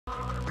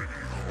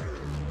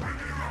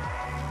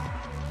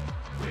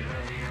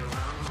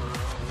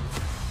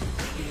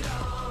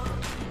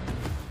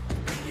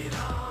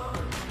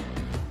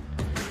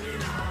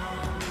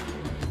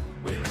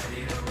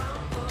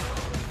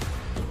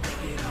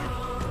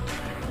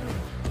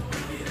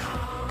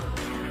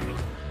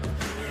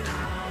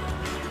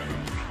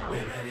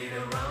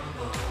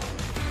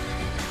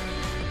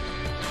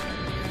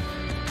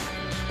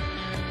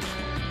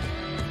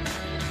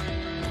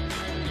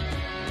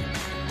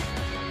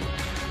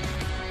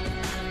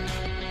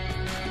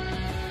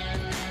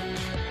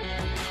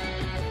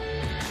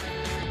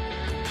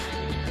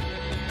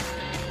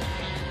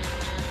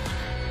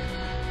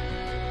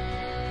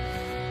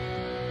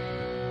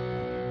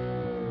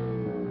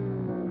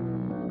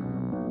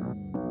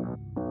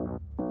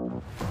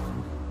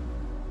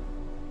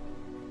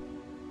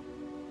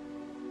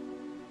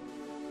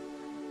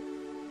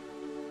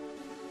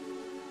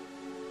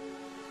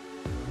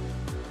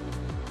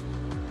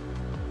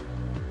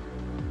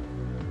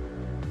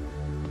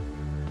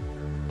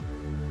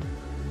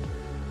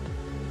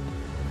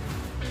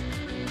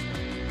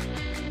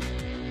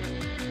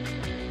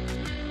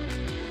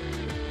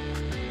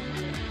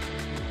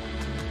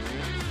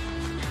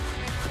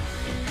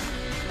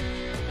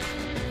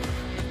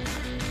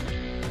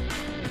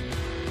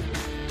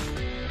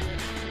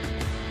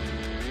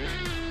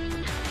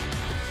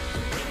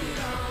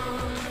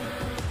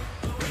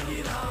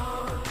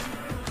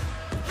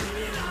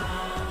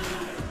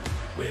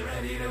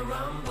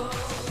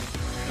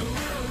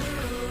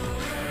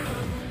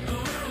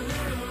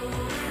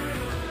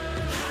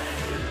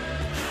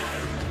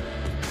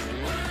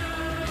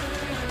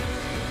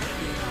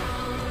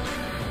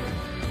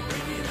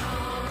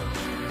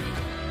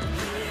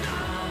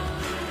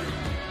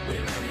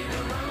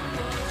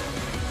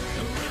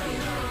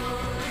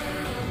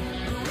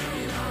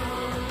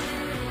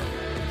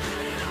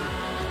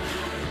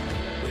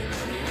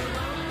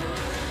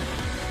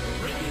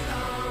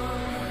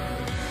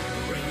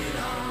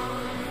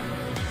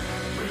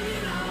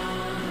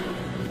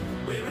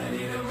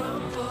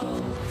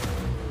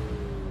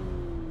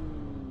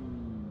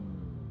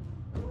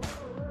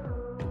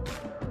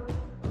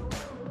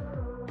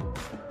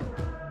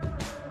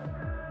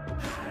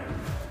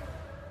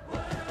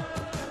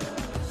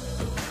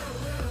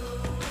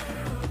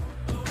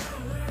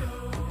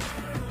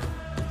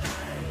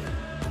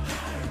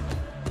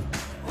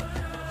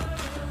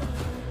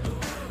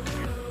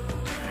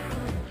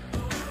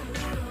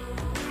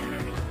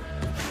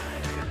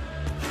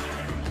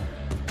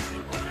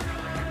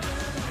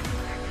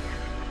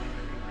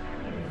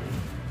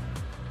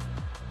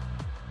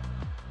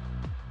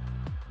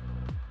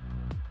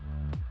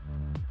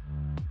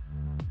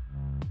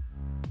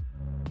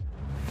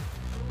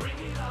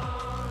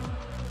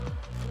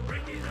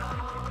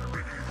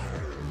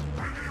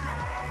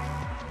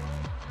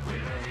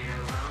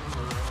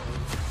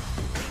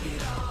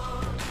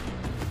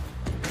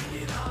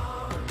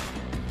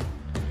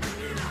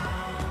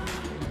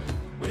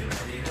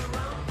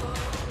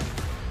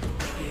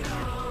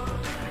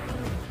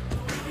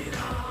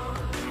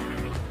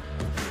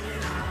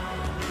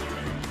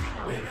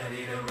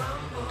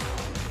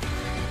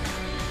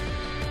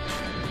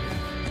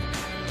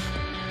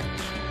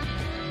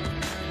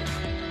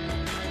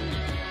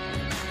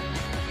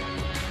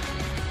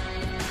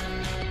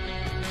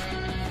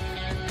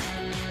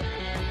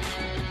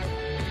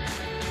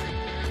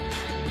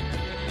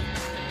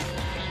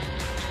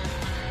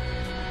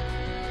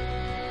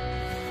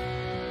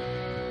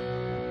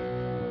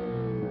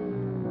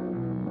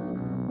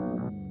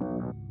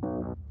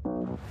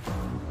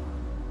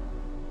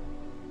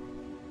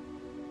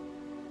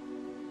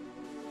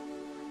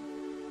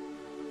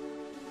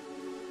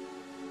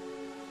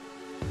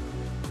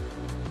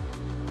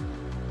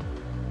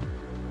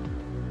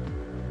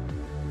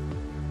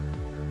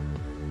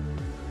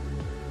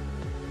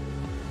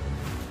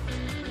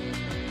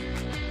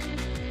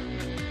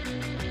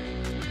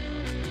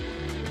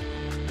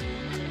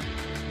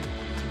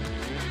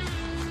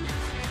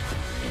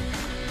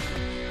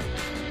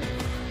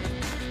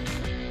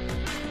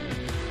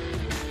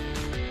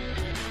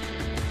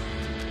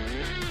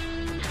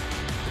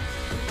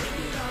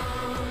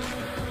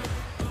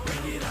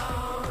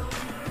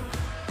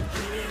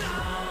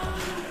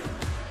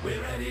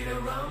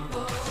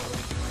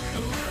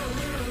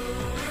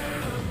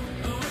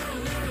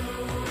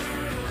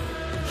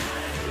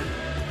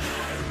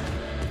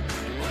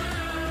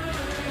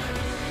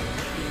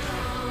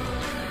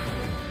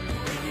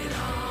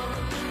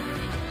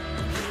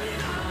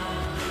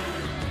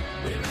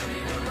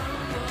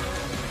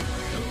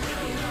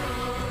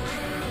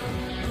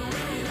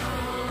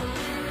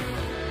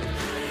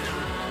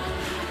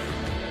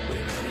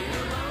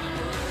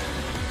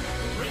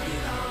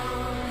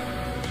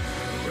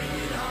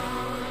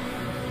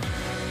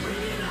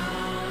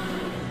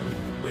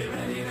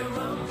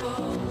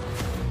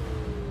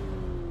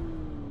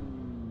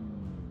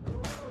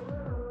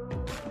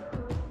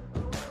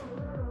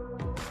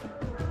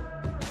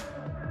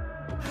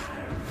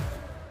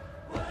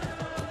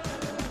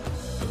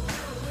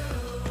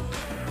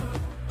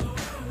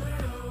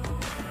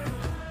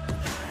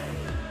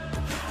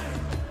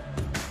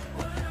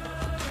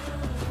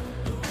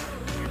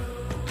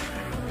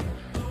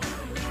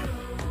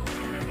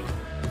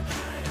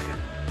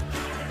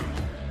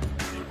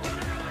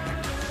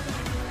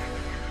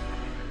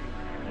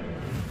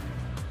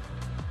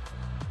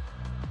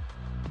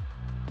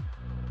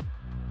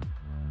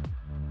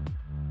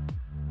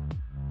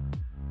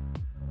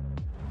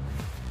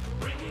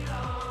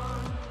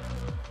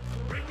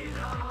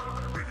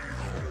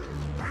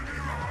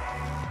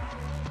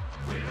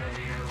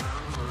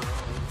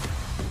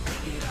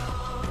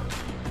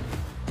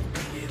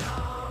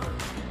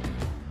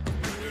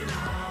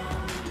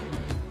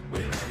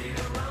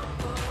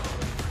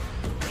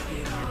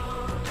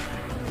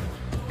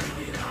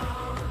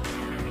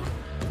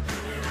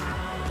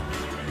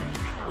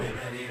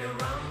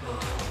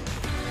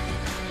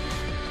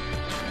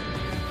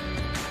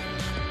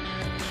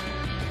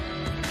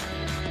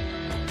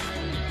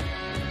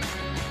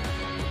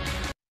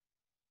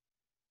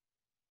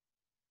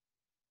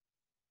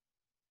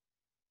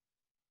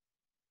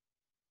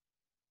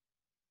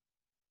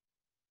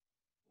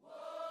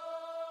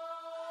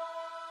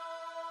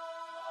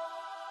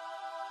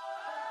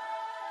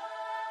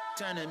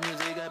Turn the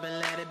music up and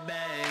let it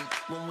bang.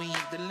 When we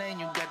hit the lane,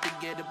 you got to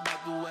get up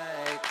out the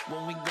way.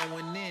 When we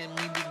going in,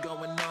 we be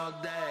going all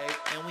day.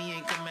 And we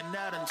ain't coming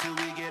out until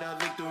we get our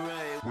victory.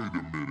 Wait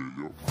a minute,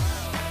 yo.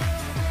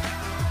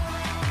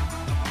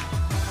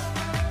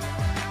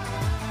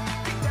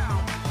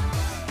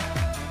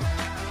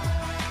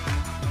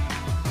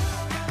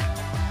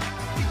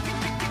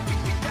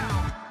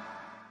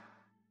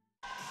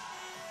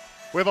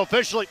 We've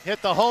officially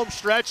hit the home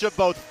stretch of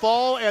both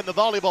fall and the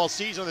volleyball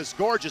season on this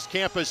gorgeous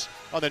campus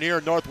on the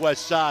near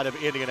northwest side of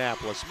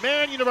Indianapolis.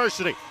 Marian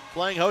University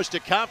playing host to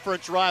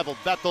conference rival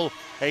Bethel,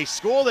 a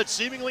school that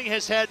seemingly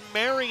has had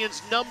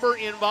Marian's number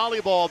in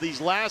volleyball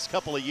these last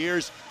couple of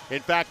years.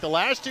 In fact, the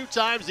last two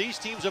times these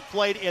teams have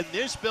played in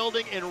this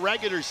building in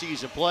regular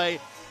season play,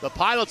 the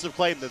Pilots have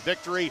claimed the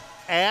victory,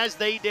 as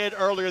they did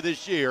earlier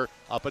this year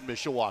up in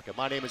Mishawaka.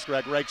 My name is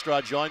Greg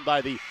Rakestraw, joined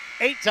by the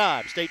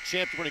 8-time state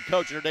champion-winning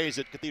coach in her days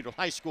at Cathedral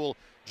High School,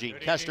 Gene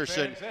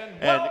Kesterson.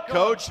 And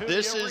Coach,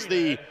 this is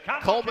the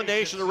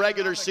culmination of the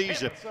regular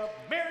season.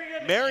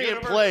 Marian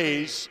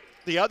plays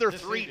the other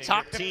three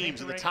top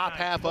teams in the top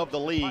half of the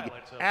league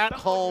at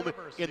home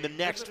in the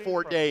next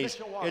 4 days.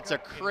 It's a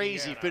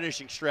crazy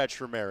finishing stretch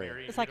for Marian.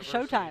 It's like a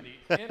showtime.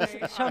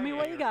 Show me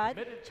what you got.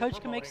 Coach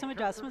can make some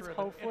adjustments,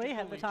 hopefully,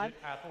 ahead of the time.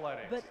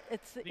 But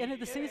it's the end of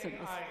the season.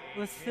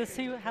 Let's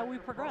see how we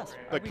progress.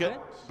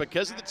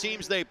 Because of the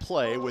teams they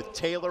play, with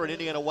Taylor and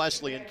Indiana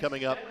Wesleyan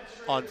coming up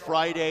on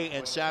Friday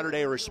and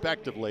Saturday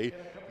respectively,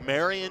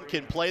 Marian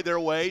can play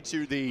their way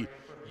to the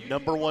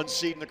 #1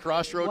 seed in the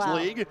Crossroads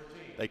League.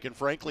 They can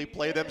frankly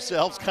play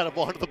themselves kind of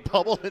onto the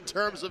bubble in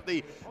terms of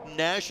the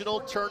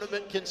national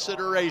tournament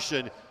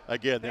consideration.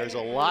 Again, there's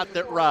a lot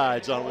that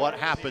rides on what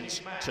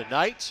happens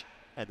tonight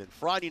and then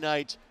Friday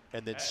night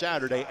and then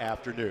Saturday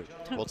afternoon.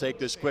 We'll take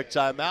this quick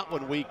timeout.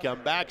 When we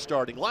come back,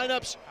 starting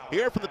lineups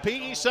here from the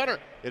PE Center.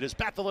 It is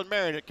Bethel and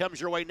Marian. It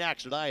comes your way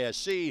next at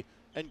ISC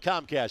and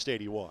Comcast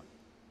 81.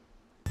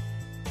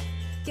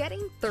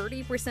 Getting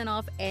 30%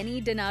 off any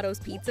Donato's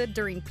pizza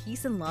during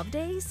Peace and Love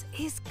Days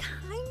is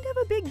kind of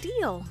a big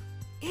deal.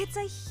 It's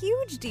a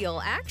huge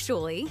deal,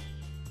 actually.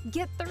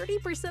 Get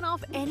 30%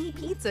 off any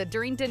pizza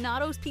during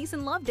Donato's Peace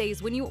and Love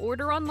Days when you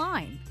order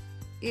online.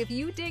 If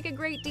you dig a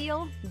great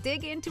deal,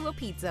 dig into a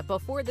pizza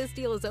before this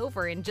deal is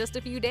over in just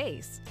a few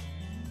days.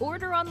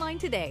 Order online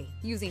today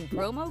using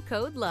promo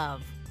code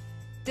LOVE.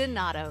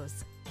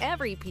 Donato's.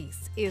 Every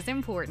piece is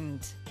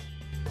important.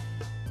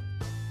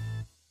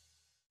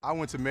 I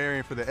went to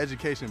Marian for the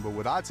education, but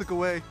what I took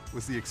away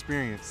was the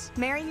experience.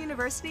 Marian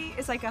University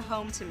is like a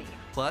home to me.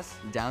 Plus,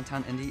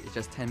 downtown Indy is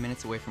just 10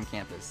 minutes away from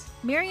campus.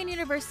 Marian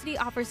University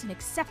offers an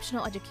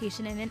exceptional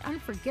education and an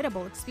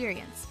unforgettable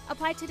experience.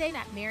 Apply today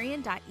at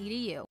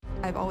marian.edu.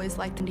 I've always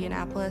liked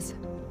Indianapolis.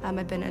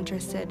 I've been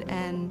interested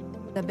in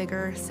the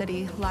bigger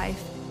city life.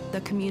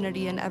 The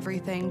community and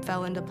everything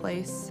fell into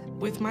place.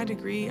 With my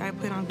degree, I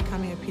plan on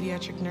becoming a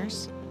pediatric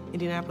nurse.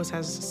 Indianapolis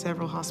has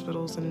several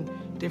hospitals and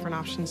different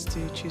options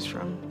to choose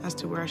from as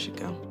to where I should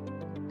go.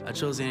 I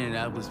chose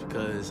Indianapolis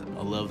because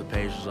I love the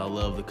Pacers, I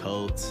love the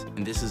Colts,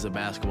 and this is a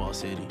basketball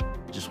city.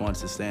 I just wanted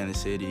to stay in the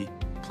city,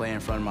 play in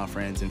front of my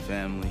friends and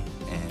family,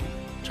 and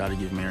try to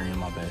give Marian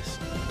my best.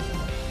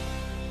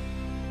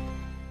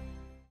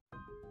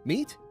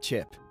 Meet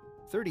Chip.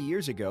 30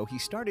 years ago, he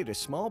started a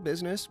small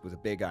business with a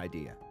big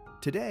idea.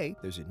 Today,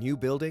 there's a new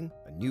building,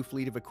 a new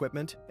fleet of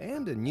equipment,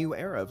 and a new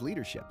era of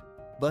leadership.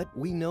 But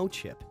we know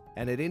Chip,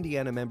 and at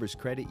Indiana Members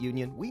Credit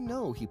Union, we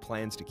know he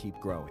plans to keep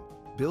growing,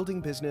 building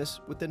business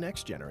with the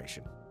next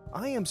generation.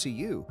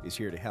 IMCU is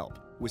here to help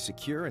with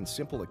secure and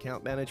simple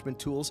account management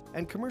tools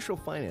and commercial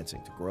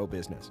financing to grow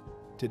business.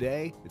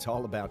 Today, it's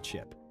all about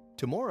Chip.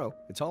 Tomorrow,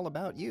 it's all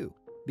about you.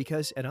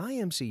 Because at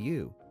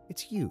IMCU,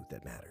 it's you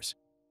that matters.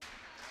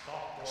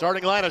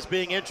 Starting lineups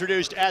being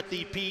introduced at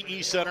the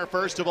PE Center.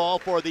 First of all,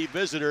 for the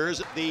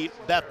visitors, the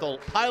Bethel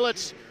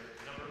Pilots.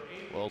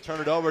 We'll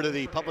turn it over to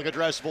the public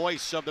address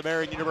voice of the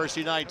Marian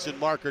University Knights and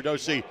Mark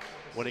Cardosi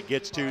when it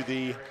gets to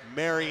the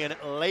Marian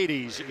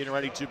ladies getting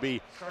ready to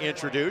be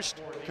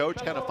introduced.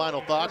 Coach, kind of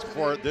final thoughts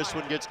before this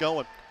one gets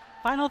going.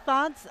 Final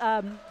thoughts.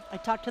 I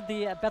talked to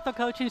the Bethel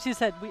coach, and she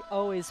said, we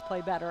always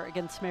play better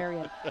against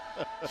Marian.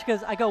 She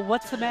goes, I go,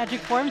 what's the magic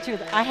formula? She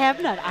goes, I have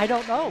none. I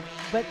don't know.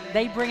 But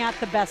they bring out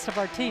the best of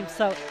our team.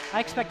 So I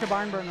expect a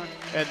barn burner.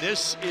 And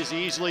this is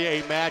easily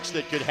a match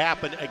that could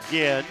happen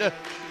again.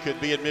 Could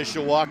be in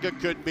Mishawaka,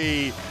 could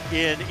be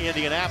in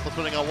Indianapolis,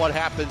 depending on what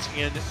happens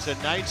in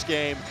tonight's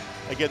game.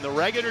 Again, the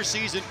regular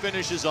season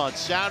finishes on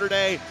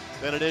Saturday.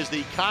 Then it is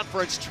the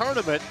conference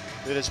tournament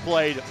that is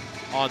played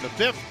on the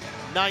 5th,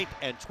 9th,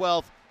 and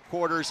 12th.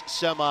 Quarters,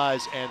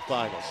 semis, and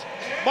finals.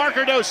 Mark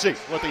Cardosi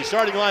with the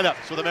starting lineups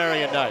for the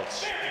Marian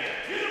Knights.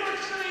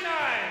 University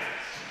Knights,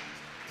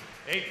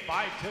 a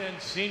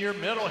 5'10" senior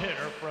middle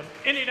hitter from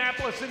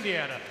Indianapolis,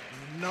 Indiana.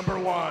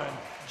 #1,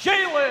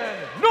 Jalen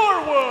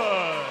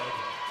Norwood.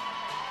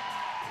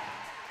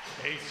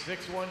 A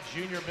 6'1"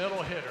 junior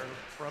middle hitter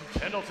from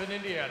Pendleton,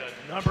 Indiana.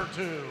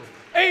 #2,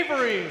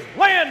 Avery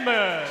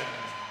Landman.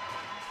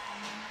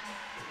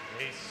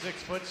 A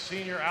 6-foot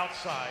senior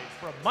outside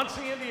from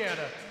Muncie,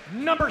 Indiana,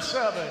 number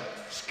 7,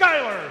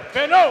 Skylar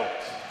Benoit.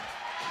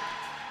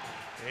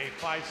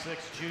 A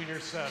 5'6" junior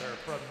center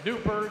from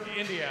Newburgh,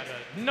 Indiana,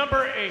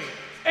 number 8,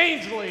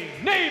 Ainsley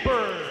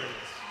Neighbors.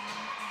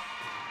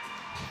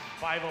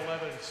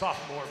 5'11"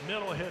 sophomore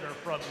middle hitter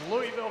from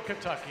Louisville,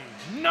 Kentucky,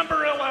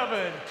 number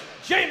 11,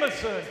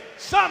 Jamison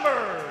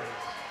Summers.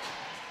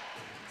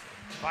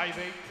 5'8"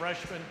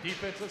 freshman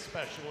defensive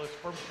specialist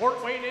from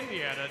Fort Wayne,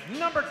 Indiana,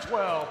 number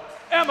 12,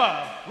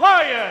 Emma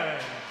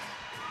Lyons.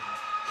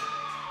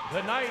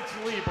 The Knights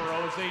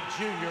libero is a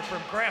junior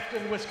from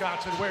Grafton,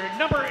 Wisconsin, wearing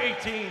number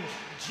 18,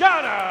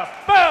 Jonna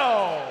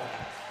Feld.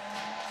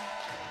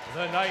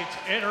 The Knights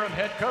interim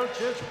head coach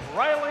is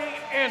Riley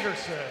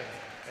Anderson,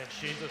 and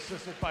she's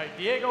assisted by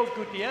Diego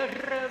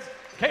Gutierrez,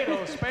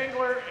 Cato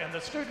Spangler, and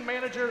the student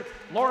manager,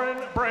 Lauren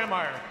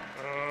Brammeyer.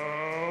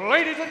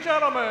 Ladies and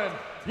gentlemen,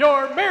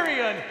 your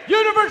Marian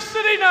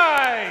University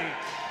Knights.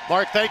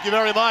 Mark, thank you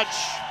very much.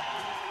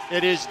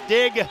 It is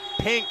Dig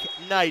Pink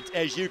Night,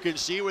 as you can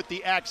see, with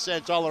the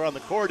accents all around the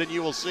court, and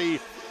you will see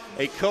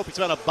a copious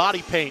amount of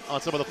body paint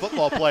on some of the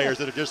football players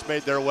that have just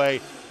made their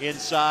way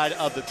inside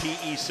of the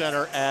PE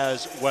Center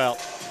as well.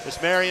 This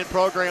Marian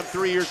program,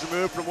 3 years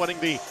removed from winning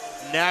the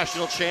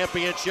national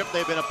championship.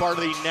 They've been a part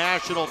of the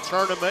national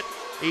tournament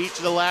each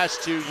of the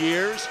last 2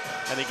 years.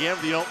 And again,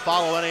 if you don't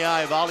follow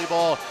NAIA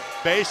volleyball,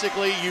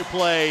 basically you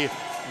play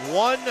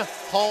one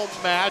home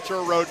match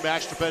or road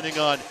match, depending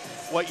on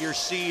what your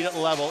seed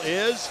level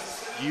is.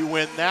 You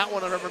win that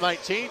one on November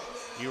 19th.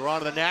 You're on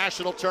to the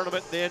national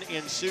tournament then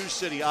in Sioux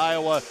City,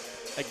 Iowa.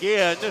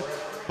 Again,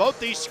 both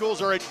these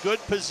schools are in good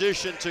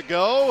position to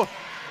go,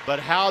 but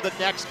how the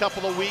next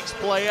couple of weeks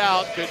play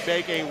out could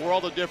make a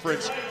world of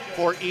difference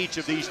for each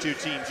of these two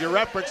teams. Your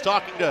reference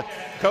talking to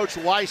Coach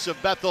Weiss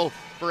of Bethel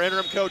for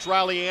interim coach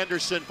Riley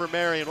Anderson for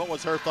Marian. What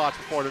was her thoughts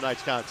before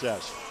tonight's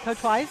contest?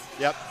 Coach Weiss?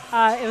 Yep.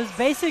 It was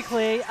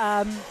basically,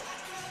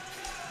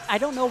 I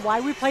don't know why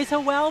we play so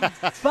well,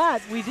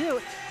 but we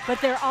do. But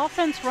their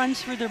offense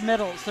runs through their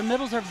middles. Their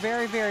middles are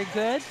very, very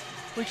good,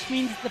 which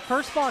means the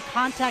first ball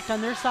contact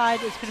on their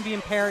side is going to be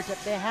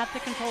imperative. They have to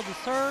control the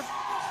serve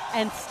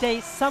and stay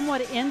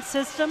somewhat in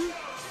system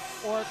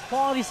or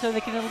quality so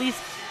they can at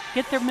least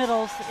get their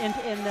middles in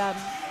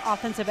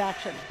offensive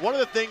action. One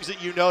of the things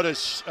that you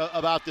notice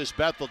about this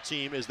Bethel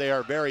team is they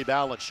are very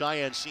balanced.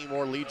 Cheyenne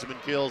Seymour leads them in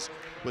kills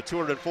with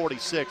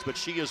 246, but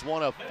she is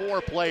one of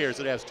 4 players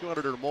that has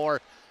 200 or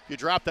more. You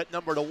drop that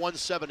number to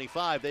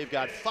 175, they've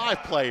got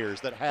 5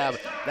 players that have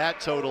that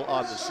total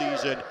on the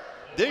season.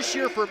 This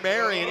year for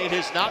Marian, it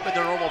has not been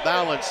their normal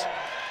balance.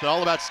 It's been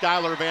all about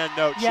Skylar Van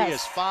Note. Yes. She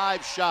is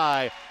 5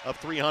 shy of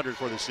 300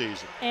 for the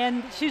season.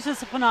 And she's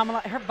just a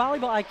phenomenal. Her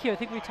volleyball IQ, I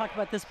think we talked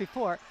about this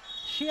before.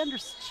 She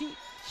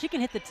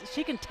can hit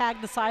she can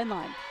tag the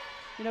sideline.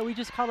 You know, we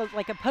just call it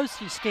like a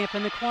postage stamp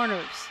in the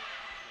corners.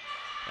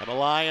 Emma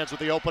Lyons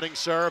with the opening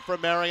serve from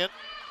Marian.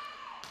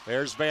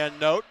 There's Van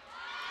Note.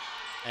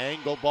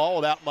 Angle ball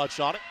without much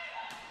on it.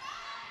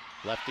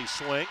 Lefty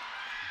swing.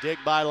 Dig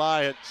by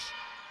Lyons.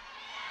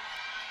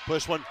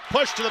 Push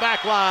to the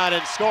back line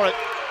and score it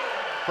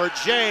for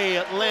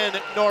J. Lynn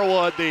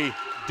Norwood, the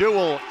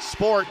dual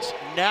sports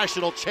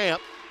national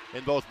champ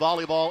in both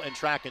volleyball and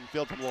track and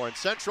field from Lawrence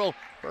Central.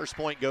 First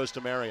point goes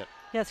to Marian.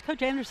 Yes,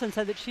 Coach Anderson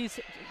said that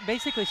she's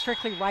basically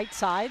strictly right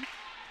side,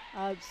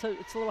 so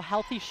it's a little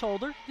healthy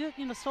shoulder. You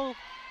know, still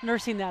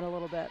nursing that a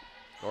little bit.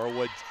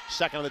 Norwood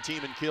second on the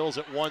team in kills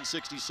at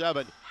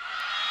 167.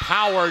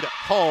 Powered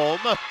home.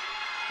 That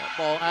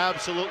ball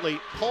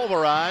absolutely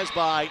pulverized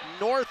by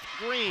North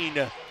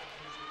Green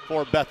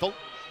for Bethel.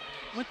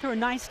 Went through a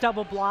nice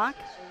double block.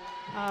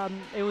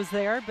 It was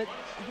there, but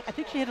I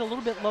think she hit a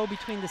little bit low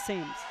between the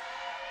seams.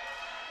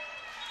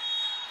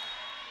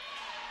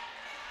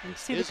 And you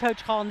see the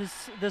coach calling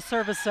the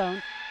service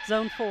zone,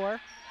 zone 4.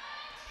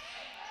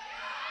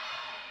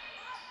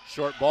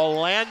 Short ball,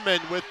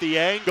 Landman with the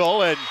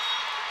angle, and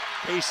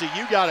Casey,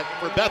 you got it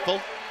for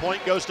Bethel.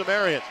 Point goes to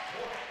Marian.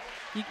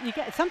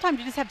 Sometimes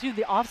you just have to do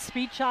the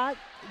off-speed shot,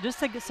 just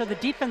so the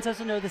defense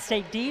doesn't know to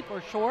stay deep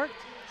or short.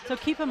 So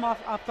keep them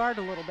off guard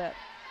a little bit.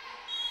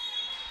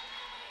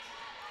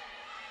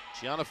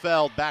 Gianna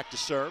Feld back to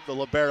serve, the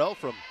libero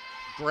from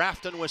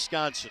Grafton,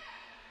 Wisconsin.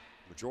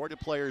 Majority of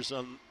players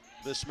on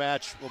this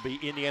match will be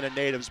Indiana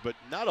natives, but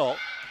not all.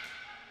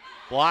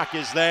 Block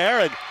is there,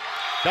 and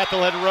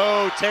Bethel had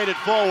rotated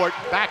forward.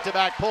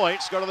 Back-to-back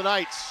points go to the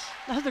Knights.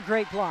 That was a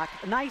great block.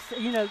 Nice,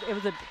 you know, it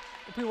was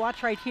if we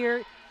watch right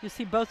here, you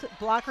see both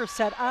blockers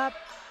set up,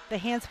 the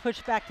hands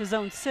pushed back to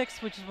zone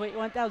 6, which is what you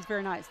want. That was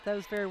very nice. That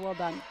was very well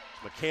done.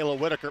 Michaela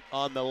Whitaker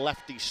on the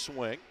lefty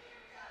swing.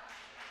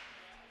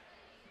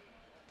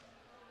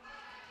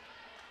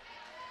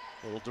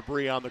 A little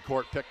debris on the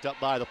court picked up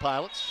by the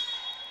Pilots.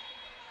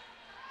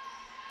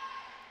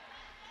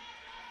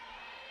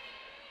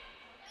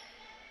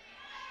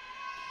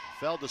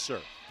 Feld to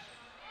serve.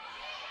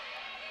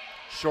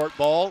 Short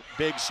ball,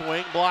 big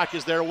swing, block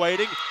is there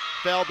waiting.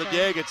 Feld to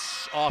dig,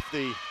 it's off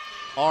the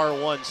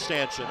R1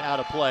 stanchion, out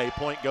of play.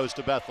 Point goes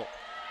to Bethel.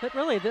 But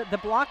really, the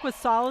block was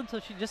solid, so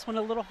she just went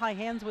a little high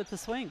hands with the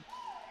swing.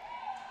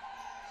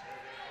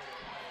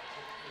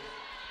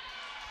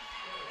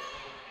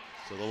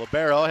 So the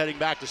libero heading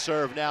back to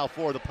serve now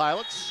for the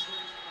Pilots.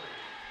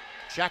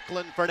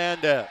 Jacqueline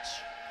Fernandez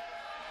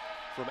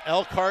from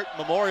Elkhart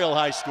Memorial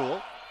High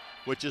School,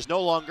 which is no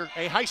longer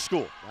a high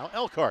school, now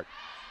Elkhart.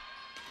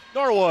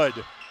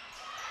 Norwood.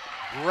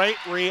 Great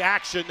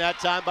reaction that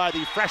time by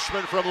the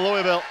freshman from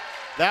Louisville.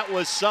 That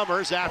was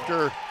Summers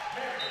after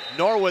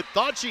Norwood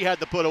thought she had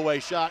the put-away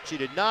shot. She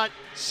did not.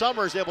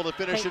 Summers able to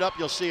finish it up.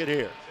 You'll see it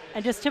here.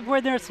 And just tip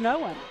where there's no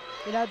one.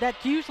 You know,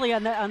 that's usually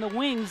on the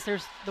wings,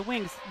 there's the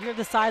wings. Near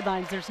the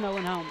sidelines, there's no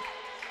one home.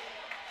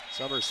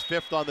 Summers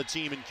 5th on the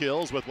team in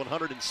kills with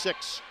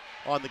 106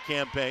 on the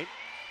campaign.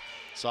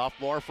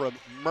 Sophomore from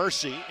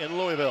Mercy in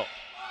Louisville.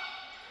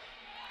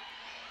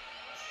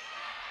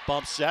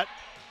 Bump set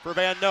for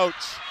Van Note.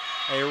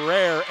 A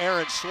rare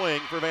errant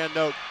swing for Van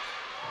Note.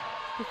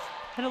 It's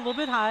hit a little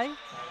bit high.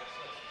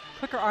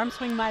 Quicker arm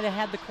swing might have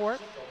had the court.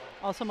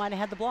 Also might have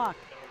had the block.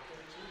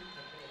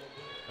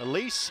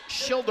 Elise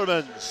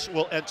Schildermans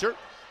will enter.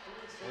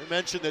 We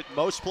mentioned that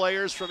most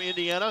players from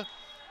Indiana,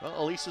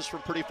 well, Elise is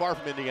from pretty far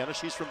from Indiana.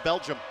 She's from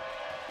Belgium.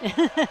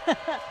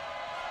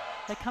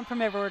 They come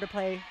from everywhere to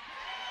play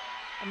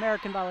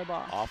American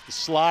volleyball. Off the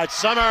slide,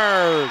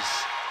 Summers.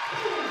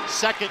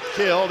 Second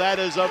kill, that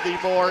is of the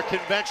more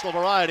conventional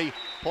variety.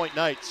 Point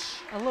Knights.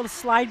 A little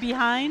slide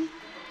behind,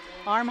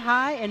 arm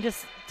high, and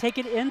just take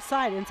it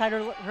inside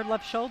her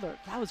left shoulder.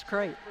 That was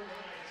great.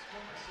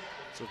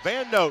 So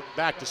Van Note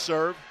back to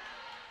serve.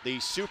 The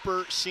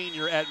super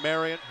senior at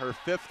Marian, her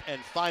 5th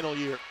and final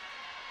year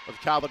of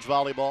college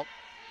volleyball.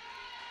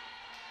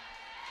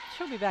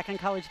 She'll be back in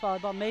college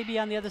volleyball, maybe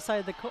on the other side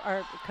of the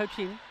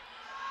coaching.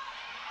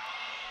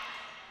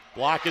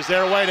 Block is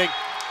there waiting.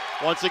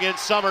 Once again,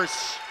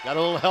 Summers got a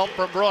little help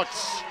from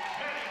Brooks.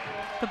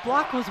 The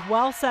block was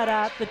well set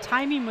up, the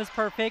timing was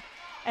perfect,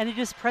 and they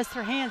just pressed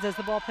their hands as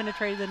the ball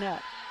penetrated the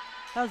net.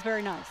 That was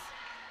very nice.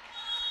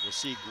 You'll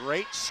see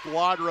great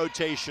squad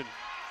rotation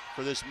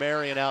for this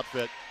Marian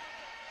outfit.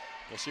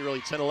 You'll see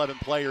really 10, 11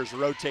 players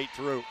rotate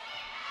through.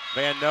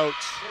 Van Note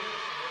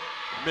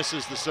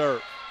misses the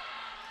serve.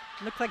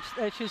 Looked like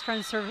she was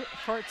trying to serve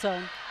short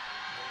zone.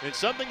 And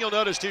something you'll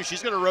notice too,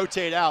 she's going to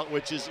rotate out,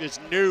 which is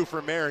new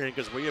for Marian,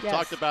 because we have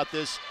talked about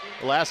this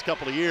the last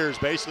couple of years.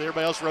 Basically,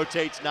 everybody else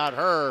rotates, not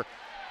her.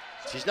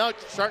 She's now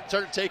starting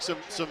to take some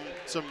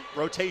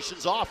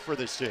rotations off for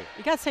this team.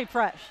 You got to stay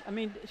fresh. I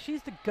mean,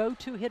 she's the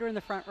go-to hitter in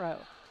the front row.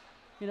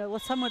 You know,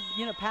 let someone,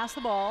 pass the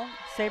ball,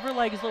 save her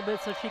legs a little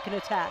bit so she can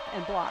attack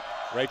and block.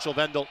 Rachel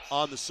Vendel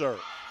on the serve.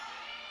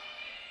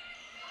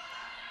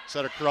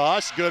 Set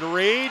across, good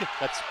read.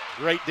 That's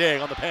great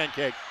dig on the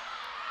pancake.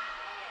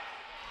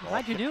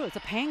 Why'd you do it? It's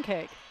a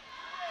pancake.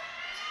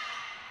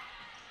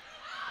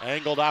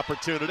 Angled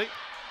opportunity.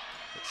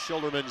 But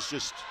Schilderman's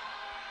just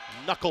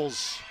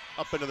knuckles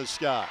up into the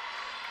sky.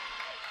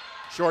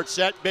 Short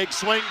set, big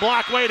swing,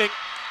 block waiting.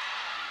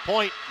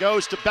 Point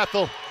goes to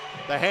Bethel.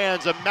 The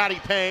hands of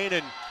Maddie Payne,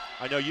 and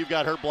I know you've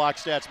got her block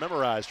stats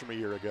memorized from a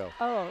year ago.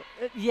 Oh,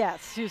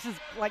 yes. She was just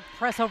like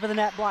press over the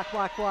net, block,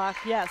 block, block.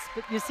 Yes,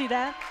 but you see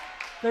that?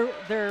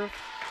 Their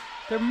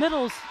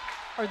middles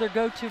are their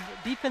go-to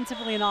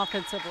defensively and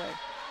offensively.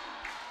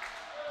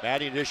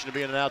 Maddie, in addition to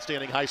being an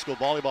outstanding high school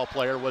volleyball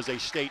player, was a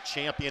state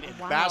champion in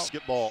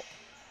basketball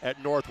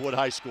at Northwood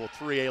High School,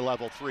 3A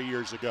level 3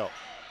 years ago.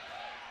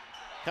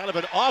 Kind of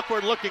an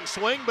awkward-looking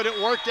swing, but it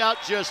worked out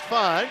just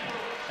fine.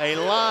 A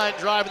line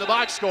drive in the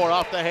box score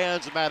off the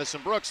hands of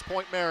Madison Brooks.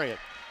 Point Marian.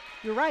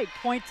 You're right,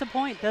 point to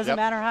point. Doesn't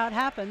matter how it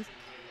happens.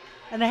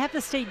 And they have to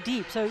stay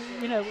deep. So,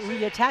 when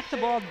you attack the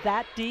ball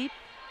that deep,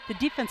 the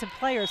defensive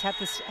players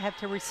have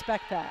to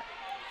respect that.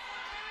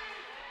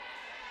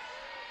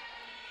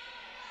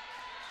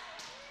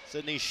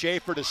 Sydney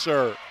Schaefer to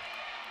serve.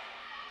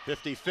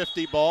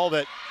 50-50 ball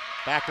that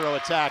back row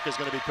attack is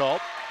going to be called.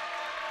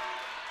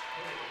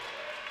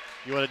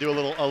 You want to do a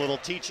little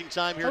teaching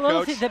time here,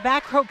 Coach? The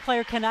back row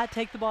player cannot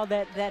take the ball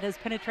that has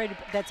penetrated,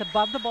 that's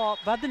above the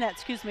net,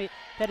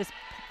 that is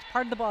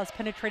part of the ball has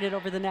penetrated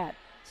over the net.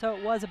 So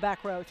it was a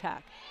back row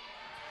attack.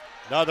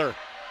 Another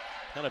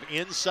kind of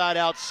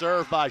inside-out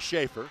serve by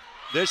Schaefer.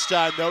 This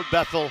time, though,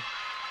 Bethel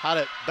had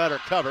it better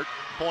covered.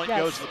 Point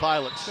goes to the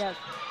Pilots. Yes.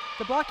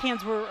 The block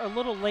hands were a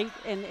little late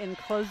in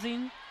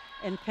closing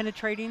and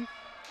penetrating,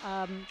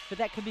 but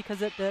that could be because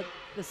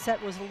the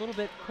set was a little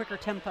bit quicker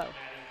tempo.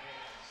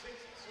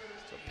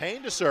 So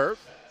Payne to serve.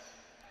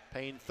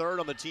 Payne third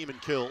on the team in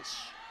kills.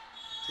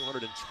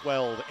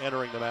 212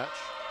 entering the match.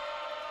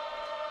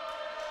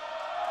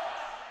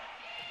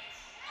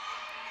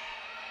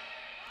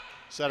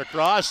 Set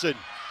across and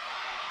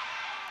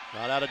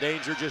not out of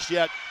danger just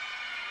yet.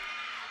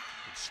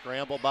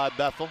 Scramble by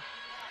Bethel.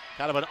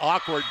 Kind of an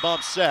awkward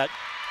bump set,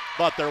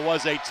 but there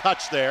was a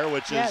touch there,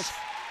 which is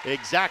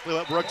exactly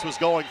what Brooks was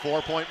going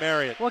for. Point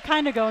Marian. Well,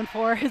 kind of going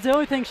for. The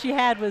only thing she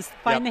had was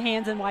find the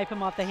hands and wipe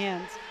them off the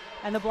hands.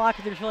 And the block,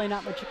 there's really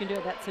not much you can do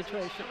at that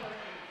situation.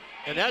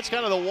 And that's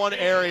kind of the one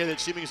area that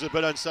seemingly is a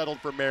bit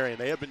unsettled for Marian.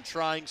 They have been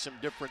trying some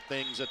different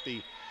things at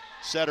the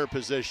setter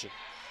position,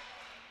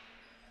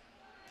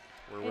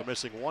 where we're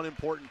missing one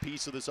important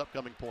piece of this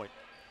upcoming point,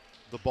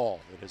 the ball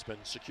that has been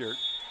secured.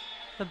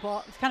 The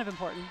ball is kind of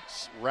important.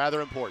 It's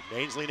rather important.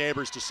 Ainsley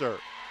Neighbors to serve.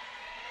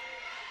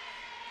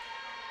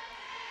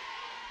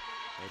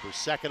 Neighbors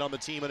second on the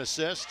team in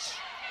assists.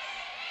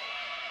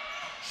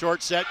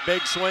 Short set,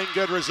 big swing,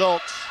 good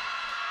result.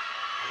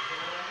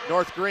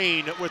 North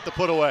Green with the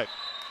put away.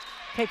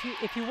 Okay,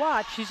 if you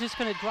watch, she's just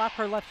going to drop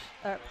her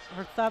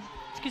her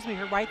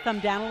right thumb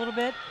down a little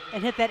bit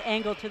and hit that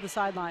angle to the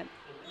sideline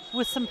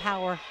with some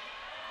power,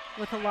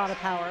 with a lot of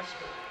power.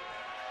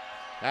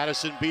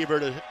 Addison Beaver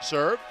to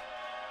serve.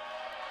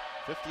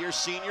 Fifth-year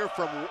senior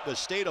from the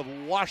state of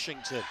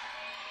Washington.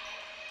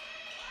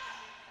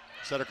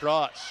 Set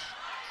across.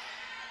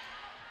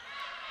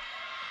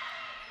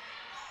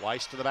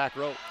 Weiss to the back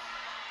row.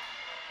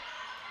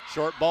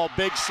 Short ball,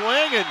 big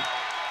swing, and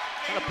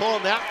kind of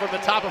pulling that from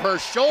the top of her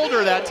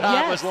shoulder that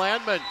time was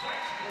Landman.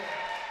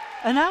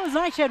 And that was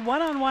nice. She had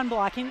one-on-one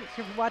blocking. If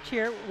you watch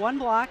here, one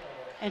block,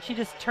 and she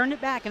just turned it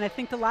back. And I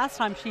think the last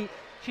time she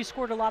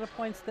scored a lot of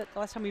points, that the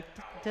last time we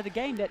did a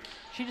game, that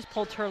she just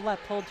pulled to her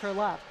left,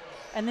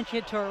 and then she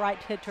hit to her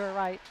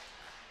right,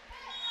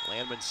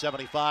 Landman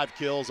 75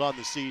 kills on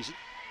the season.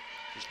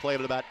 She's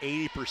played at about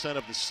 80%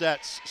 of the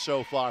sets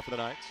so far for the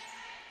Knights.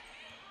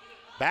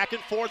 Back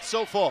and forth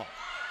so far.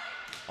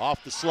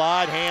 Off the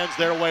slide, hands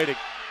there waiting.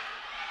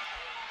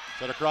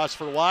 Set across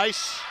for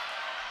Weiss.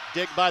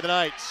 Dig by the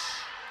Knights.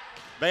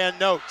 Van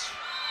Note.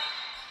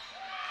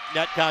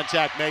 Net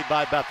contact made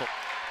by Bethel.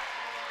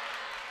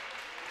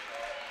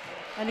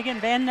 And again,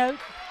 Van Note,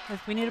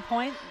 if we need a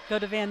point, go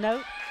to Van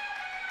Note.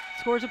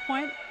 Scores a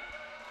point.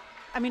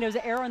 I mean, there's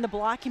an error in the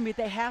blocking, but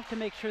they have to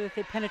make sure that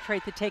they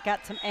penetrate to take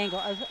out some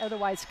angle.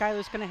 Otherwise,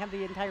 Skylar's going to have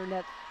the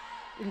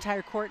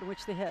entire court in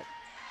which they hit.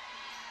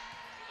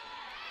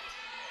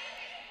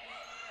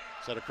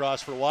 Set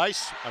across for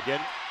Weiss.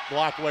 Again,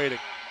 block waiting.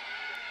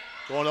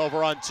 Going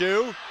over on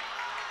two.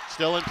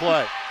 Still in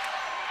play.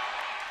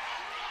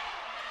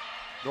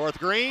 North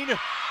Green,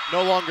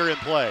 no longer in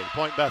play.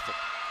 Point Bethel.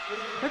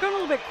 They're going a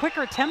little bit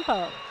quicker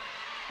tempo.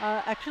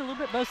 Actually, a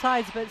little bit both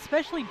sides, but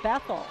especially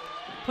Bethel.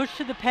 Push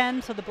to the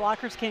pen so the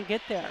blockers can't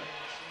get there.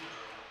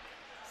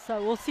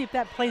 So we'll see if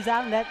that plays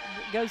out, and that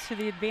goes to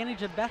the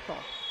advantage of Bethel.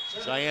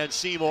 Cheyenne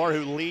Seymour,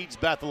 who leads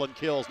Bethel in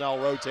kills, now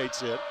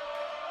rotates in.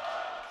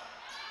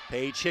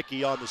 Paige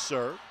Hickey on the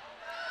serve.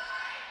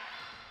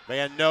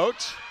 Van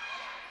Note.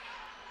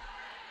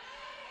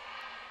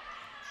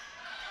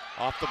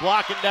 Off the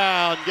block and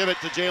down. Give it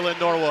to Jalen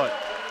Norwood.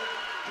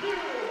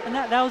 And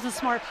that was a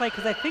smart play,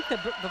 because I think the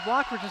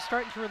blockers are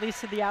starting to release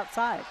to the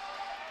outside.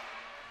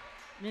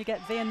 I mean, you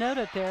got Van Note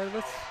up there.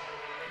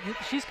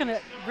 She's going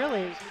to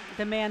really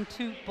demand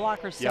two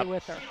blockers stay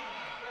with her.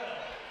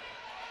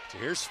 So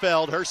here's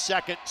Feld, her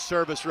second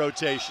service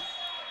rotation.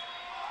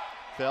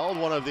 Feld,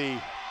 one of the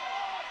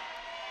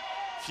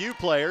few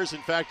players,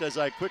 in fact, as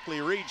I quickly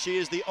read, she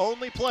is the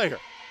only player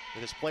that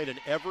has played in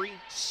every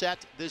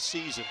set this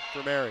season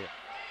for Marian.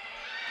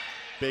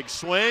 Big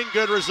swing,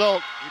 good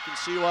result. You can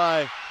see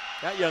why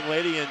that young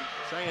lady in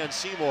Cheyenne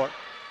Seymour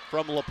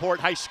from LaPorte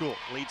High School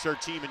leads her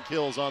team in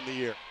kills on the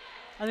year.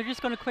 And they're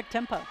just going to quick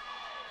tempo.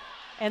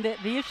 And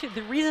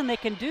the reason they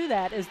can do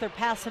that is they're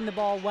passing the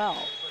ball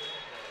well.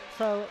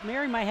 So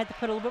Marian might have to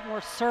put a little bit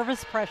more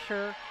service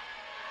pressure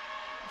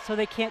so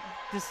they can't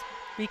just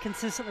be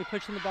consistently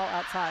pushing the ball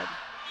outside.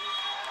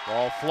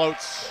 Ball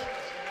floats.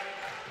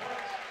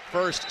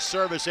 First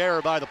service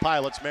error by the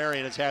Pilots.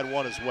 Marian has had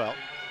one as well.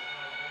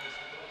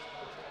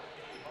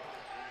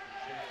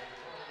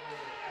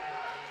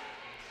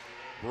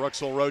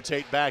 Brooks will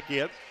rotate back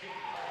in.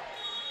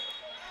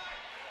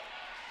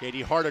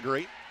 Katie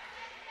Hardigree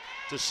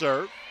to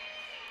serve.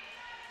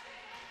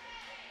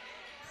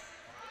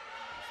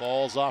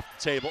 Falls off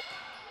the table.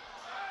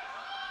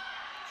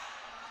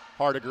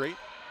 Hardigree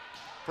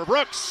for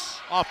Brooks.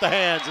 Off the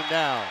hands and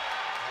down.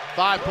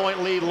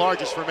 5-point lead,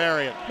 largest for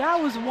Marian. That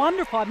was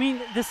wonderful. I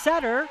mean, the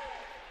setter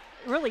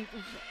really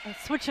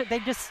switched it. They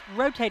just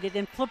rotated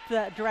and flipped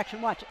the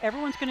direction. Watch,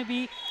 everyone's going to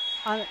be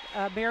on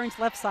Marian's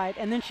left side,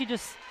 and then she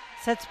just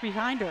sets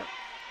behind her.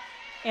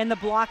 And the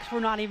blocks were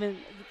not even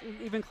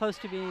close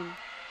to being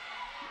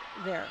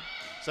there.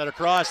 Set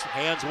across,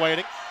 hands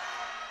waiting.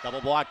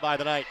 Double block by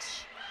the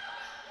Knights.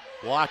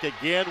 Block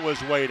again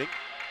was waiting.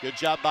 Good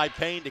job by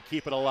Payne to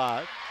keep it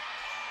alive.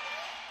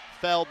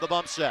 Feld the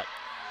bump set.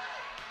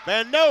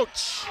 Van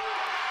Note.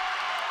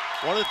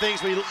 One of the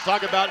things we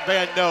talk about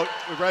Van Note,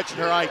 we've mentioned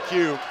her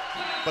IQ,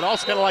 but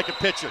also kind of like a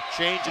pitcher.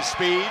 Change of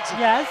speeds.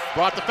 Yes.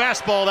 Brought the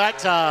fastball that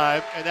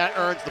time, and that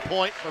earns the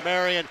point for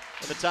Marian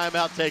and the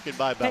timeout taken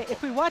by Bethel. Okay,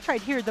 if we watch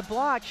right here, the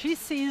block, she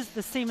sees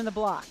the seam in the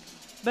block.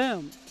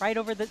 Boom, right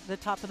over the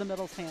top of the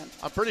middle's hand.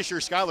 I'm pretty sure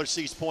Skylar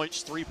sees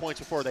points 3 points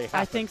before they happen.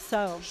 I think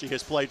so. She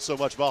has played so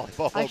much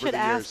volleyball over the years. I should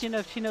ask,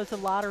 if she knows the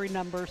lottery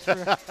numbers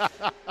for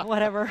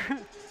whatever.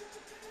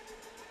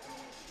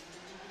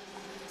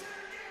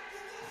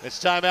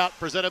 It's timeout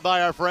presented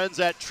by our friends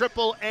at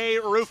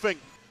AAA Roofing.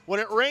 When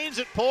it rains,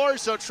 it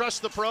pours, so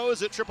trust the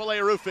pros at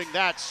AAA Roofing.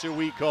 That's who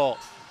we call.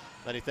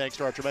 Many thanks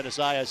to our tremendous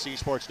ISC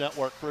Sports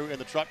Network crew in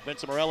the truck,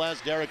 Vincent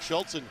Morales, Derek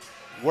Schultz, and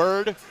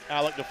Word,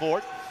 Alec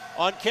DeFord.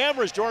 On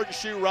cameras, Jordan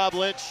Shue, Rob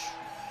Lynch,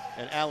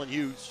 and Alan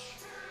Hughes,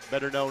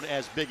 better known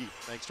as Biggie.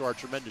 Thanks to our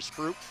tremendous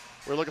crew.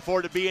 We're looking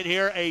forward to being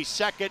here a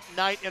second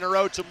night in a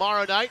row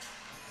tomorrow night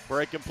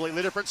for a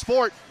completely different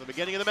sport. The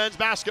beginning of the men's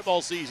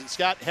basketball season.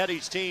 Scott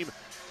Hetty's team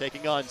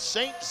taking on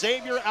St.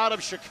 Xavier out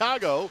of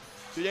Chicago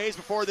 2 days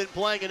before then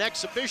playing an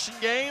exhibition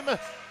game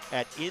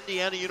at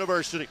Indiana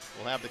University.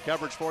 We'll have the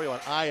coverage for you on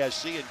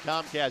ISC and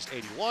Comcast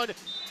 81.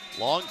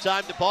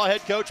 Longtime DePaul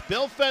head coach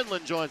Bill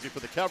Fenlon joins me for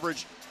the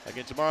coverage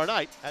again tomorrow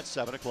night at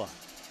 7 o'clock.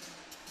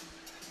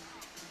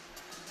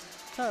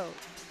 So,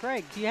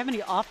 Greg, do you have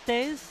any off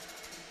days?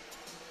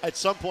 At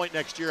some point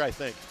next year, I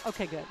think.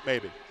 Okay, good.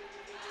 Maybe.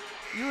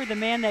 You are the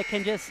man that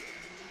can just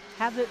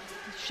have it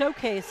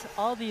showcase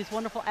all these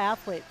wonderful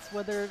athletes,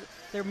 whether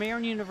they're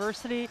Marian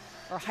University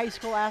or high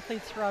school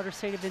athletes throughout our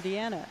state of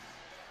Indiana.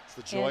 It's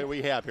the joy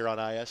we have here on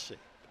ISC.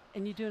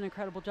 And you do an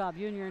incredible job,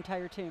 you and your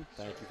entire team.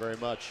 Thank you very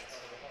much.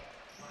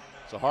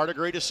 So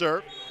Hardigree to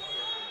serve.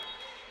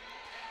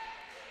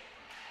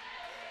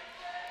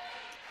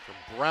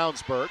 From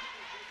Brownsburg.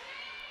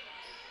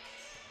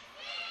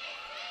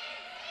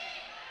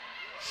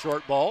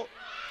 Short ball.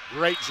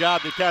 Great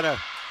job to kind of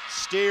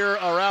steer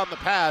around the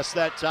pass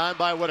that time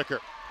by Whitaker.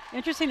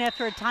 Interesting,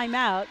 after a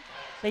timeout,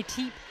 they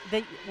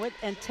went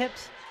and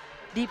tipped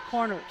deep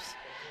corners.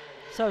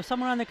 So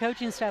someone on the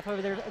coaching staff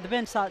over there at the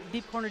bench thought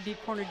deep corner, deep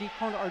corner, deep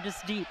corner, or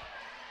just deep.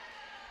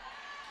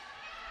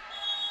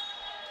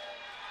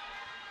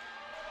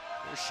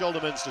 Here's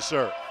Schildemans to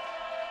serve.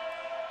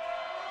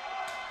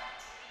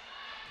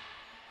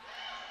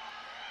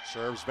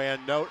 Serves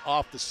Van Note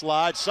off the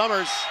slide.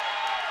 Summers,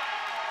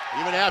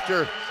 even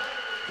after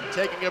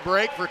taking a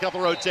break for a couple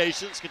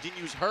rotations,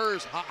 continues her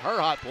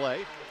hot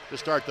play to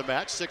start the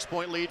match.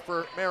 6-point lead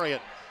for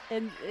Marian.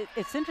 And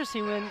it's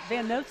interesting, when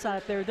Van Note's not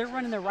up there, they're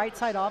running the right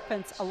side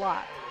offense a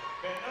lot.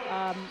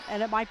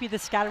 And it might be the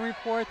scouting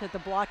report that the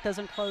block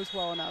doesn't close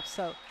well enough.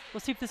 So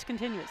we'll see if this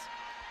continues.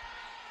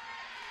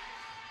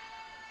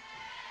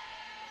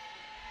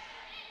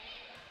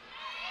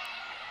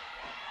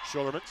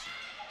 Schildermans,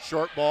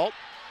 short ball.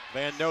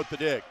 Van Note the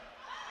dig.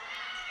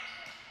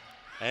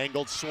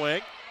 Angled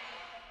swing.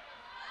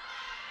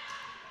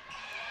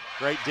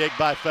 Great dig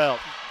by Feld.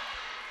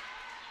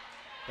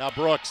 Now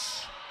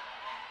Brooks.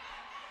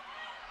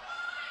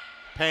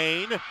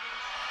 Payne.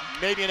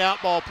 Maybe an out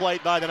ball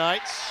played by the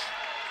Knights,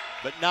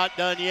 but not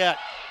done yet.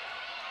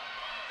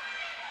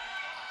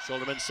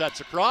 Schilderman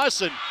sets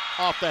across and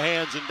off the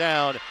hands and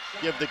down.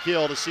 Give the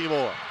kill to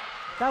Seymour.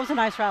 That was a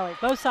nice rally.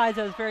 Both sides,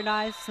 that was very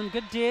nice. Some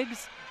good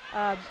digs.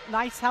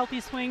 Nice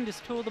healthy swing,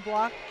 just tool the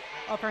block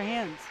off her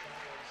hands.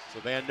 So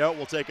Van Note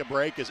will take a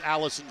break as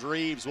Allison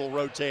Reeves will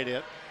rotate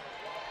in.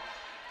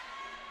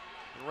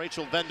 And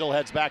Rachel Vendel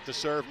heads back to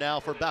serve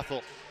now for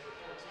Bethel.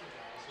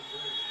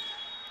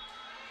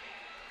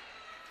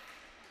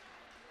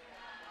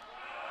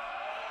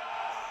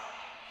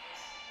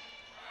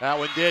 That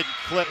one did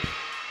clip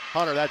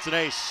Hunter. That's an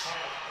ace.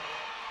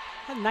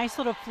 Had nice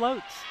little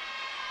floats.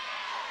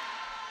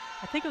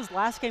 I think it was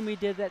last game we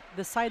did that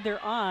the side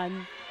they're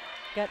on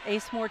got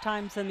ace more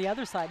times than the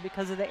other side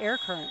because of the air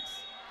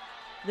currents.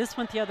 This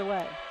went the other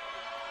way.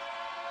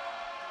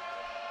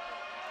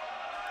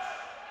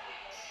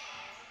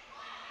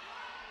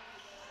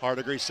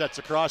 Hardigree sets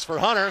across for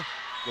Hunter.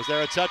 Was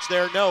there a touch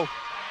there? No.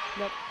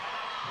 Nope.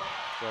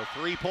 So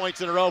 3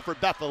 points in a row for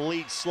Bethel.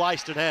 Lead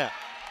sliced in half.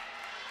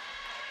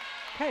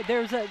 Okay,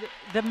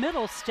 the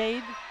middle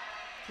stayed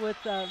with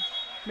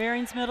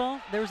Marian's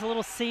middle. There was a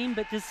little seam,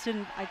 but just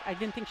I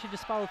didn't think she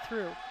just followed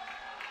through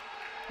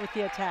with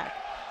the attack.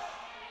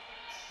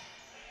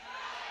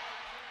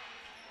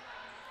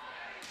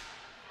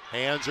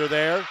 Hands are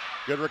there.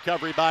 Good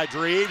recovery by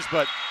Dreves,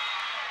 but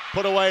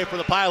put away for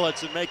the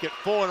Pilots and make it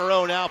 4 in a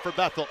row now for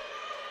Bethel.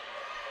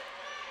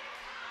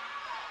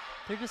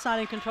 They're just not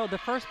in control. The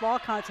first ball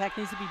contact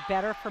needs to be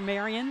better for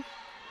Marian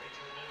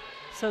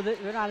so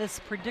that they're not as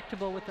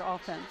predictable with their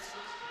offense.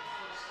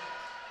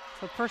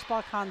 So first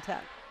ball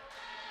contact.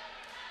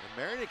 And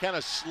Marian kind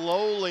of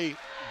slowly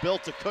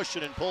built a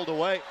cushion and pulled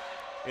away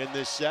in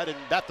this set, and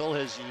Bethel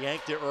has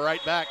yanked it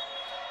right back.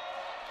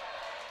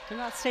 They're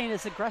not staying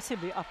as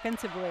aggressively,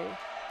 offensively,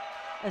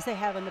 as they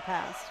have in the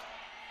past.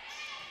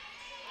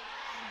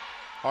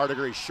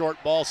 Hardigree,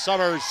 short ball,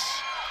 Summers.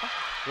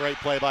 Great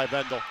play by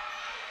Vendel.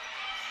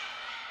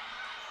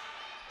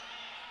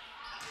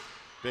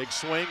 Big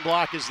swing,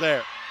 block is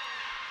there.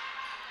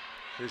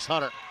 Here's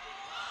Hunter.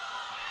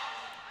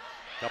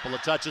 Couple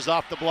of touches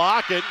off the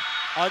block, and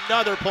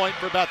another point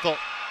for Bethel.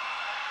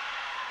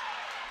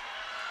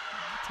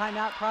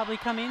 Timeout probably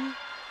coming.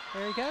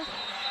 There you go.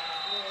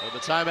 So the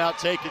timeout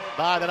taken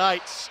by the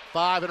Knights.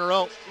 5 in a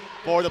row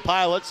for the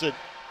Pilots, and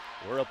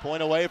we're a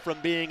point away from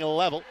being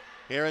level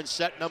here in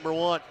set number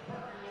 1.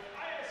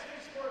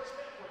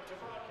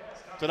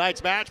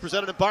 Tonight's match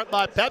presented in part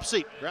by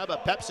Pepsi. Grab a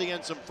Pepsi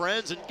and some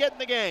friends and get in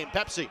the game.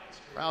 Pepsi,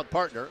 proud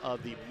partner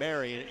of the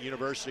Marian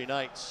University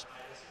Knights.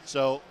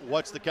 So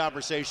what's the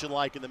conversation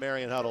like in the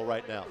Marian huddle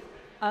right now?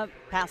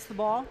 Pass the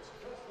ball,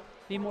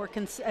 be more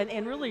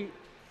and really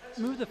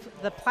move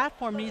the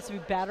platform needs to be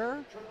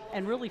better,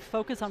 and really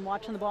focus on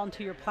watching the ball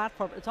into your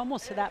platform. It's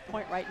almost to that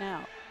point right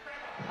now.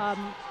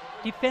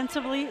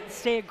 Defensively,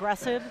 stay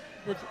aggressive.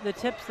 The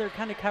tips, they're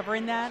kind of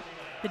covering that.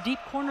 The deep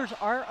corners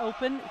are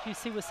open, if you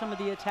see with some of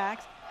the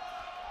attacks,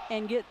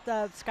 and get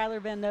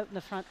Skylar Van Note in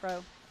the front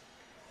row.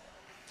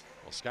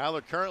 Well,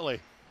 Skylar currently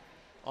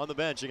on the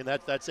bench. Again,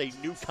 that's a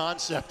new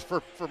concept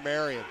for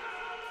Marian.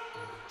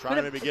 Trying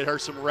to maybe get her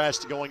some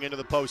rest going into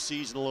the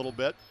postseason a little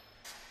bit,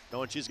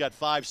 knowing she's got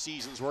 5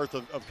 seasons worth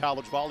of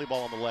college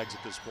volleyball on the legs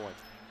at this point.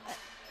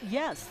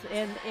 Yes,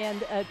 and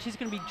she's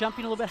going to be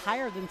jumping a little bit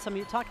higher than some of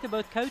you. Talk to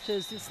both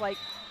coaches. It's like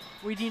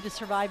we need to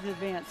survive in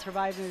advance,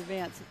 survive in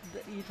advance.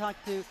 You talk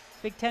to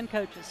Big Ten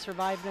coaches,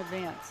 survive in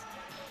advance.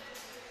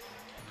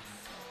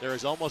 There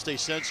is almost a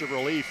sense of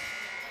relief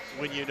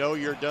when you know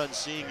you're done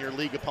seeing your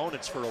league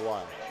opponents for a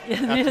while.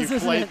 After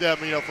you've played them,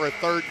 for a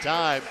 3rd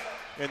time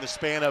in the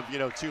span of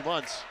 2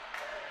 months.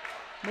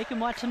 Make them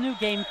watch a new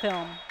game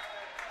film.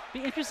 Be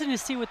interesting to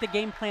see what the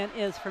game plan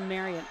is for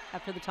Marian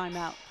after the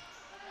timeout.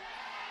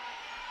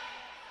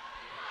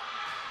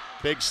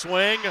 Big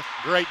swing,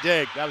 great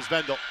dig. That was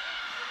Bethel.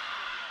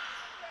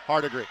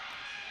 Hard agree.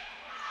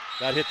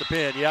 That hit the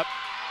pin, yep.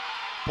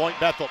 Point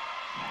Bethel.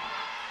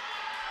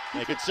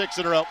 Make it 6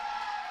 in a row.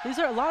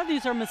 A lot of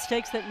these are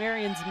mistakes that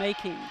Marian's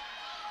making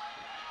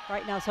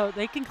right now, so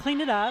they can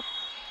clean it up.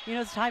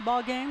 It's a tie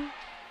ball game.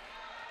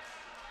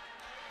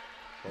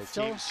 Both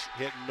teams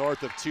hitting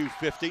north of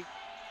 250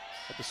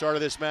 at the start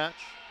of this match.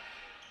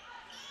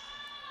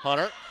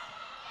 Hunter.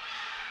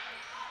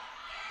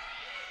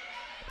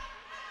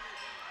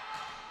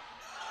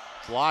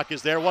 Block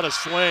is there. What a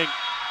swing.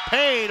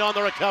 Payne on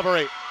the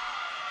recovery.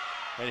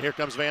 And here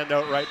comes Van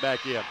Note right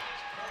back in.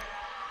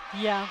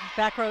 Yeah,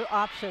 back row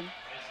option.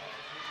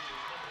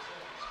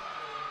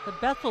 The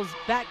Bethel's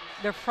back,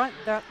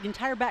 the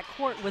entire back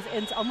court was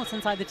almost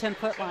inside the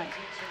 10-foot line.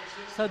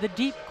 So the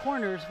deep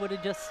corners would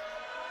have just,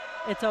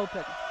 it's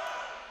open.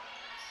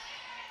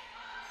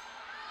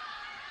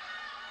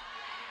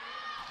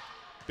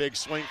 Big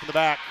swing from the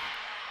back.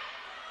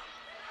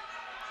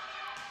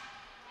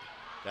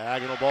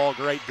 Diagonal ball,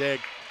 great dig.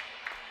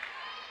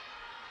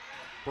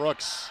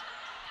 Brooks.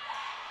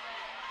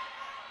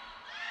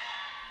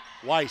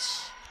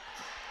 Weiss.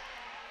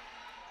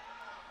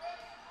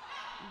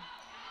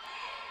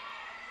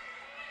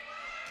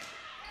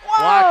 Whoa!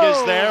 Block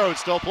is there,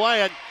 it's still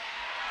playing.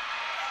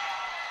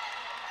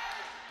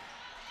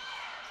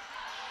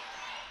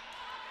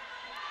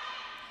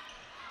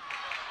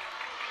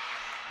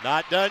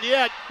 Not done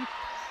yet.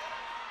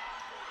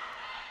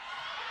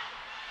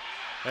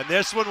 And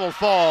this one will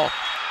fall.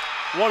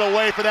 What a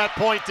way for that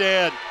point to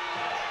end.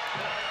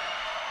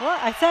 Well,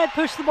 I said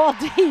push the ball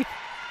deep.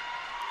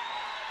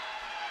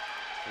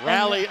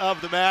 Rally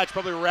of the match,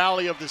 probably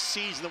rally of the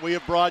season that we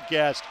have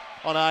broadcast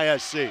on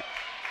ISC.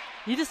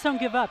 You just don't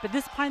give up. At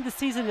this point of the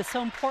season, it's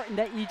so important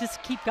that you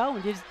just keep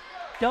going. You just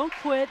don't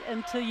quit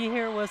until you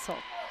hear a whistle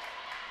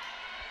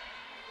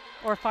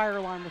or a fire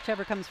alarm,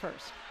 whichever comes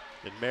first.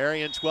 And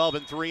Marian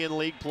 12-3 in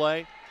league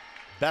play.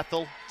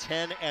 Bethel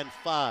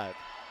 10-5.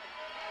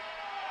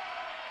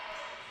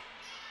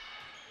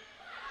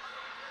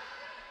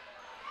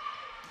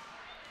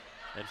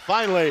 And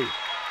finally,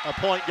 a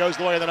point goes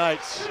the way of the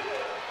Knights.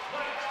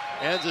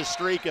 Ends a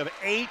streak of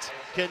 8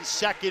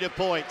 consecutive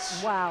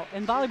points. Wow,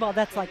 in volleyball,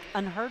 that's like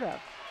unheard of.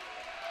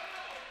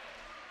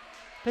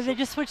 But they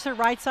just switched their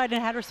right side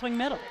and had her swing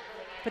middle.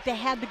 But they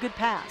had the good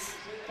pass.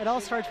 It all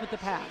starts with the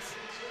pass.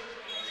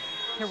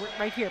 Here,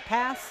 right here,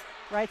 pass,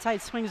 right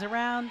side swings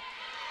around,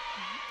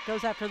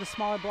 goes after the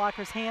smaller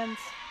blocker's hands.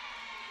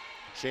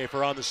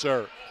 Schaefer on the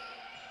serve.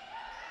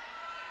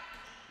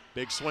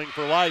 Big swing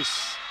for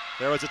Weiss.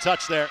 There was a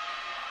touch there.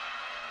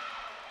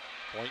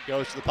 Point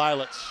goes to the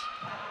Pilots.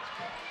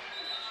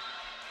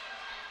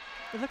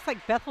 It looks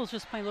like Bethel's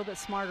just playing a little bit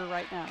smarter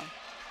right now.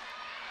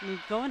 I mean,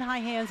 go in high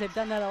hands. They've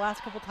done that the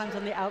last couple times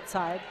on the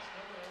outside.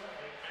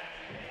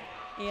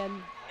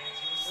 And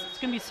it's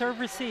going to be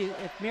serve receive.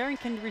 If Marian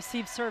can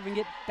receive serve and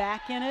get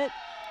back in it,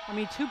 I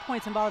mean, 2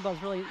 points in volleyball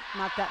is really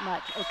not that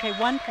much. Okay,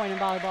 1 point in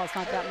volleyball is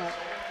not that much.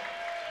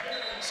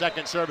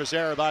 Second service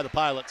error by the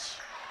Pilots.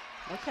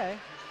 Okay.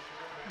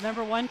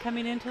 Number 1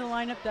 coming into the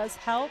lineup does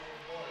help.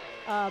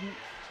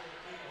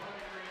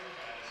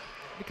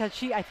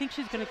 Because I think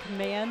she's going to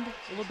command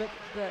a little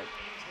bit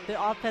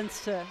the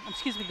offense to,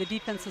 the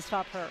defense to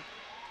stop her.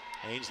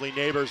 Ainsley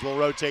Neighbors will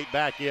rotate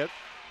back in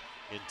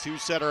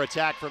 2-setter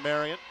attack for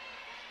Marian.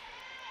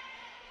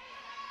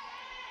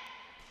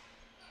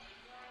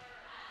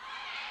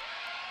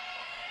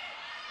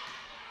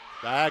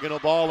 Diagonal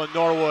ball and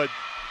Norwood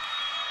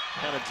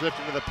kind of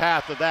drifting to the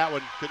path of that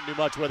one. Couldn't do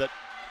much with it.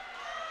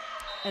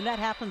 And that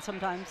happens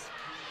sometimes.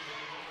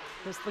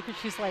 Just look at,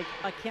 she's like,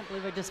 I can't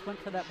believe I just went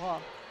for that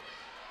ball.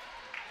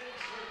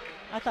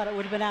 I thought it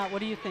would have been out. What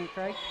do you think,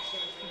 Greg?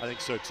 I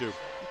think so too.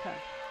 Okay.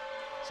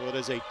 So it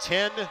is a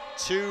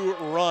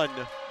 10-2 run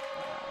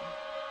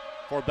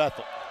for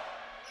Bethel.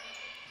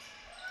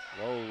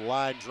 Low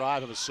line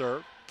drive of the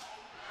serve.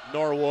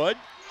 Norwood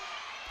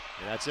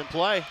And that's in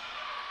play.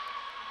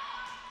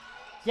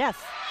 Yes.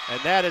 And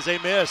that is a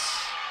miss.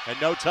 And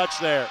no touch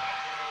there.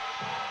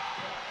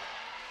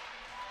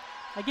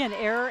 Again,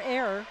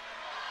 error.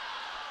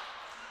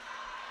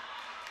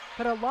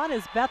 But a lot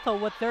is Bethel,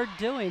 what they're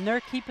doing.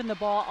 They're keeping the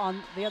ball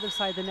on the other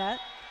side of the net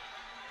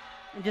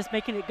and just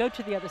making it go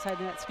to the other side of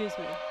the net, excuse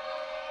me.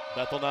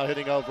 Bethel now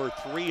hitting over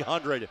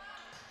 300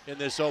 in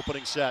this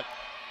opening set.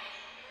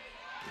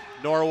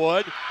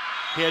 Norwood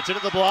hits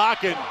into the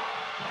block, and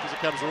it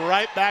comes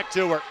right back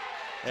to her.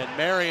 And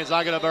Marian's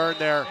not going to burn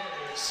their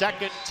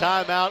second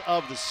timeout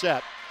of the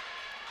set.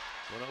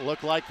 When it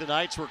looked like the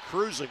Knights were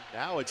cruising,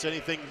 now it's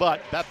anything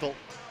but. Bethel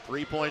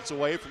 3 points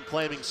away from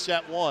claiming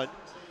set one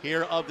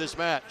here of this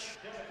match.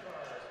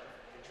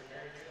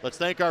 Let's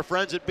thank our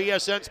friends at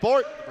BSN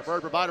Sport, the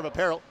preferred provider of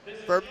apparel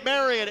for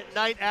Marian at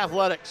Night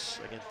Athletics.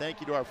 Again, thank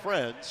you to our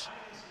friends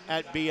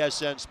at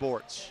BSN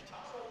Sports.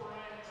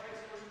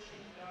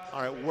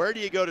 All right, where do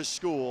you go to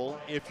school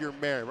if you're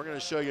Marian? We're going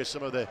to show you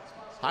some of the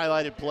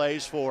highlighted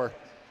plays for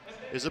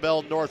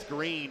Isabel North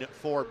Green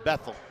for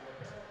Bethel.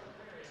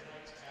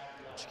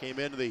 She came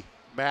into the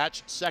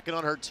match second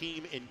on her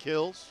team in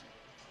kills.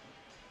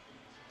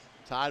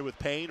 Tied with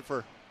Payne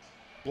for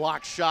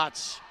block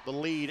shots, the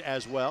lead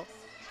as well.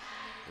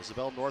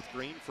 Isabel North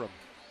Green from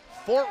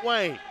Fort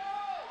Wayne.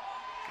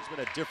 She's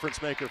been a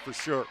difference maker for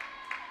sure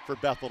for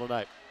Bethel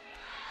tonight.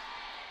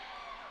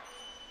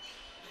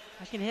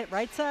 I can hit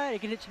right side, I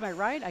can hit to my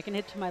right, I can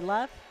hit to my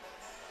left.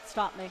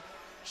 Stop me.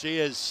 She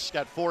has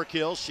got 4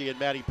 kills. She and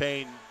Maddie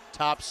Payne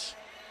tops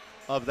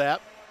of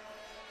that.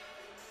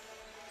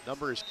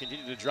 Numbers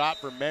continue to drop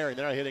for Marian.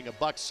 They're hitting a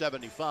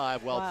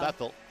 $175 while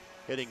Bethel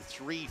hitting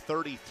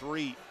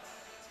 .333.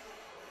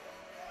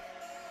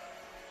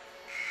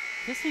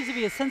 This needs to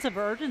be a sense of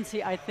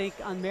urgency, I think,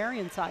 on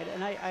Marian's side,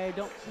 and I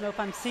don't know if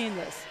I'm seeing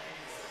this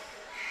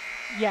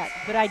yet,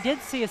 but I did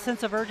see a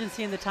sense of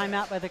urgency in the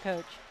timeout by the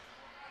coach.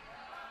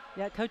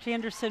 Yeah, Coach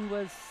Anderson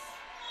the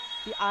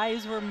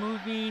eyes were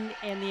moving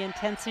and the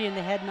intensity and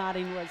the head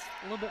nodding was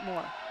a little bit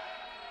more.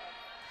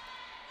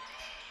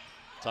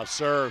 Tough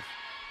serve.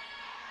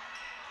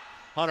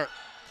 Hunter.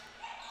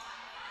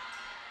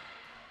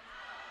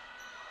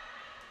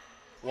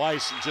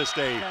 Weiss in just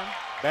a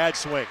bad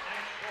swing.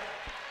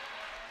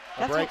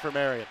 A break for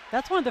Marian.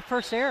 That's one of the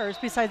first errors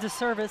besides the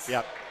service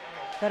that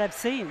I've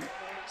seen.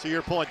 To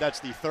your point,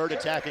 that's the third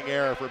attacking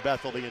error for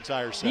Bethel the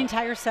entire set. The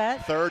entire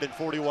set? Third and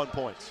 41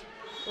 points.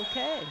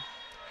 Okay.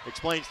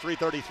 Explains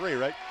 333,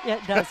 right? Yeah,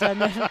 it does.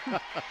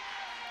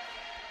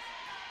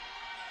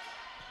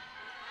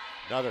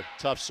 Another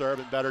tough serve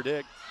and better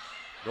dig.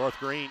 North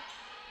Green.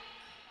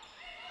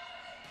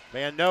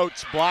 Van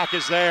Note's block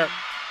is there.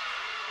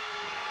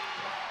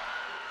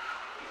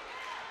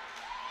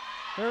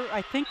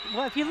 I think,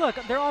 well, if you look,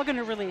 they're all going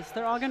to release.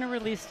 They're all going to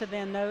release to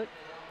Van Note.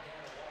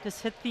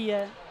 Just hit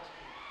the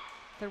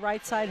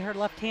right side, her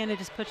left hand, and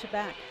just push it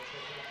back.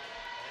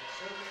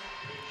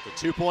 The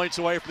 2 points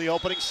away from the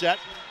opening set.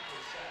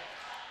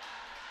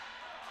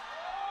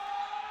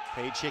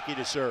 Paige Hickey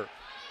to serve.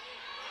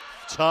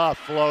 Tough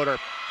floater.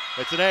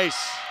 It's an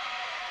ace.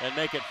 And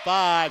make it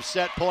 5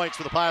 set points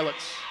for the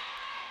Pilots.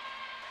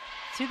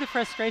 See the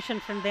frustration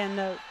from Van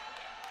Note.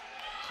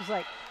 She's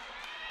like,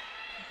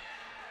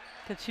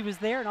 because she was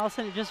there and all of a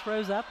sudden it just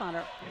rose up on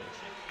her.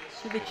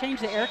 Should they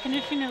change the air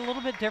conditioning a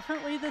little bit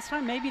differently this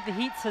time? Maybe the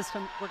heat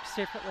system works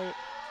differently.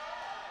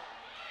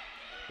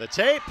 The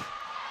tape.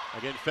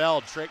 Again,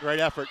 Feld,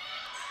 great effort.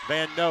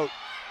 Van Note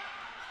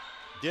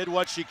did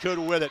what she could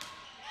with it.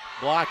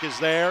 Block is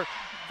there.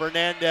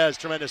 Fernandez,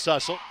 tremendous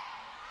hustle.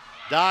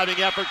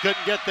 Diving effort,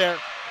 couldn't get there.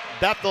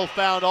 Bethel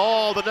found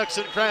all the nooks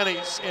and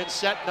crannies in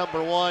set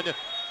number one.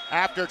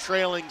 After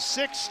trailing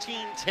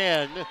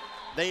 16-10,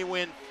 they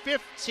win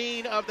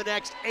 15 of the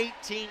next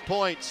 18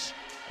 points.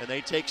 And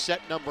they take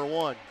set number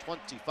one,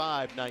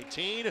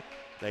 25-19.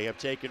 They have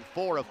taken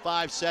 4 of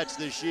 5 sets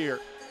this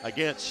year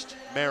against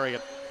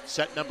Marian.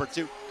 Set number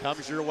 2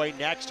 comes your way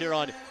next here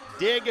on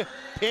Dig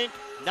Pink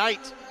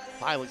Night.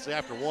 Pilots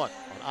after 1 on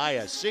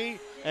ISC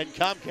and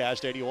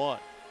Comcast 81.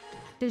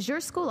 Does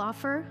your school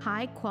offer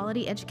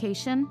high-quality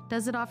education?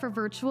 Does it offer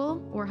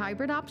virtual or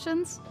hybrid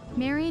options?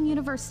 Marian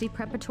University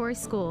Preparatory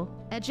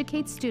School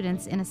educates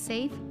students in a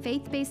safe,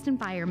 faith-based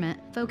environment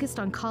focused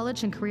on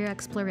college and career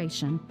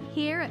exploration.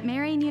 Here at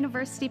Marian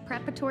University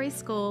Preparatory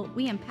School,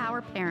 we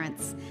empower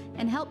parents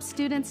and help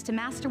students to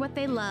master what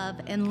they love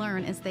and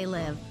learn as they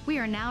live. We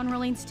are now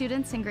enrolling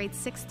students in grades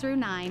 6 through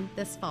 9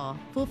 this fall.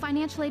 Full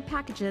financial aid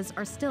packages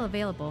are still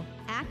available.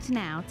 Act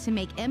now to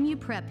make MU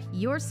Prep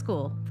your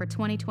school for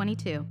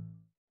 2022.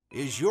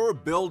 Is your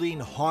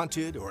building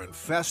haunted or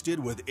infested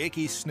with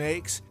icky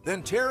snakes?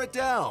 Then tear it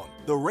down.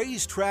 The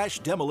Raise Trash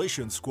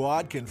Demolition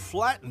Squad can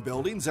flatten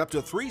buildings up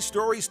to 3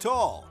 stories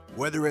tall.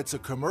 Whether it's a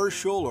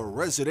commercial or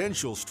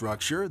residential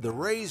structure, the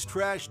Raise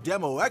Trash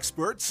Demo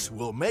experts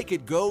will make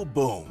it go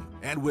boom.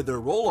 And with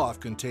their roll-off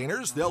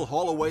containers, they'll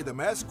haul away the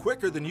mess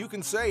quicker than you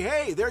can say,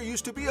 hey, there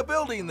used to be a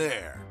building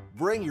there.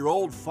 Bring your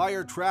old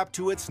fire trap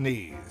to its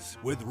knees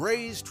with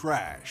Raise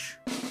Trash.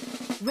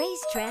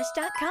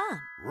 RaiseTrash.com.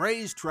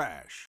 Raise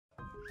Trash.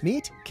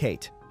 Meet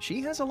Kate.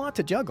 She has a lot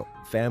to juggle.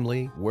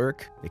 Family,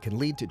 work, it can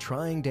lead to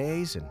trying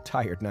days and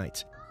tired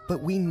nights.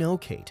 But we know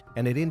Kate,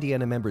 and at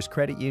Indiana Members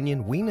Credit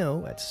Union, we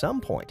know at some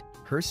point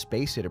her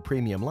space at a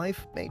premium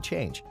life may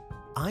change.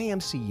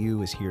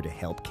 IMCU is here to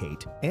help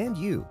Kate and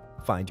you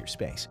find your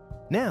space.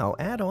 Now,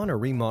 add on or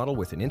remodel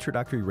with an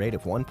introductory rate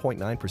of 1.9%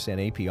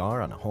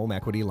 APR on a home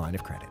equity line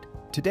of credit.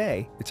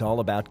 Today, it's all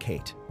about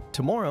Kate.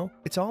 Tomorrow,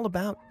 it's all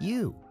about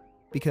you.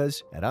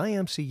 Because at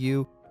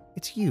IMCU,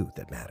 it's you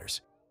that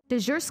matters.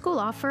 Does your school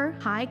offer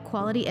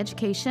high-quality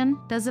education?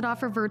 Does it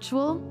offer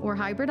virtual or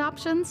hybrid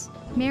options?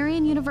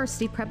 Marian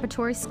University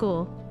Preparatory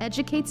School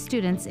educates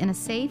students in a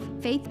safe,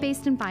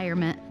 faith-based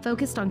environment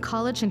focused on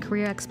college and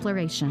career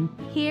exploration.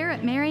 Here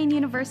at Marian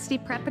University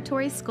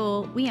Preparatory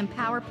School, we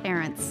empower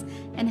parents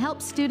and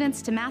help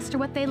students to master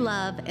what they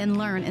love and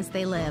learn as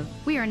they live.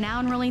 We are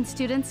now enrolling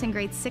students in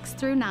grades 6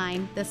 through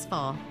 9 this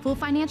fall. Full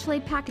financial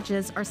aid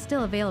packages are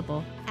still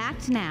available.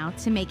 Act now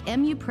to make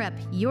MU Prep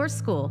your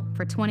school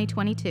for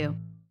 2022.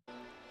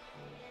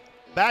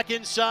 Back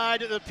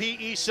inside the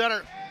PE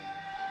Center.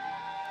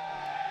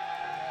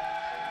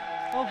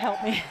 Oh,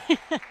 help me.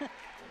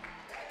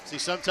 See,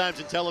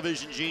 sometimes in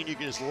television, Gene, you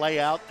can just lay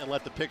out and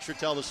let the picture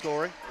tell the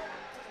story.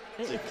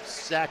 That's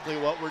exactly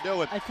what we're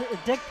doing.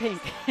 Dick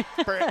Pink.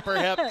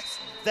 Perhaps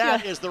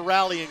that is the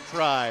rallying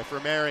cry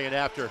for Marian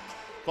after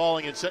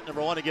falling in set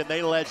number 1. Again,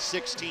 they led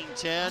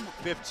 16-10,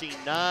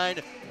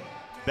 15-9.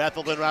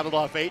 Bethel then rattled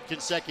off 8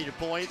 consecutive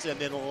points and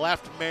then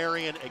left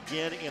Marian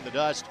again in the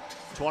dust,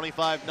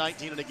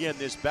 25-19. And again,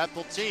 this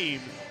Bethel team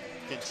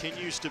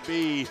continues to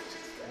be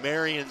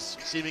Marian's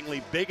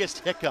seemingly biggest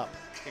hiccup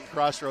in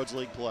Crossroads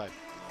League play.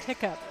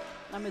 Hiccup.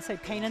 I'm going to say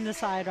pain in the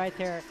side right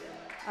there.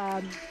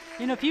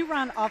 You know, if you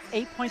run off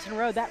 8 points in a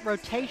row, that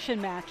rotation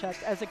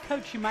matchup, as a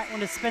coach, you might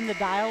want to spin the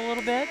dial a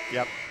little bit.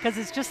 Yep. Because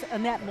it's just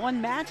in that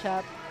one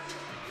matchup,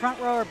 front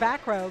row or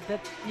back row,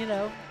 that, you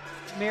know,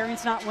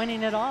 Marian's not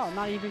winning at all,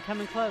 not even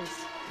coming close.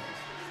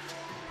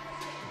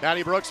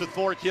 Maddie Brooks with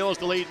 4 kills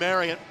to lead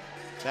Marian.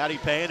 Maddie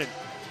Payne and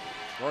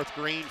North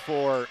Green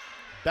for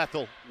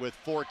Bethel with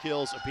 4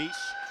 kills apiece.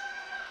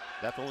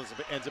 Bethel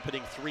ends up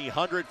hitting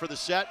 300 for the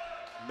set.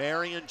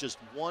 Marian just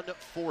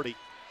 140.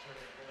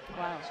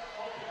 Wow.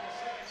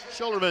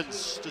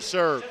 Schulterman's to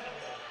serve.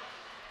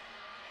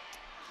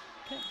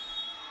 Okay.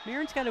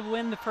 Marian's got to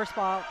win the first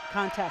ball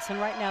contest,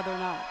 and right now they're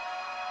not.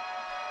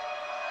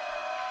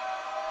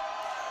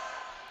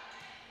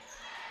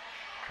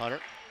 Hunter,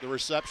 the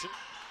reception.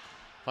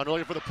 Hunter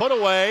looking for the put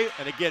away,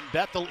 and again,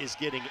 Bethel is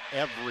getting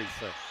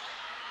everything.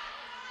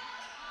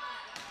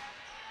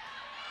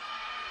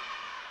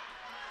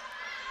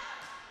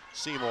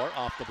 Seymour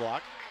off the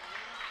block.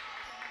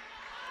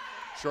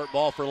 Short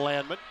ball for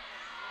Landman.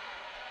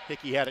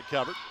 Hickey had it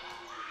covered.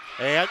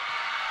 And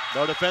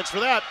no defense for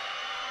that.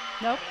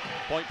 Nope.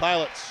 Point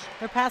Pilots.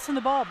 They're passing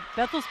the ball.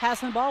 Bethel's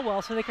passing the ball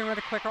well so they can run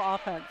a quicker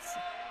offense.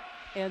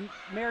 And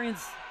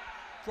Marian's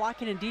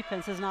blocking and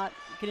defense is not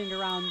getting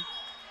around,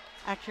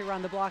 actually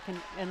around the block and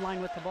in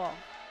line with the ball.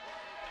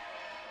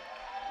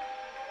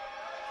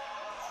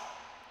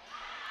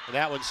 And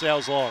that one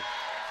sails long.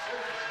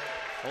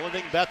 Only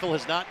thing Bethel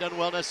has not done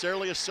well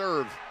necessarily is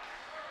serve.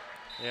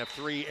 They have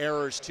 3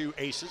 errors, 2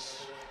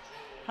 aces.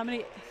 How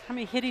many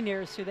hitting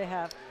errors do they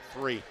have?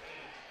 3.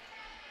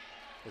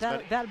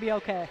 That'd be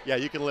okay. Yeah,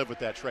 you can live with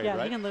that trade, yeah, right?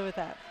 Yeah, you can live with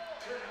that.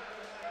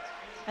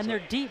 And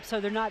they're deep, so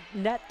they're not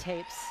net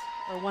tapes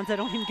or ones that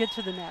don't even get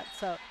to the net.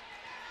 So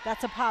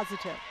that's a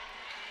positive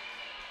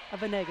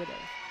of a negative.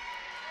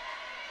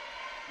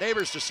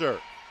 Neighbors to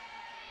serve.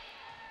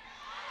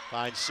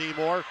 Finds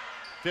Seymour.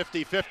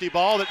 50-50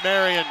 ball that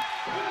Marian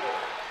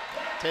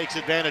takes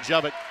advantage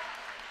of it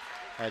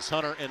as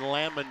Hunter and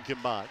Landman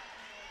combine.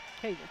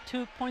 Okay,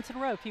 2 points in a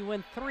row. If you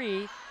win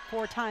 3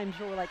 4 times,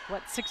 you're like,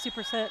 what,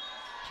 60%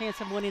 chance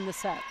of winning the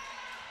set.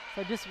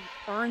 So just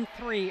earn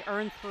 3,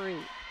 earn 3.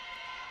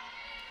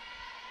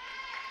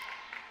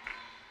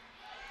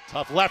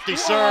 Tough lefty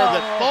serve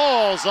that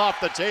falls off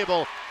the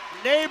table.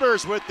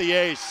 Neighbors with the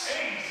ace.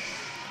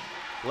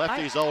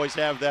 Lefties always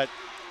have that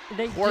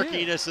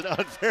quirkiness and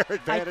unfair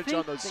advantage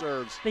on those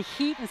serves. The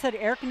heat, instead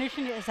of air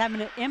conditioning, is having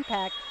an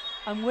impact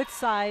on which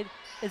side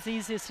is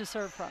easiest to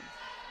serve from.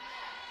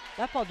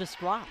 That ball just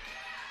dropped.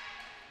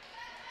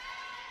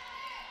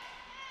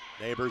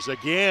 Neighbors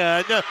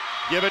again.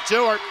 Give it to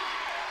her.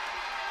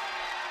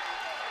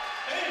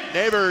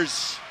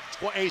 Neighbors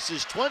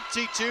aces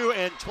 22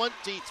 and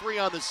 23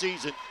 on the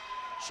season.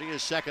 She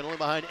is second only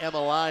behind Emma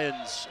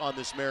Lyons on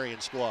this Marian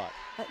squad.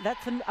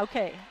 That's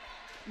okay.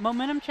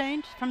 Momentum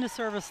change from the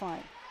service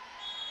line.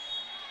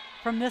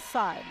 From this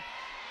side.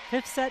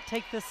 5th set,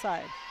 take this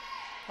side.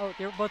 Oh,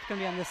 they're both going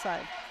to be on this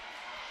side.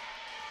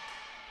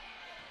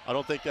 I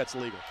don't think that's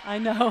legal. I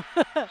know.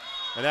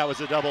 And that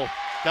was a double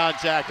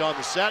contact on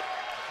the set.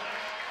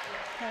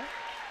 Okay.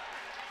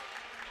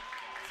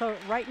 So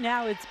right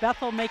now it's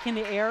Bethel making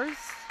the errors,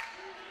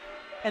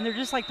 and they're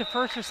just like the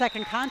first or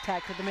second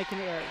contact that they're making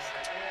the errors.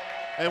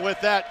 And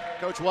with that,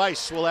 Coach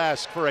Weiss will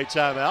ask for a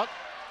timeout.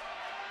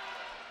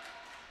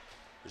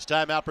 This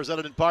timeout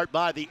presented in part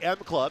by the M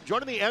Club.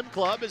 Joining the M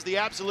Club is the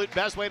absolute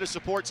best way to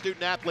support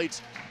student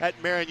athletes at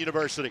Marian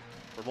University.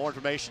 For more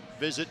information,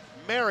 visit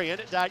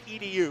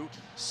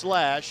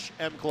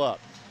marian.edu/M Club.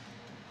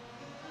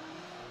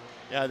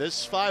 Yeah,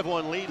 this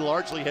 5-1 lead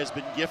largely has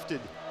been gifted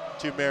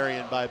to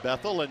Marian by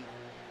Bethel, and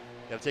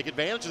got to take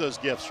advantage of those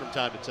gifts from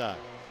time to time.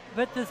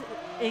 But this,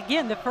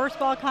 again, the first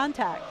ball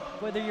contact,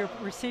 whether you're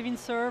receiving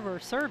serve or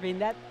serving,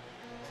 that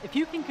if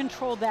you can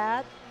control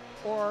that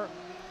or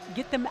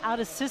get them out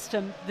of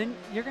system, then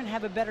you're going to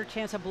have a better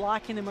chance of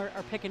blocking them or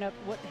picking up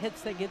what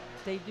hits they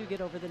do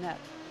get over the net.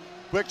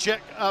 Quick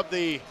check of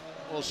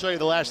we'll show you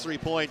the last 3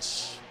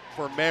 points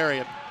for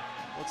Marian.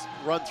 Let's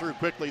run through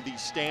quickly the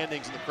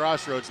standings in the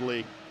Crossroads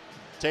League.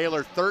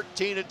 Taylor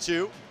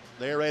 13-2.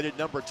 They are rated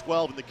number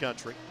 12 in the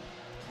country.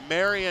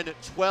 Marian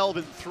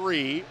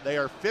 12-3. They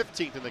are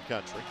 15th in the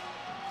country.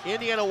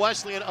 Indiana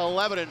Wesleyan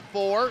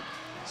 11-4,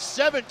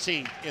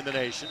 17th in the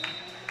nation.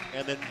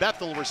 And then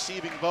Bethel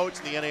receiving votes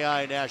in the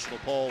NAIA national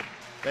poll.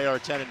 They are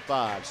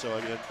 10-5. So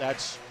again,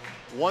 that's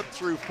 1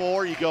 through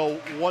 4. You go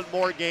one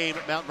more game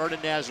at Mount Vernon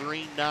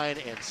Nazarene,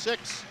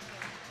 9-6.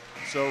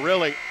 So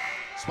really,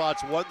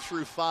 spots 1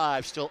 through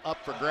 5 still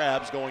up for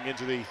grabs going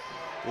into the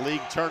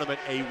league tournament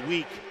a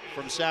week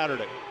from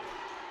Saturday.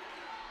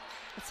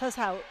 It says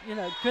how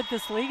good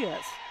this league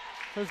is.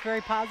 So it's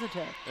very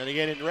positive. And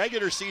again, in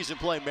regular season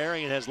play,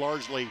 Marian has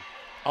largely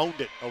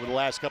owned it over the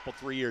last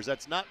 3 years.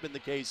 That's not been the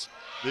case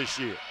this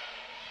year.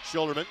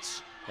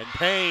 Schildermans and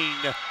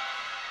Payne.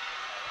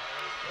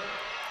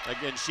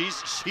 Again,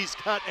 she's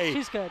got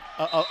she's good.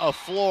 a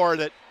floor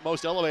that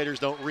most elevators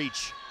don't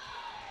reach.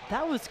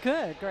 That was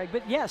good, Greg.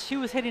 But yes, she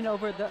was hitting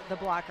over the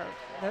blocker,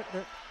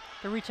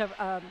 the reach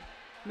of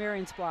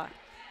Marian's block.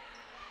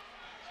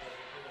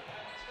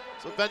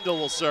 So Bethel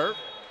will serve.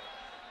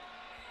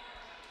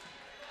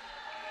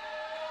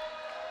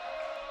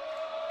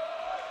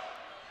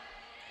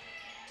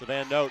 To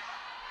Van Note.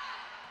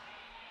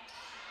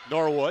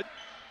 Norwood.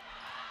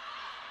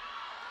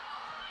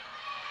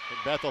 And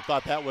Bethel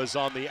thought that was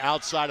on the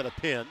outside of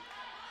the pin.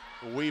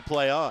 We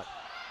play on.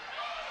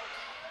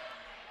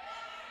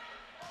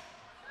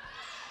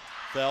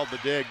 Feld the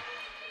dig.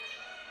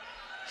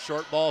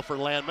 Short ball for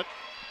Landman.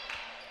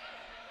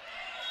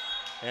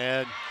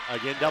 And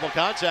again, double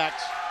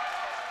contact.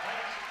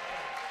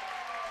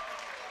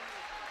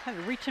 Kind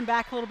of reaching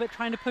back a little bit,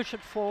 trying to push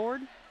it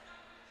forward.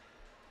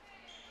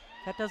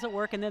 That doesn't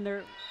work, and then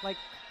they're like,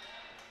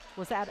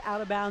 was that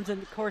out of bounds?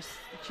 And of course,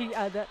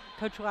 the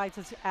Coach Weiss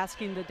is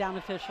asking the down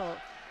official,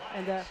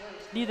 and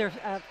neither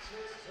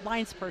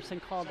lines person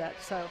called that.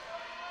 So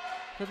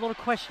there's a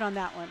little question on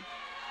that one.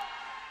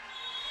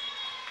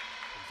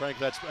 Frank,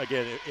 that's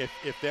again,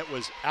 if that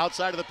was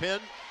outside of the pin,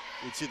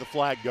 you'd see the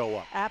flag go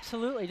up.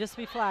 Absolutely, just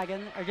be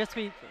flagging or just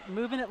be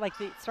moving it like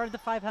the start of the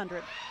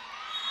 500.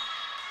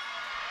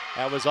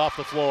 That was off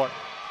the floor.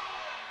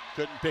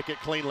 Couldn't pick it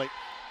cleanly.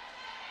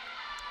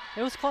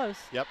 It was close.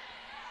 Yep.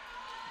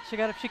 She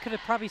could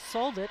have probably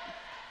sold it.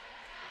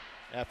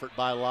 Effort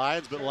by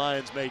Lyons, but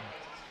Lyons made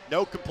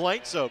no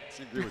complaint, so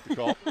she agree with the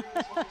call.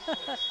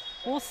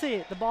 We'll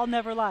see. The ball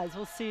never lies.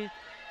 We'll see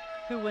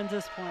who wins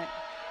this point.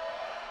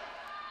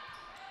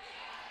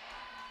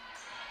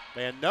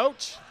 Van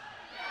Note.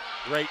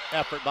 Great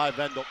effort by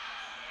Vendel.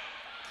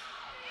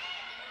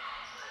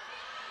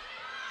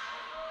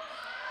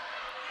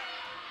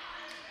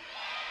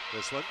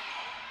 This one.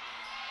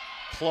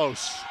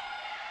 Close.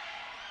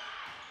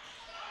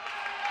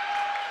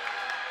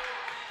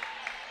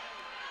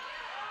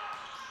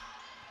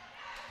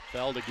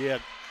 Feld again.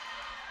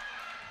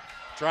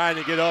 Trying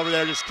to get over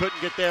there, just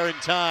couldn't get there in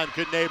time.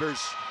 Good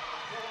Neighbors.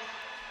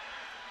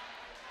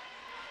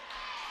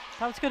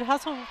 That was good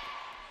hustle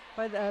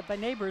by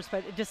Neighbors,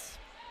 but it just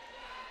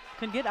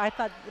couldn't get. I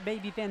thought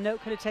maybe Van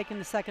Note could have taken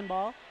the second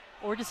ball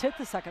or just hit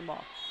the second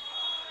ball,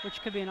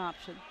 which could be an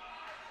option.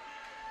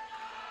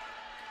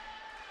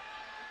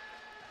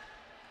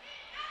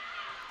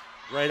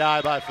 Great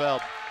eye by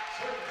Feld.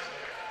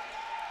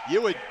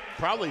 You would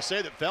probably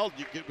say that Feld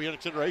could be in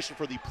consideration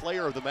for the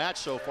player of the match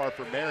so far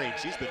for Marian.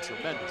 She's been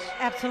tremendous.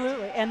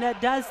 Absolutely, and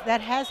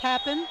that has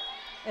happened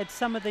at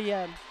some of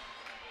the,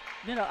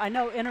 I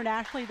know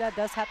internationally that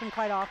does happen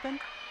quite often,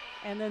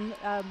 and then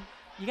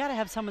you got to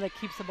have someone that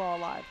keeps the ball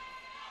alive.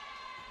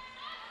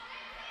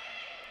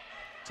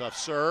 Tough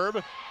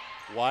serve,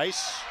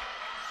 Weiss,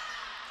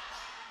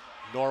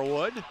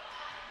 Norwood,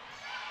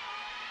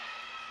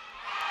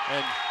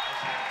 and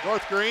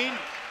North Green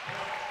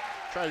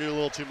trying to do a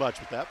little too much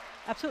with that.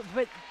 Absolutely,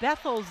 but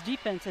Bethel's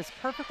defense is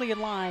perfectly in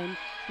line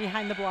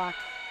behind the block.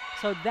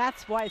 So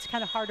that's why it's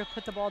kind of hard to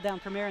put the ball down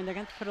for Marian. They're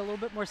going to put a little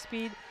bit more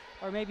speed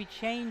or maybe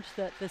change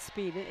the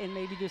speed and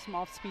maybe do some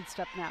off-speed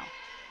stuff now.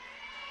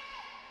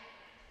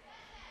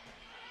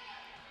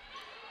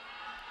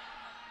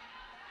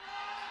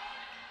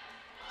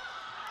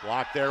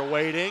 Block there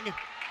waiting.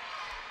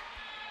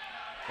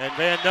 And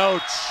Van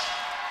Note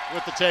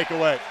with the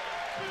takeaway.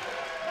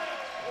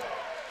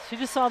 She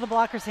just saw the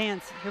blocker's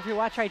hands. If you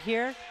watch right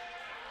here,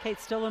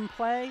 Kate's still in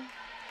play.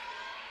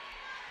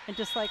 And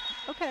just like,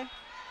 okay.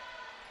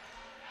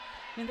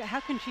 I mean, how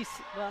can she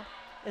well,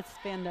 it's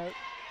Van Note.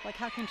 Like,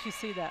 how can she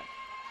see that?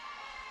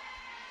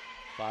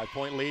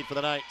 5-point lead for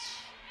the Knights.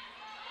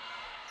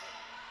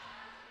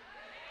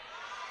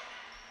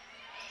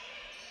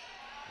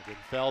 Again,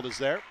 Feld is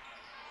there.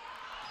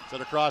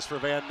 Set across for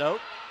Van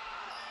Note.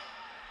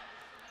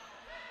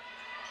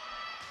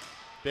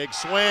 Big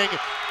swing,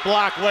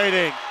 block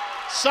waiting.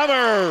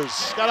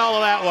 Summers got all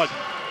of that one.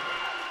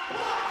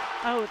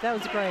 Oh, that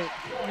was great.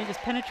 I mean, just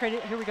penetrate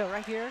it. Here we go,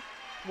 right here.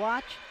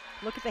 Watch,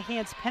 look at the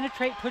hands,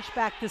 penetrate, push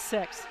back to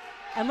 6.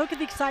 And look at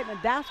the excitement.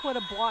 That's what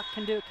a block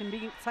can do. It can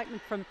be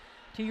excitement from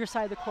to your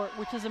side of the court,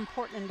 which is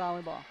important in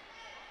volleyball.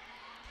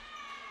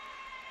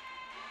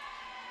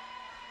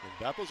 And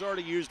Bethel's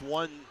already used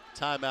one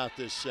timeout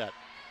this set.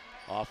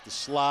 Off the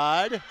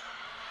slide,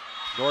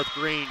 North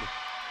Green.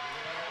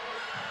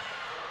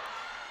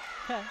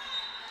 Okay.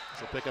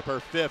 She'll pick up her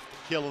 5th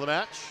kill of the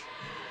match.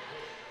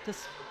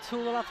 Just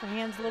tool it off her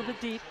hands a little bit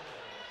deep.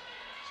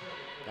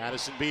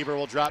 Madison Beaver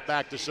will drop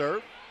back to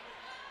serve.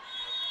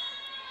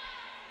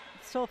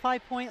 Still a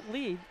 5-point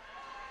lead,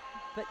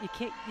 but you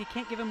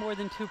can't give him more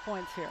than 2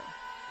 points here.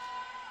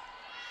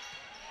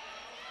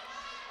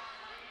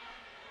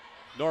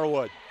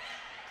 Norwood.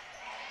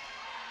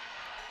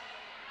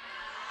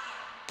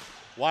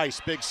 Weiss,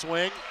 big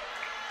swing.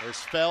 There's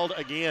Feld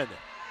again.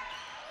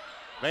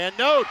 Van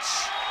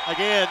Notes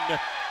again.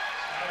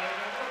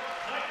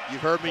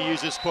 You've heard me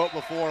use this quote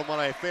before, and one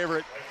of my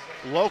favorite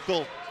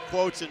local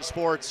quotes in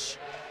sports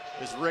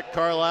is Rick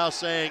Carlisle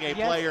saying a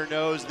player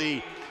knows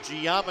the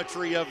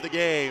geometry of the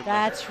game.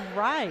 That's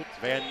right.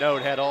 Van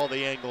Note had all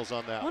the angles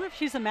on that. I wonder if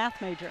she's a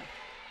math major.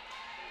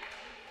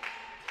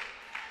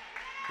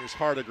 Here's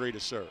Hardigree to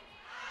serve.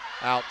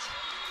 Out.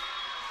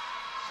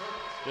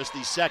 Just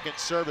the second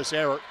service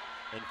error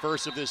and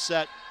first of this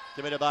set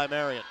committed by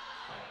Marian.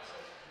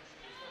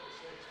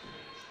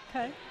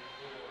 Okay.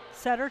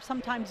 Setters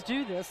sometimes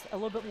do this a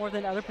little bit more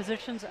than other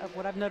positions.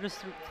 What I've noticed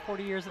through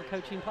 40 years of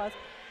coaching plus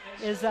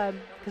is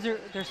because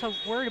they're so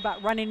worried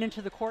about running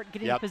into the court,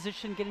 getting in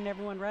position, getting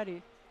everyone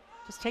ready.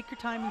 Just take your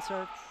time and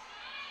serve.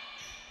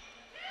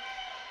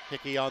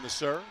 Hickey on the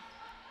serve.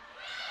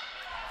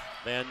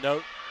 Van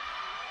Note.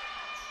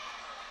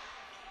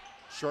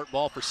 Short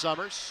ball for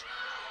Summers.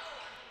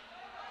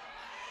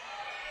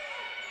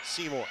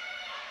 Seymour.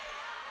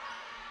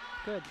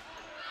 Good.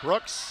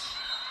 Brooks.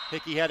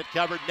 Hickey had it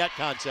covered, net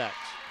contact.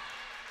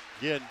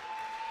 Again,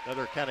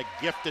 another kind of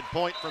gifted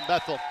point from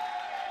Bethel.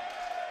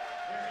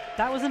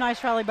 That was a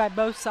nice rally by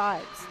both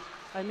sides.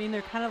 I mean,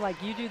 they're kind of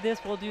like, you do this,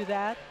 we'll do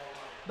that.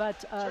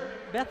 But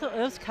Bethel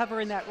is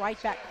covering that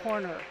right back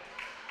corner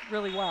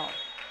really well.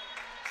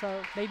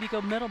 So maybe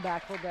go middle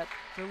back a little bit.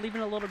 They're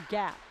leaving a little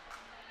gap.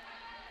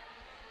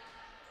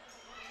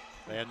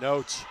 Van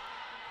Note.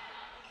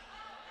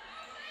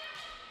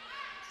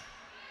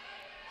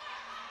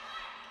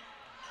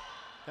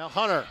 Now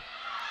Hunter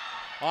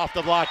off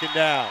the block and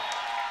down.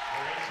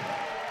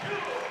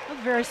 That was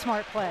a very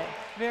smart play,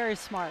 very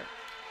smart.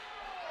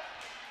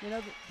 You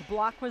know, the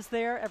block was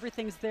there,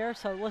 everything's there,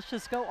 so let's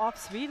just go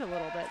off speed a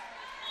little bit.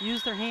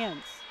 Use their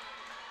hands.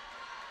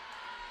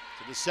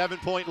 So the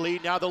 7-point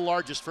lead, now the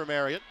largest for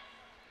Marian.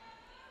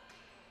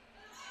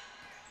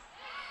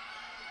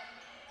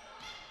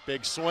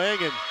 Big swing,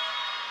 and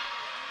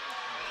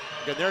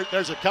again,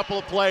 there's a couple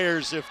of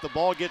players, if the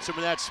ball gets them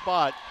in that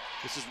spot,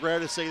 this is rare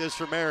to say this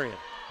for Marian.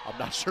 I'm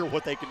not sure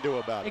what they can do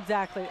about it.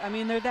 Exactly. I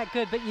mean, they're that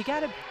good, but you got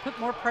to put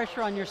more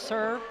pressure on your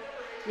serve.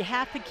 You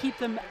have to keep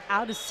them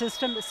out of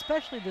system,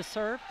 especially the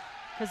serve,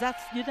 because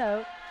that's, you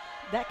know,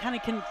 that kind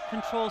of can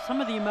control some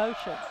of the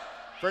emotion.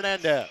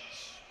 Fernandez.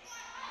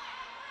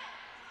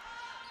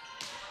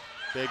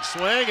 Big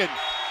swing, and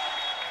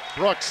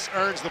Brooks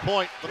earns the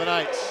point for the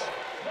Knights.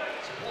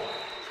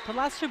 The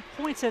last 2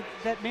 points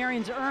that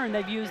Marian's earned,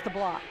 they've used the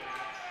block.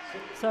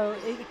 So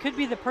it could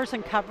be the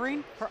person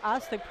covering. For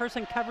us, the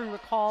person covering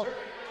would call,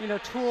 you know,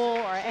 tool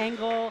or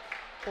angle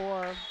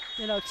or,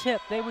 you know,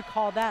 tip. They would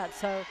call that.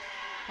 So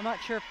I'm not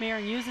sure if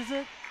Marian uses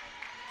it,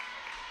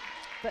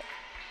 but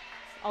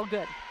all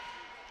good.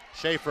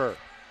 Schaefer.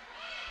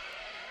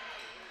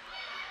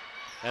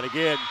 And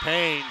again,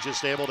 Payne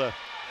just able to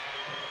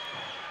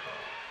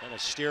kind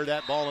of steer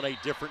that ball in a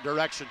different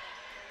direction.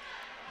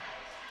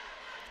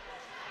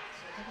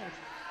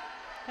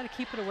 Got to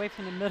keep it away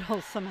from the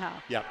middle somehow.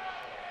 Yep.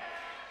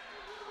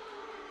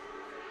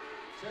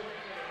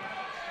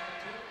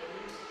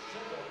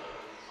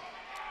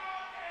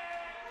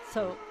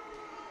 So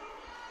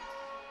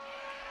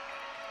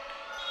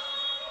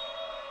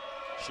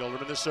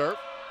Schilderman to serve.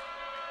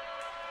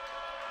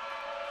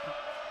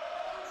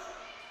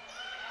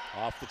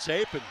 Off the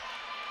tape, and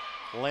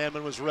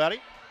Landman was ready.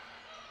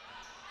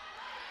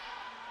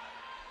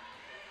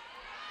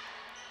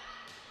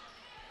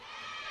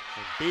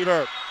 And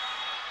Beaver,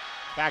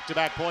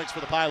 back-to-back points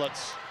for the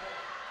Pilots.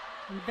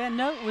 And Van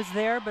Note was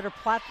there, but her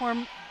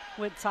platform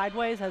went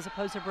sideways as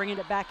opposed to bringing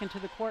it back into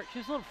the court. She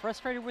was a little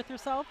frustrated with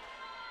herself.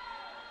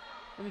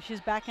 I mean,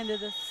 she's back into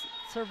this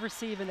serve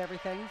receive and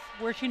everything,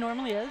 where she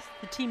normally is.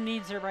 The team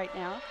needs her right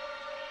now.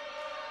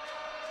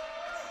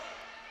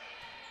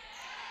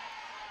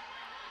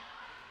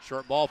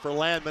 Short ball for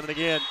Landman, and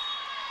again,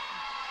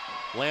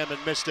 Landman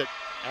missed it.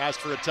 Asked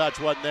for a touch,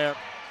 wasn't there.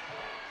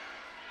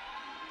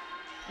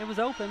 It was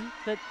open,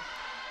 but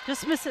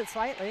just missed it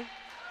slightly.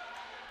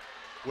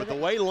 With the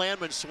way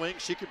Landman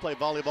swings, she could play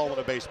volleyball in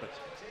a basement.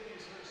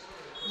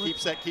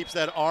 Keeps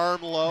that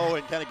arm low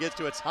and kind of gets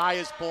to its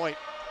highest point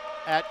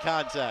at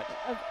contact.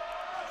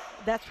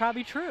 That's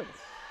probably true.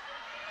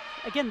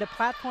 Again, the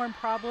platform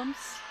problems.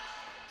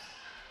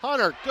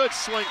 Hunter, good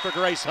swing for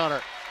Grace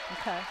Hunter.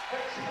 Okay.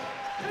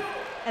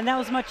 And that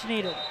was much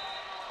needed.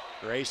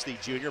 Grace, the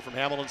junior from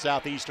Hamilton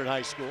Southeastern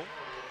High School.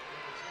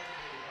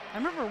 I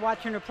remember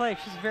watching her play.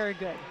 She's very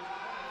good.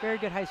 Very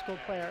good high school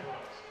player.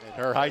 And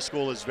her high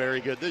school is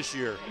very good this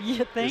year.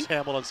 You think? Is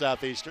Hamilton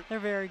Southeastern. They're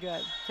very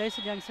good.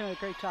 Jason Young's doing a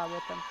great job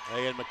with them.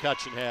 And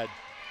McCutcheon had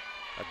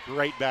a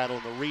great battle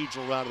in the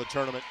regional round of the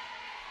tournament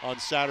on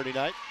Saturday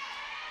night.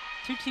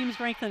 Two teams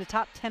ranked in the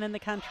top 10 in the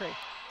country.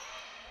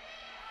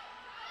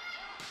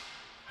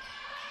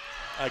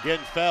 Again,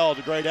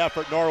 Feld, great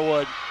effort.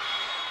 Norwood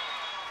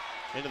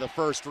into the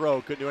first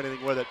row, couldn't do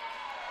anything with it.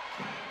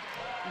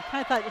 I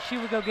kind of thought that she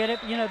would go get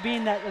it, you know,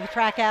 being that the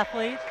track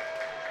athlete,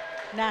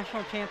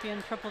 national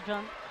champion, triple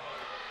jump.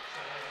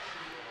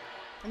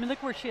 I mean,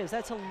 look where she is.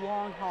 That's a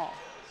long haul.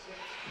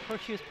 Of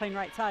course, she was playing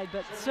right side,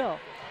 but still.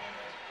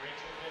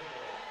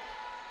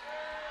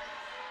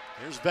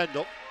 Here's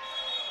Vendel.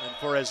 And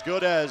for as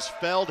good as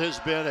Feld has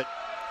been at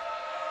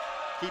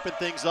keeping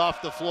things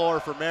off the floor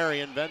for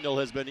Marian, Vendel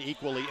has been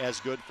equally as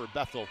good for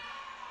Bethel.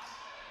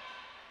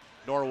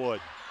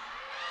 Norwood.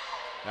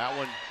 That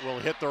one will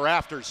hit the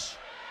rafters,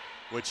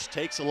 which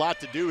takes a lot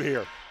to do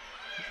here.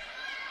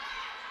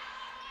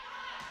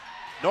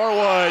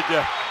 Norwood.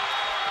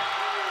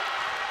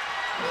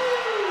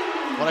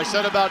 What I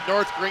said about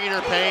North Green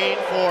or Payne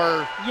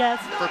for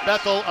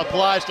Bethel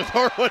applies to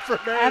Norwood for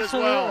Marian as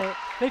well. Absolutely.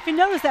 But if you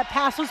notice, that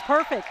pass was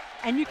perfect,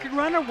 and you can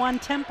run a one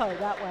tempo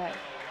that way.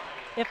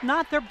 If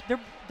not,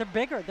 they're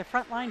bigger. The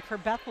front line for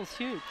Bethel's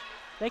huge.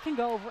 They can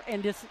go over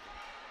and just,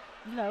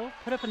 you know,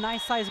 put up a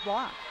nice size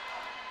block.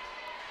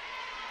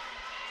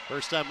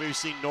 First time we've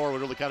seen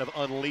Norwood really kind of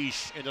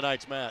unleash in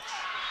tonight's match.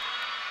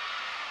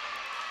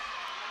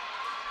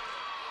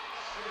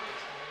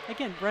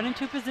 Again, run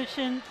into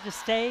position,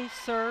 just stay,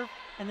 serve,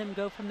 and then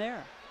go from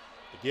there.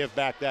 The give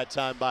back that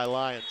time by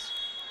Lions.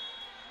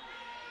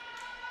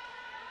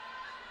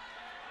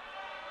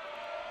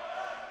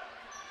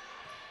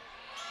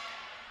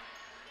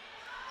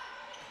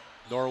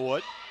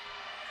 Norwood.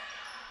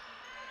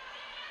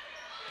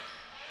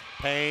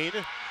 Payne,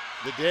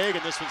 the dig,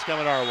 and this one's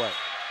coming our way.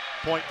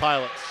 Point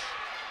Pilots.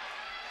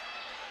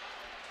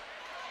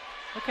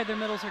 Okay, their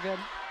middles are good.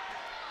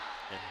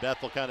 And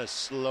Bethel kind of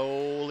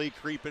slowly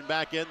creeping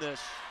back in this.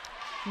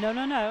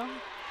 No.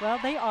 Well,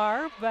 they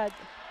are, but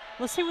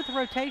let's see with the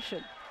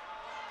rotation.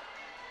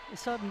 We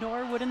still have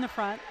Norwood in the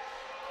front.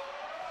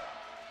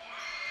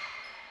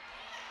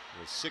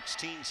 It was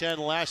 16-10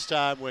 last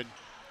time when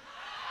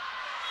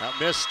that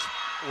missed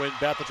when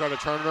Bethel tried to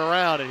turn it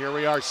around, and here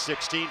we are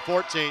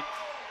 16-14.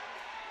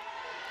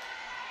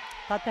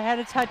 Thought they had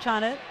a touch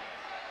on it.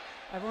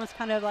 Everyone's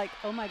kind of like,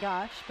 oh my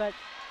gosh, but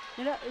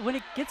you know, when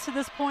it gets to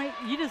this point,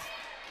 you just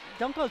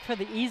don't go for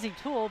the easy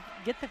tool.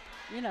 Get the,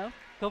 you know,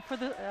 go for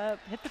the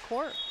hit the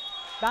court,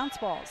 bounce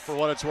balls. For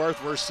what it's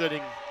worth, we're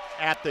sitting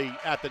at the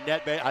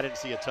net bay. I didn't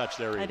see a touch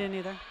there either. I didn't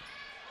either.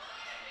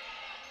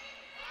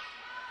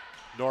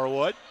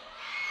 Norwood.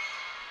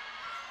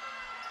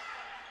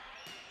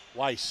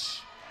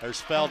 Weiss.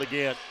 There's Feld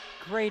again.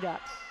 Great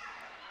up.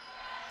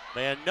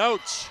 Man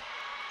notes.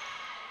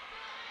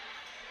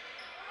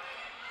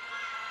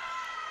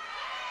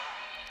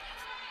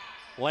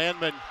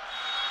 Landman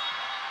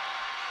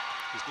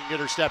just didn't get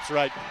her steps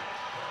right.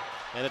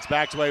 And it's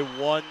back to a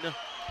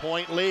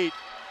 1-point lead.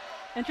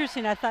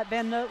 Interesting, I thought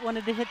Van Note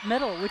wanted to hit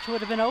middle, which would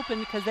have been open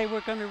because they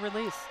were going to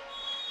release.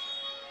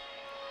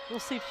 We'll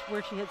see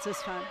where she hits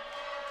this time.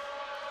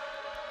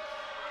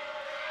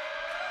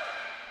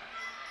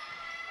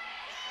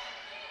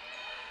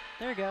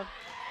 There you go.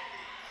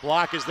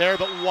 Block is there,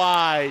 but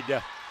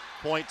wide.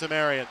 Point to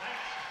Marian.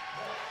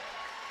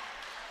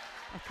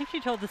 I think she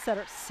told the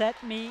setter,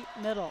 set me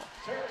middle.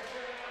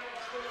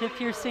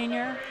 Fifth-year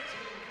senior.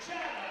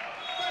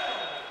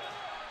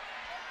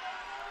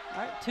 All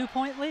right,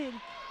 2-point lead.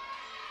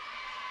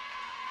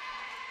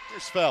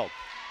 Here's Feld.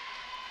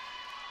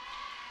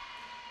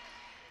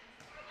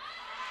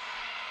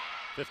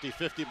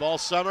 50-50 ball.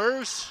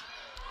 Summers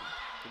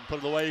didn't put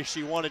it the way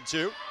she wanted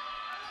to.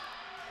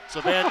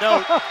 So Van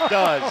Note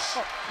does.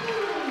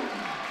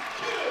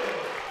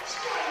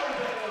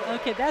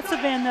 Okay, that's a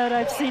Van Note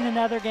I've seen in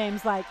other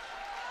games, like,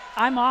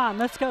 I'm on,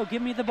 let's go,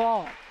 give me the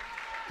ball.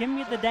 Give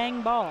me the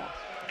dang ball.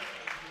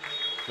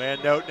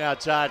 Van Note now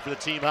tied for the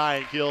team high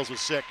in kills with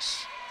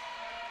 6.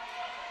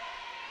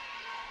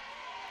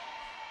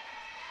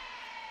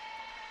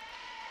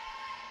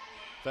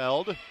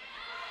 Feld.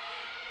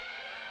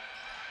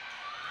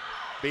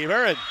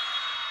 Beaver, and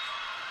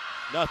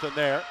nothing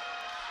there.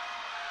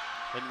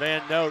 And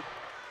Van Note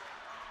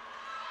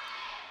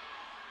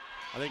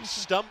I think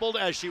stumbled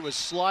as she was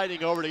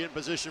sliding over to get in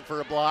position for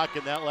a block,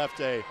 and that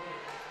left a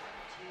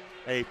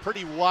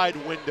pretty wide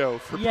window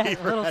for Beaver. Yeah,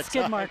 a little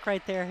skid time. mark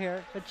right there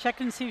here. But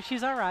check and see if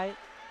she's all right.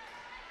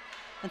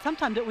 And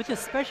sometimes,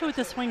 especially with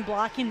the swing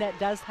blocking, that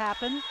does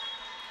happen.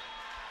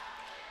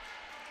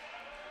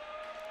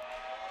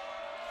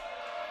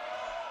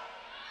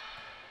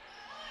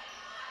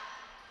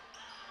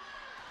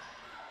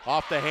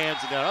 Off the hands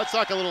and down. Let's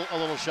talk a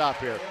little shop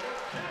here.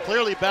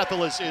 Clearly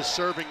Bethel is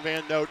serving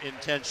Van Note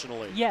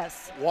intentionally.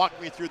 Yes. Walk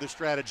me through the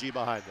strategy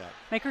behind that.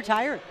 Make her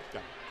tired. Yeah.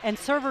 And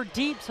serve her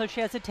deep so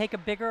she has to take a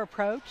bigger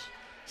approach.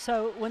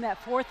 So when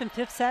that 4th and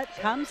 5th set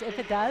comes, if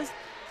it does,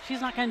 she's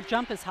not going to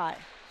jump as high.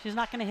 She's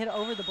not going to hit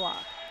over the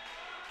block.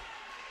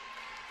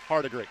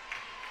 Hard agree.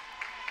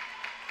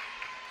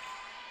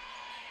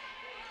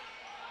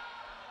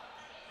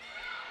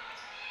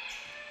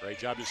 Great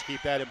job, just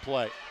keep that in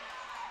play.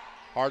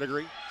 Hard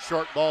agree.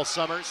 Short ball,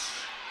 Summers.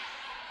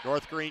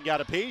 North Green got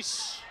a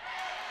piece.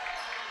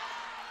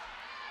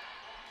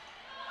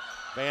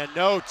 Van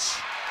Note.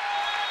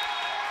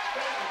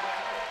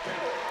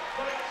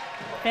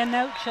 Van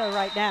Note show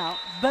right now,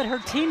 but her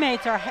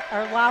teammates are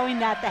allowing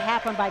that to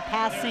happen by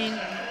passing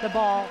the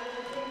ball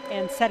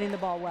and setting the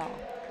ball well.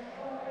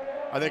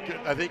 I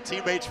think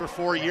teammates for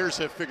 4 years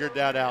have figured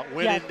that out.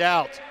 When in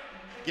doubt,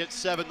 get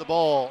 7 the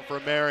ball for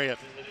Marian.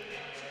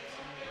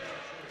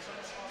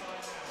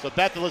 So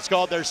Bethel has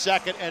called their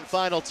second and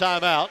final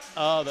timeout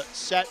of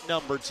set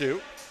number 2,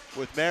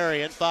 with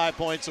Marian 5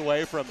 points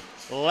away from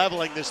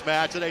leveling this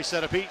match at a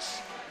set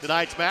apiece.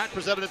 Tonight's match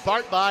presented in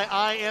part by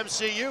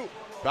IMCU.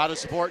 Proud to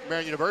support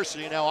Marian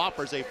University, now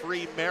offers a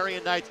free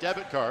Marian Knights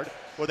debit card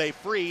with a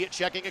free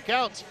checking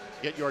account.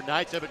 Get your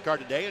Knights debit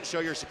card today and show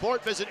your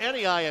support. Visit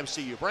any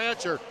IMCU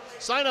branch or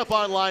sign up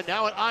online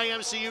now at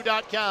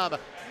imcu.com.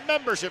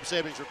 Membership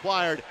savings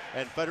required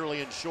and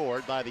federally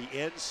insured by the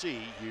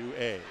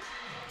NCUA.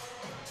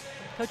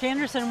 Coach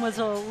Anderson was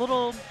a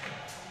little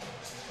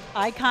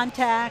eye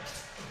contact.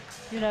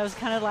 You know, it was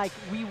kind of like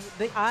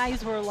the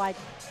eyes were like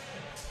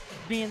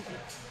being,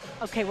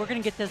 okay, we're going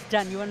to get this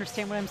done. You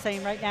understand what I'm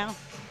saying right now?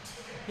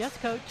 Yes,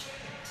 Coach.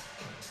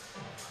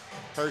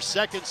 Her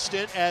second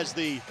stint as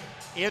the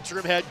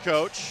interim head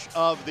coach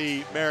of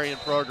the Marian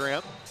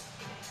program.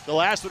 The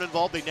last one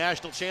involved the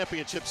national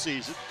championship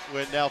season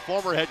when now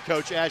former head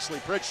coach Ashley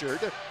Pritchard,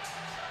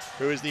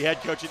 who is the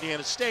head coach of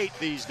Indiana State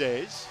these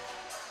days,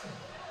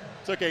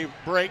 took a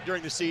break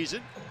during the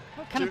season.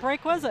 What kind of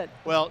break was it?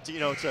 Well,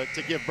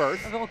 to give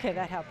birth. Okay,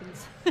 that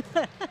happens.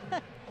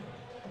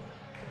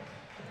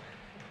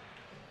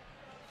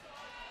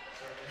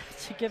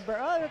 To give birth.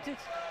 Oh,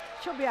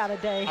 she'll be out a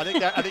day. I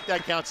think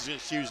that counts as an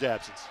excused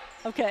absence.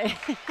 Okay.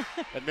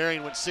 And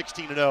Marian went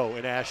 16-0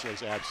 in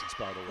Ashley's absence,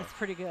 by the way. That's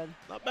pretty good.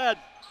 Not bad.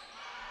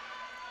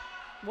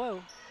 Whoa.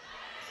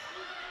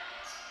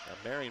 Now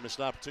Marian missed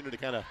an opportunity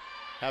to kind of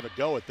have a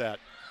go at that.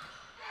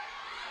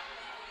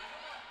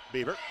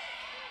 Beaver.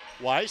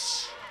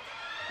 Weiss.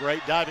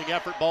 Great diving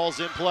effort. Ball's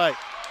in play.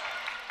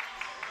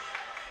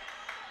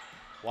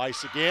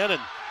 Weiss again.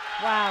 And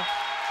wow.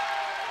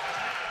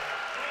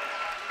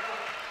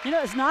 You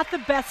know, it's not the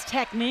best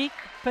technique,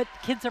 but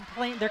kids are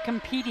playing, they're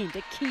competing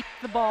to keep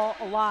the ball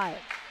alive.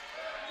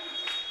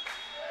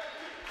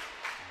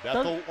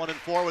 Bethel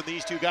 1-4 when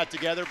these two got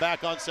together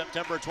back on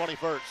September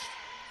 21st.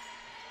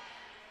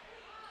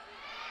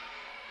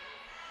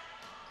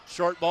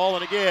 Short ball,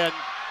 and again,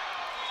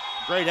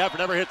 great effort,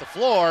 never hit the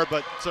floor,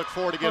 but took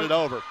 4 to get it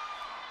over.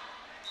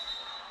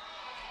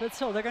 But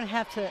still, they're going to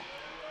have to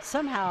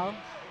somehow,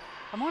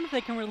 I wonder if they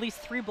can release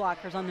 3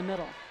 blockers on the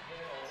middle.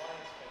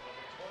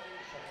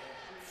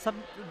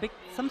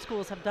 Some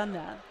schools have done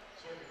that.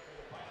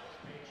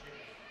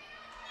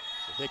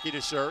 So Hickey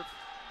to serve.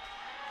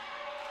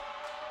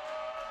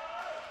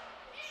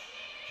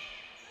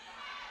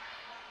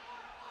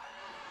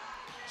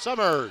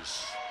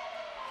 Summers.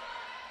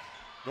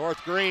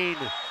 North Green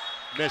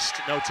missed,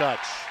 no touch.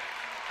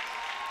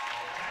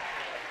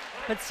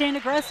 But staying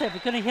aggressive,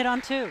 it's going to hit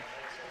on 2.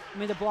 I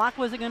mean, the block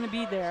wasn't going to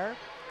be there.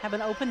 Have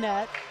an open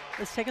net.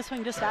 Let's take a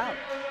swing just out.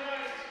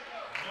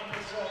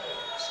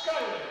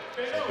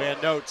 So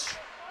Van Notes.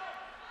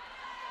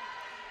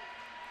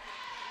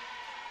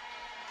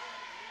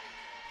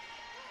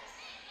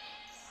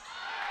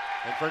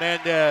 And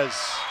Fernandez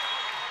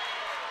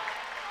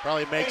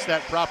probably makes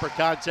that proper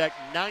contact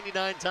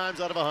 99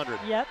 times out of 100.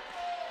 Yep.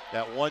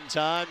 That one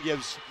time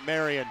gives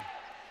Marian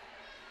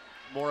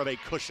more of a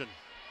cushion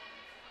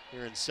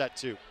here in set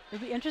 2.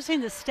 It'll be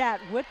interesting, the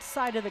stat, which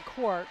side of the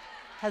court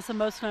has the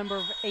most number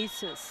of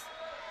aces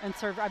and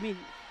serve, I mean,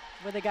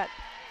 where they got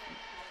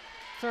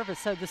service.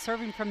 So the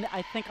serving from,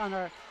 I think on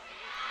our,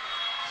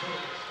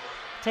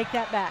 take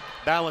that back.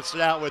 Balanced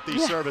it out with the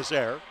service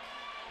error.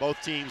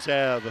 Both teams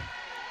have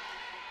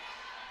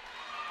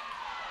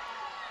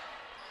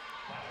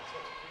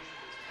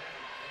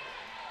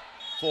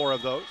four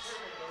of those.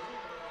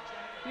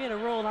 We had a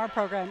rule in our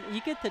program. You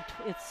get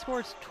it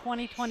scores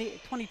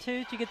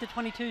 22s. You get the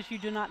 22s, you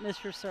do not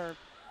miss your serve.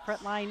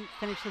 Front line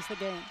finishes the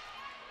game.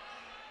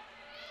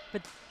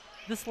 But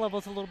this level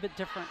is a little bit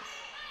different.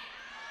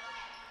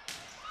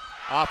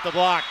 Off the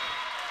block.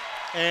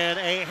 And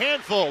a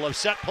handful of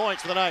set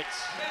points for the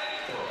Knights.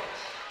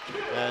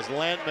 As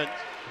Landman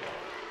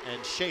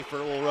and Schaefer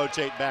will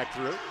rotate back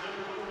through.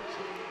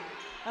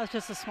 That was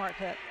just a smart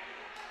hit.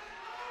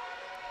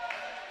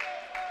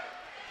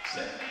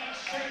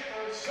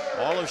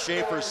 All of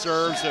Schaefer's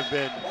serves have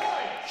been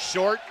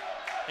short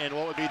and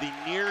what would be the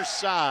near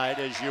side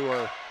as you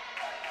are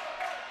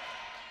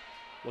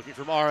looking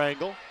from our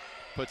angle.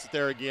 Puts it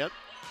there again.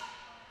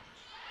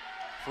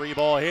 Free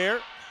ball here.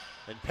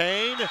 And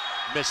Payne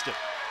missed it.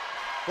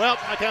 Well,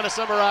 I kind of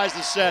summarized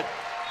the set.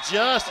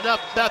 Just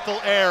enough Bethel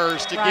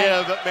errors to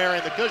give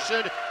Marian the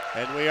cushion.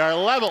 And we are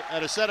level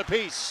at a set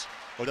apiece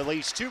with at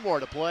least 2 more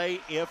to play,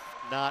 if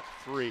not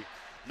 3.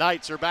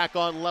 Knights are back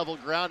on level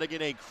ground.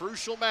 Again, a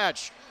crucial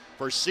match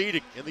for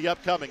seeding in the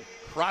upcoming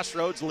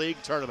Crossroads League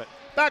tournament.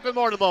 Back with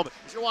more in a moment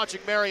as you're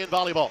watching Marian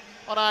Volleyball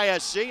on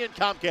ISC and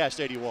Comcast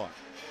 81.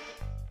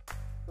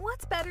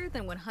 What's better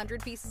than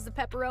 100 pieces of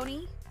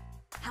pepperoni?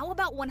 How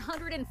about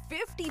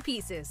 150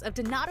 pieces of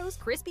Donato's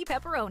crispy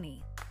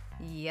pepperoni?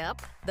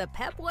 Yep, the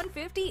Pep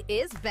 150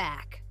 is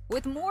back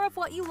with more of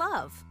what you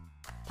love,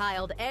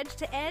 piled edge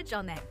to edge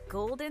on that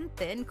golden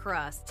thin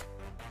crust.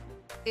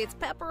 It's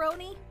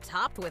pepperoni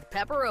topped with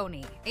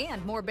pepperoni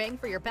and more bang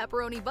for your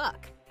pepperoni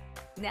buck.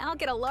 Now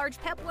get a large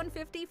Pep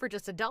 150 for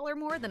just $1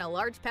 more than a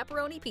large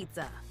pepperoni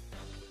pizza.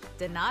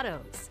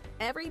 Donato's,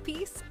 every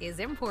piece is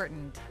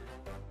important.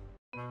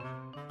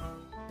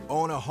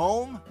 Own a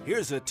home?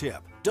 Here's a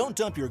tip. Don't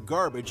dump your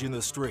garbage in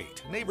the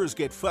street. Neighbors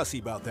get fussy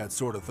about that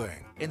sort of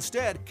thing.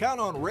 Instead, count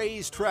on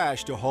Ray's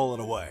Trash to haul it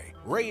away.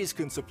 Ray's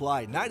can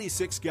supply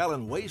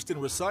 96-gallon waste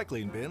and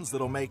recycling bins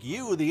that'll make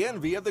you the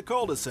envy of the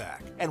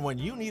cul-de-sac. And when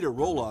you need a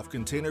roll-off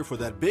container for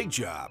that big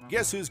job,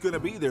 guess who's going to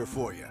be there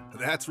for you?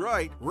 That's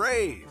right,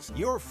 Ray's.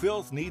 Your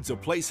filth needs a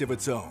place of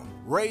its own.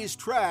 Ray's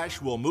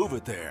Trash will move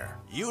it there.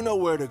 You know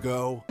where to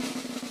go.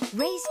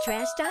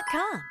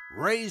 Ray'sTrash.com.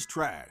 Ray's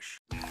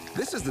Trash.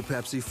 This is the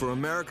Pepsi for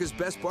America's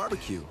Best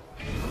Barbecue.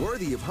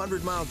 Worthy of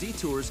 100-mile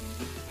detours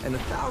and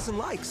 1,000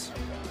 likes.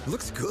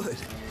 Looks good.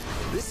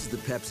 This is the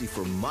Pepsi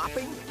for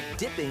mopping,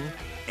 dipping,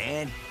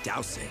 and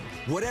dousing.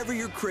 Whatever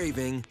you're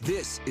craving,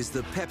 this is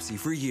the Pepsi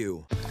for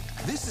you.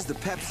 This is the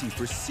Pepsi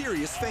for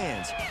serious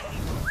fans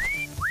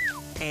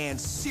and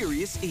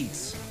serious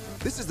eats.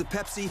 This is the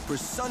Pepsi for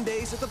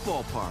Sundays at the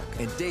ballpark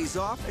and days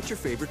off at your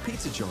favorite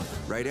pizza joint.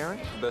 Right, Aaron?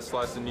 Best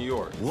slice in New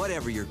York.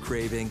 Whatever you're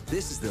craving,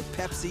 this is the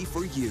Pepsi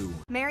for you.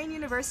 Marian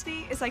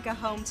University is like a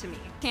home to me.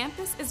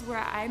 Campus is where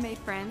I made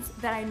friends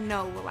that I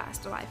know will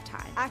last a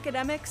lifetime.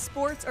 Academics,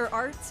 sports, or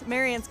arts,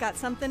 Marian's got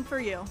something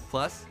for you.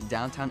 Plus,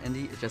 downtown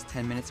Indy is just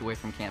 10 minutes away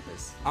from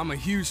campus. I'm a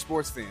huge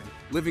sports fan.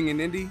 Living in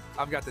Indy,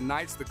 I've got the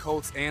Knights, the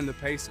Colts, and the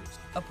Pacers.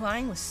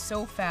 Applying was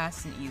so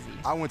fast and easy.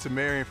 I went to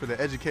Marian for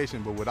the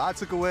education, but what I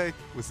took away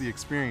was the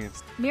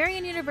experience.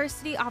 Marian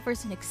University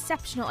offers an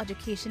exceptional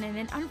education and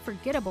an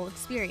unforgettable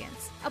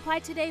experience. Apply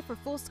today for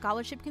full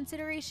scholarship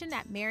consideration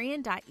at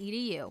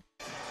marian.edu.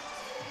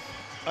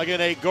 Again,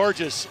 a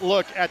gorgeous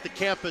look at the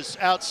campus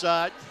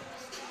outside.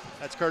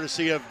 That's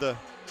courtesy of the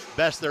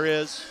best there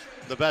is,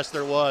 the best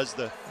there was,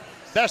 the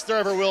best there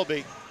ever will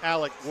be,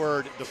 Alec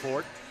Word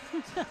DeFort.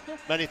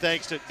 Many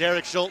thanks to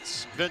Derek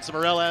Schultz, Vince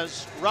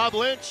Morales, Rob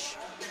Lynch,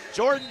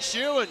 Jordan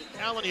Shue, and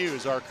Alan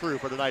Hughes, our crew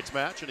for tonight's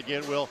match. And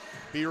again, we'll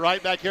be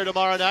right back here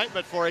tomorrow night,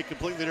 but for a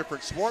completely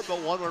different sport, but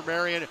one where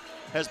Marian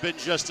has been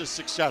just as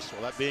successful,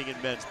 that being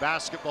in men's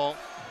basketball.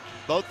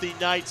 Both the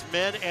Knights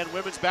men and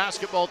women's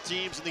basketball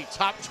teams in the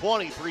top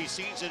 20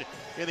 preseason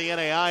in the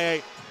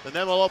NAIA. And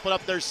then we'll open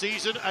up their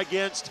season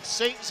against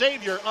St.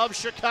 Xavier of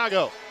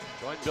Chicago.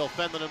 Join Bill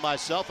Fenlon and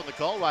myself on the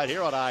call right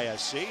here on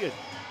ISC and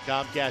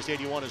Comcast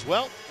 81 as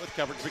well, with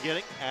coverage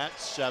beginning at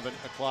 7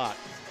 o'clock.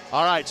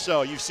 All right,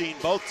 so you've seen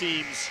both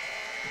teams,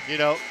 you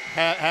know,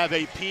 have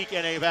a peak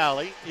and a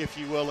valley, if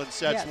you will, in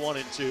sets 1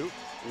 and 2.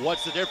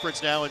 What's the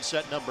difference now in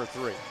set number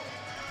 3?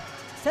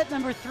 Set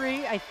number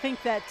 3, I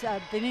think that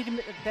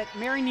that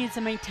Marian needs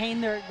to maintain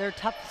their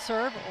tough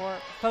serve or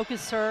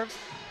focused serve.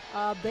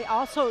 They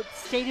also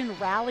stayed in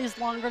rallies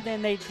longer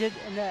than they did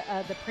in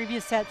the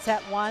previous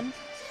set 1.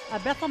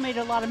 Bethel made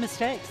a lot of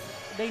mistakes.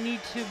 They need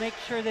to make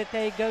sure that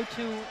they go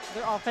to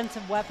their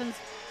offensive weapons.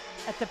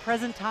 At the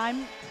present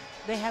time,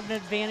 they have an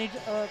advantage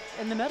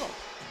in the middle.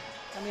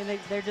 I mean,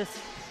 they're just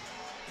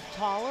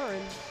taller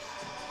and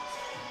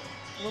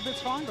a little bit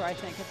stronger, I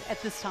think,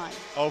 at this time.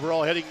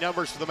 Overall hitting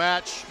numbers for the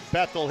match,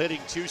 Bethel hitting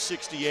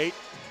 268,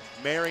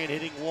 Marian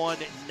hitting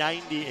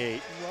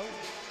 198. Whoa.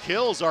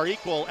 Kills are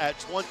equal at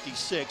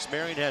 26.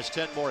 Marian has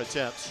 10 more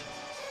attempts.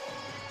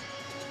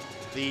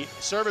 The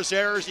service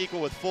errors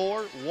equal with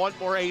 4. One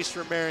more ace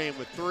from Marian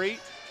with 3.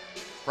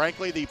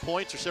 Frankly, the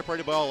points are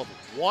separated by all of them.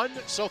 1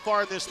 so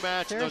far in this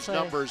match, Seriously. and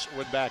those numbers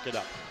would back it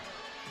up.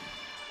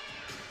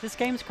 This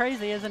game's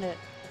crazy, isn't it?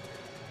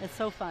 It's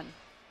so fun.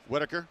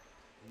 Whitaker,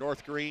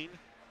 North Green,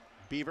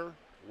 Beaver,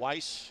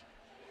 Weiss,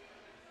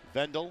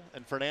 Vendel,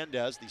 and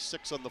Fernandez, the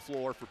 6 on the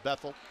floor for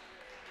Bethel.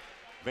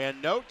 Van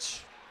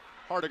Note,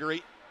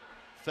 Hardigree,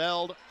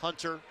 Feld,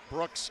 Hunter,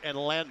 Brooks, and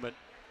Landman,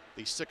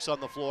 the 6 on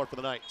the floor for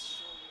the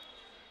Knights.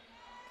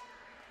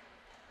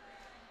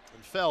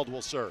 and Feld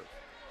will serve.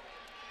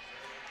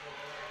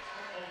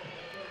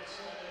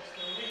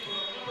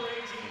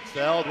 And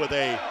Feld with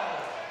a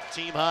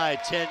team-high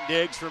 10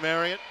 digs for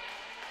Marian.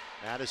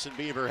 Madison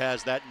Beaver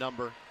has that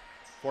number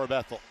for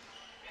Bethel.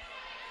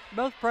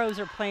 Both pros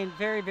are playing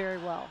very, very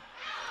well.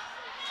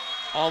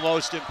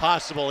 Almost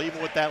impossible,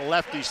 even with that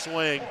lefty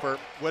swing, for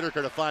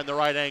Whitaker to find the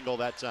right angle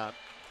that time.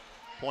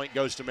 Point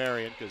goes to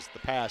Marian because the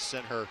pass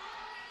sent her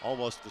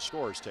almost to the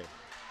scorer's table.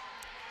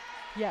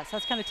 Yes,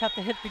 that's kind of tough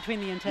to hit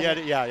between the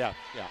antennas. Yeah.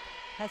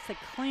 Has to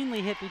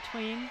cleanly hit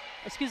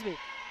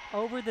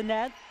over the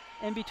net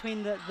and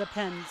between the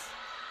pins.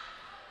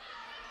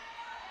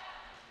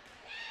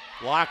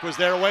 Block was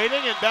there waiting,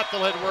 and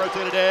Bethel had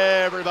rotated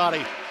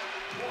everybody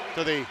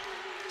to the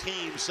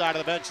team side of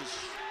the benches.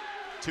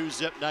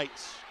 2-zip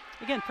Knights.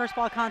 Again, first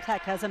ball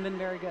contact hasn't been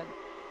very good.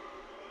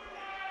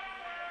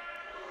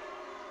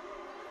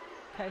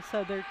 Okay,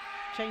 so they're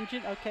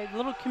changing. Okay, a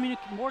little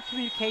more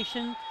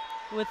communication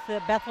with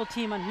the Bethel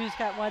team on who's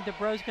got what. The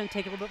Bros going to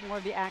take a little bit more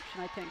of the action,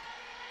 I think.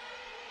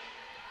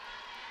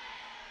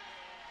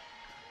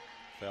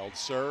 Feld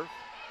serve.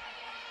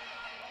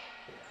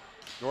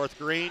 North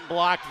Green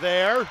blocked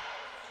there.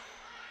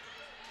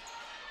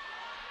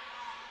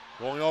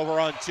 Going over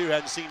on 2,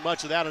 hadn't seen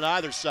much of that on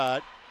either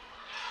side.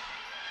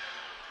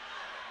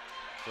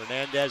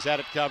 Fernandez had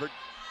it covered.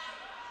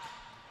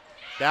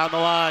 Down the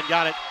line,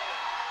 got it.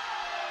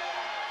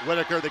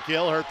 Whitaker the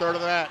kill, her third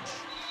of the match.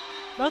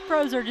 Both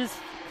pros are just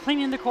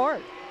cleaning the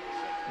court.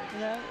 You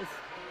know,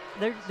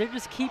 they're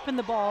just keeping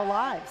the ball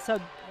alive. So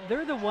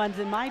they're the ones,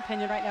 in my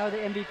opinion, right now, are the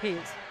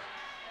MVPs.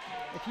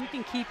 If you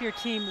can keep your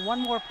team one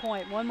more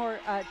point, one more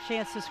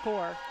chance to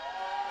score.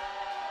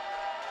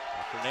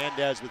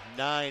 Fernandez with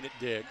 9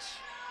 digs.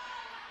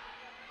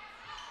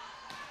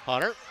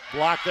 Hunter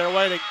blocked there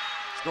waiting.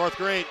 It's North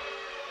Green.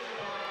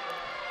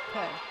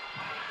 Okay.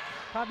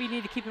 Probably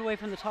need to keep it away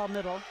from the tall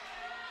middle.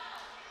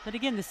 But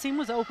again, the seam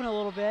was open a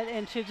little bit,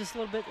 and she just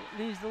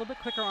needs a little bit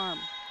quicker arm.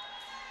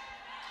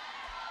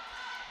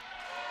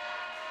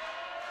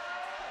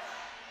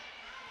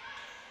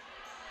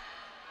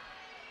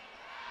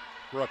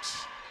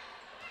 Brooks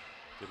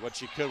did what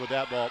she could with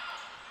that ball.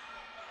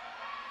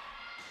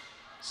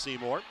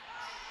 Seymour.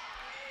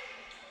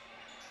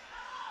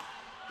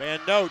 Van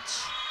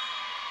Notes.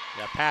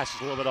 Yeah, passes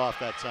a little bit off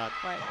that time.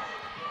 Right.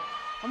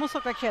 Almost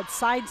looked like she had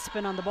side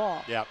spin on the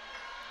ball. Yeah.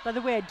 By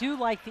the way, I do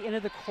like the end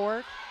of the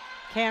court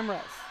cameras.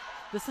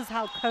 This is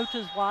how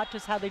coaches watch,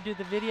 is how they do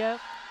the video.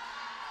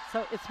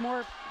 So it's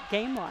more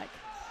game-like.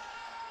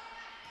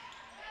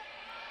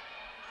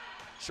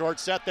 Short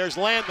set, there's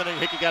Landman, and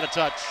Hickey got a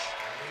touch.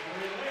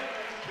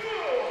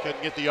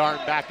 Couldn't get the arm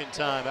back in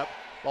time. That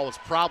ball was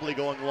probably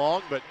going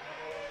long, but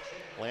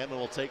Landman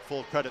will take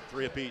full credit,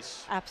 3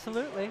 apiece.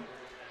 Absolutely.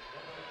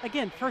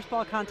 Again, first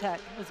ball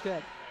contact was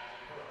good.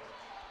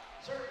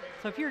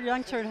 So if you're a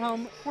youngster at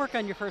home, work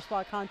on your first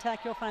ball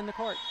contact, you'll find the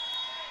court.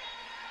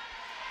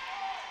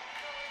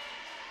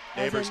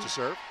 Neighbors to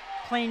serve.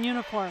 Plain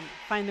uniform,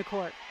 find the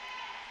court.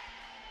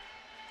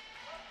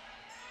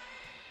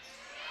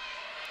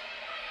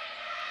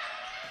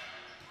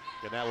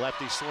 And that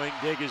lefty swing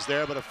dig is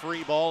there, but a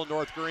free ball,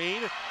 North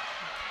Green.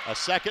 A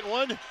second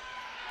one.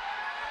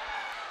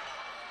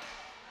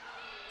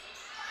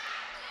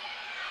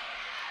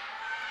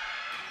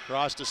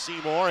 Cross to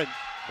Seymour, and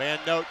Van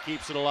Note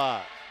keeps it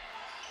alive.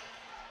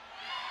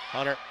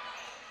 Hunter.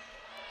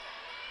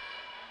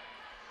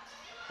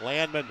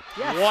 Landman,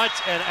 yes. What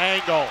an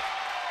angle.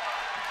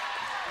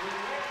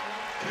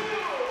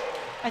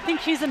 I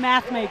think she's a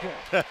math major.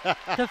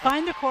 To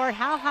find the court,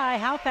 how high,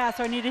 how fast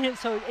do I need to hit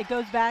so it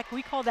goes back.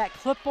 We call that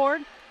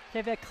clipboard. If you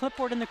have a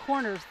clipboard in the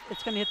corners,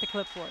 it's going to hit the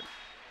clipboard.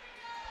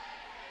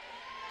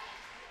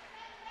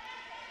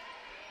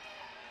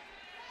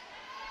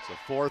 So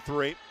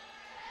 4-3.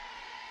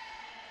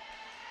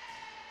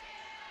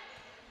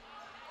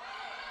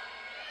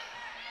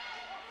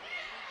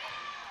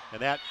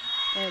 And that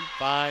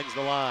finds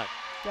the line.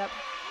 Yep.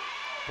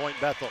 Point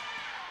Bethel.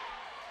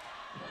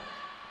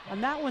 On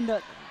that one,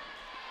 the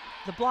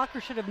blocker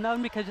should have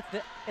known, because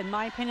in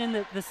my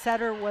opinion, the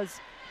setter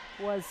was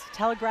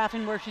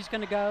telegraphing where she's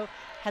going to go,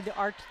 had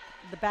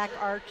the back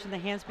arch and the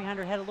hands behind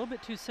her head a little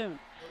bit too soon.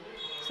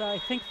 So I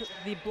think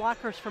the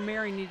blockers for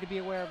Marian need to be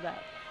aware of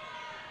that.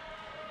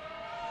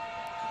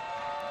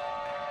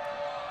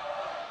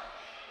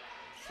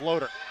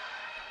 Floater.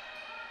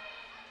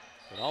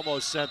 It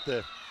almost sent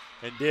the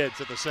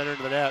center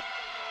into the net.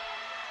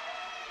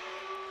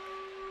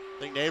 I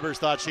think Neighbors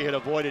thought she had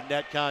avoided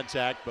net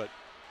contact, but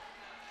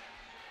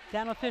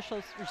down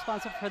officials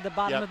responsible for the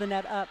bottom of the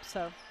net up,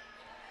 so.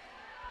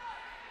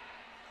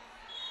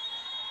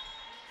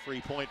 Free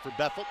point for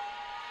Bethel.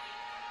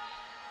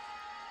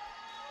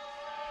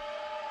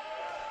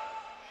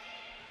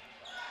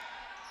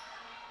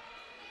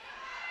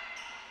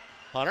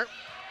 Hunter.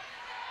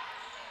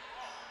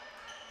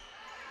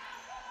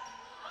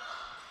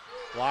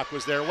 Block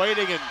was there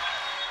waiting, and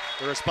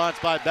the response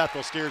by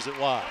Bethel steers it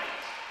wide.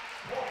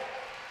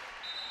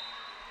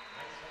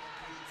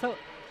 So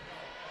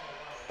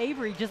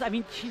Avery just, I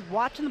mean, she's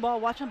watching the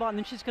ball, and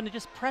then she's going to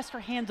just press her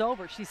hands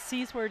over. She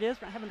sees where it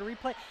is, not having to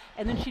replay,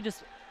 and then she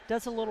just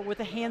does a little with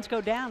the hands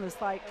go down.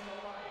 It's like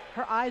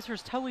her eyes are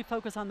totally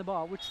focused on the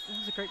ball, which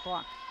is a great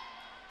block.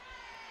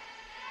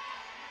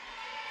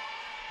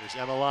 Here's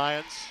Emma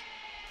Lyons,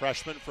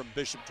 freshman from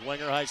Bishop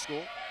Dwenger High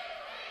School.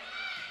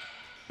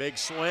 Big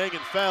swing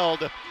and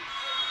Feld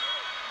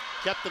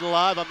kept it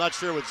alive. I'm not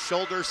sure with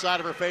shoulder, side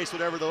of her face,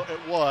 whatever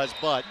it was,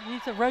 but.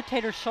 Needs to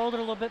rotate her shoulder a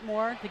little bit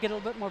more to get a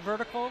little bit more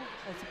vertical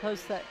as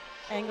opposed to that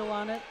angle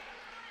on it.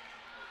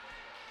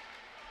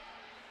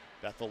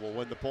 Bethel will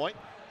win the point.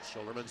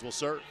 Schildermans will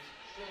serve.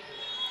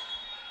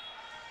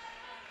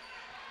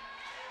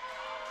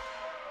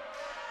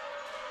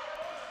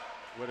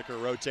 Whitaker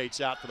rotates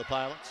out for the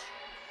Pilots.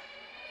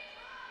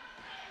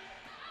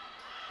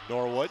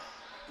 Norwood.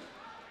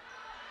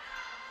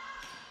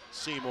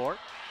 Seymour.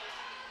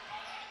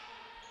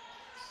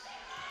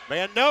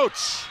 Van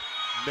Notes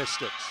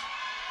missed it.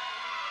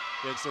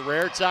 It's the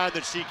rare time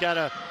that she kind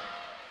of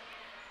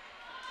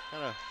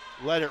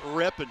let it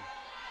rip and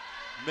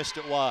missed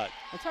it wide.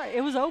 That's all right.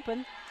 It was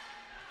open.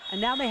 And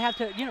now they have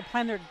to,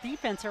 plan their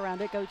defense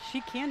around it. Go,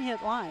 she can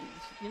hit lines.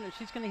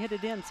 She's going to hit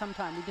it in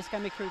sometime. We just got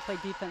to make sure we play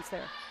defense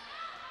there.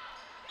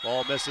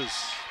 Ball misses.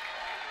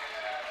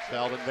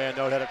 Feld and Van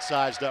Note had it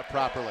sized up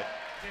properly.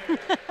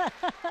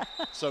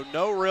 So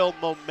no real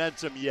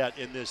momentum yet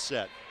in this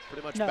set.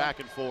 Pretty much back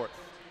and forth.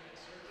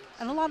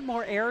 And a lot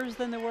more errors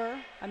than there were.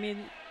 I mean,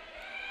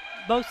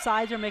 both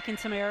sides are making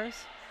some errors.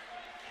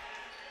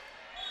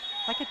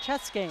 Like a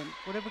chess game.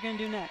 What are we going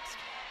to do next?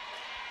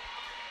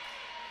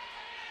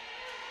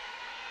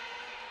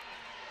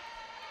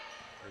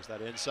 There's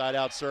that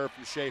inside-out serve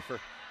from Schaefer.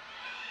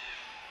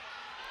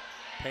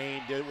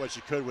 Payne did what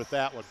she could with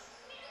that one.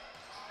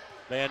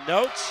 Van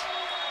Notes,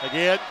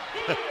 again,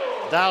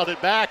 dialed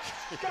it back,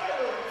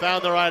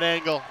 found the right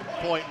angle,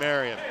 point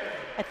Marian.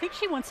 I think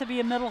she wants to be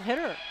a middle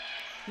hitter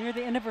near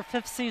the end of her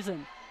 5th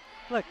season.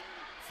 Look,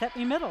 set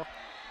me middle.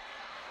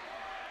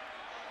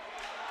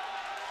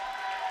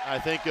 I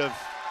think of,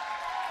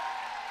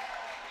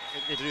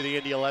 to do the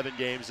Indy 11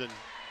 games, and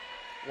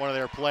one of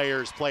their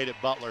players played at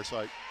Butler, so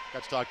I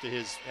got to talk to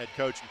his head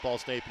coach, Paul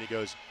Snape, and he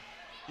goes,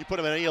 you put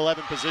him in any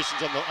 11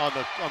 positions on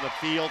the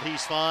field,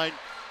 he's fine.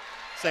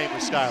 Same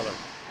with Skylar.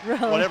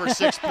 Really? Whatever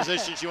 6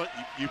 positions you want,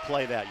 you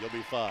play that, you'll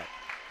be fine.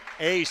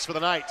 Ace for the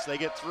Knights. They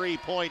get 3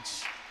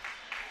 points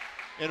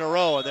in a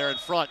row, and they're in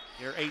front.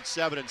 They're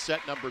 8-7 in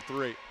set number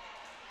 3.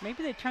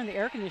 Maybe they turned the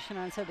air conditioner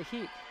on instead of the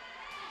heat.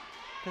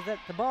 Because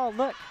the ball,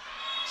 look.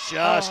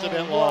 Just a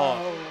bit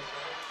long. Whoa.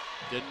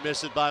 Didn't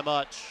miss it by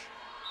much.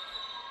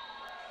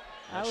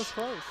 That was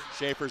close.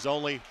 Schaefer's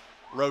only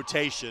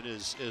rotation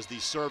is the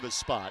service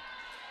spot.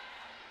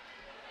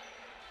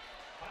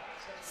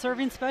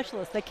 Serving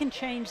specialists, they can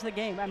change the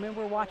game. I mean,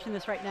 we're watching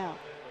this right now.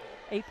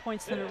 8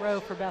 points in a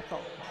row for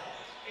Bethel.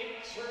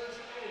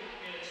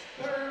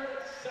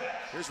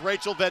 Here's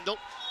Rachel Vendel.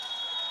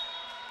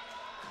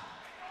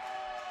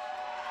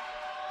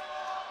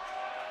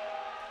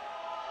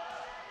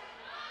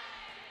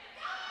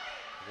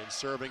 And then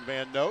serving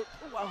Van Note.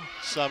 Whoa.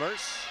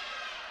 Summers.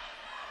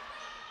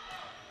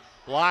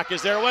 Block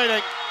is there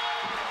waiting.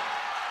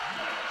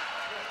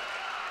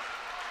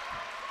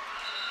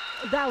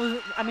 That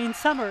was, I mean,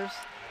 Summers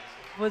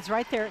was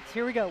right there.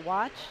 Here we go.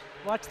 Watch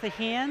the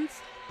hands,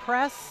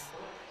 press.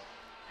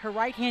 Her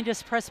right hand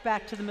just pressed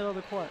back to the middle of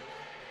the court.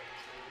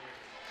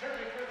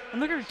 And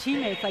look at her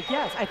teammates, like,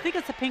 yes, I think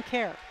it's a pink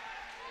hair.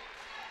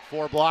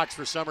 4 blocks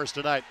for Summers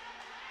tonight.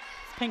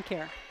 It's pink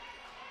hair.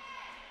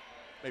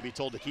 Maybe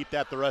told to keep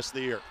that the rest of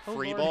the year. Oh,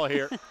 Free Lord. ball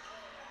here.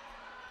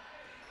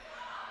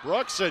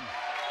 Brookson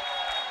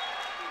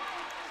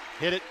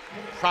hit it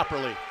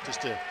properly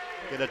just to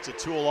get it to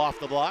tool off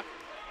the block.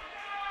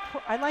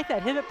 I like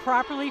that. Hit it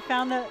properly,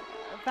 found the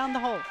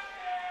hole.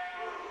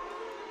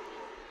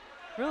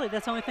 Really,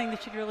 that's the only thing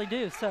that you can really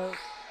do. So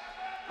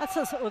that's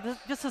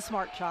just a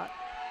smart shot.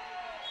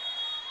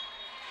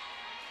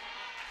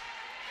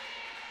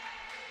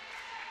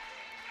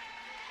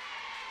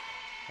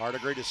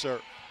 Hardigree to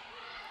serve.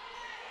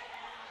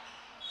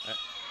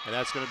 And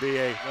that's going to be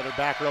another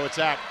back row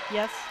attack.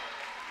 Yes.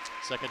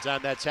 Second time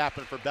that's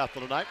happened for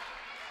Bethel tonight.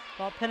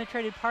 Ball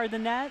penetrated part of the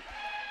net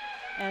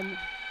and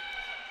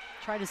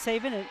tried to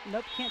save it, and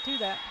nope, can't do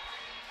that.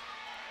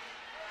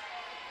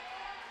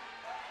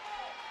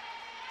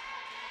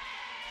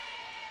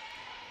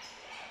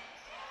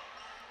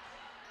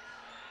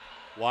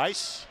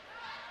 Weiss.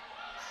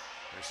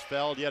 There's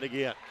Feld yet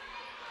again.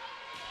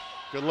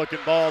 Good looking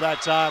ball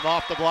that time,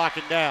 off the block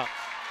and down.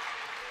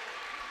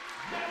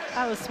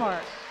 That was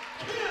smart.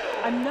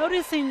 I'm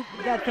noticing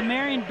that the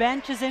Marian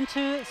bench is into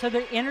it, so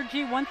their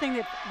energy, one thing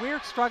that we're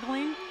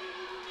struggling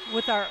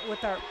with our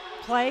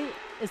play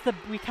is the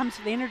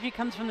energy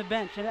comes from the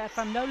bench. And if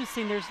I'm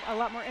noticing, there's a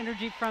lot more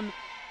energy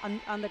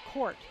on the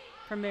court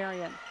from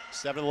Marian.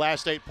 7 of the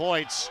last 8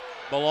 points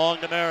belong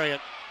to Marian.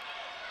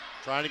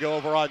 Trying to go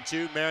over on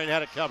 2. Marian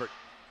had it covered.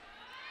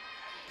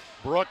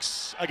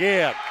 Brooks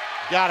again.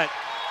 Got it.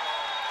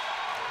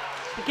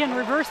 Again,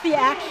 reverse the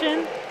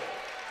action.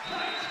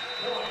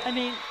 I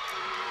mean,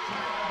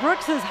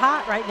 Brooks is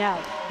hot right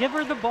now. Give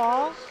her the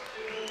ball.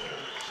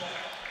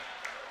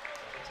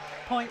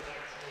 Point.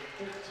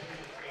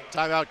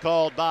 Timeout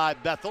called by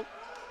Bethel.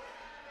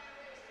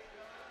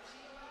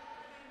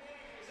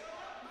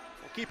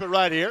 We'll keep it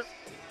right here.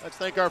 Let's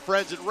thank our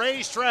friends at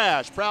Ray's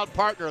Trash, proud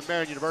partner of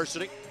Marian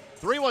University.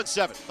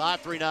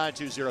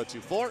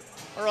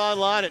 317-539-2024 or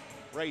online at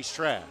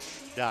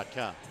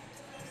raystrash.com.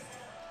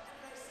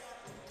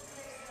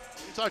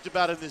 We talked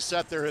about in this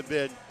set there have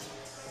been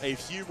a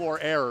few more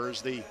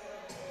errors. The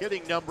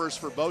hitting numbers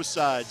for both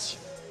sides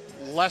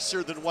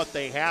lesser than what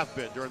they have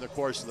been during the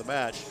course of the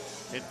match.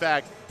 In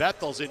fact,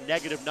 Bethel's in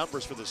negative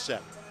numbers for this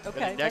set.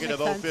 Okay, negative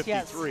that makes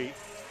 053. Yes.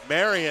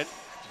 Marian,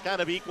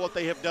 kind of equal what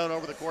they have done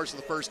over the course of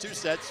the first two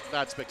sets.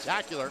 Not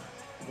spectacular.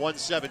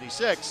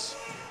 176.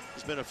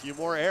 There's been a few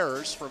more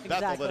errors from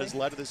Bethel that has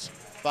led to this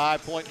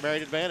 5-point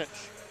Marian advantage.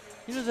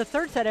 You know, the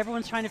third set,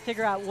 everyone's trying to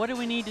figure out what do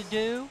we need to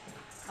do?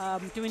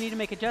 Do we need to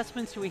make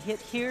adjustments? Do we hit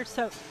here?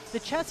 So the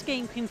chess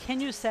game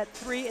continues set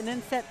 3, and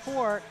then set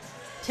 4.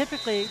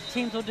 Typically,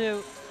 teams will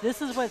do,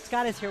 this is what's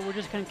got us here. We're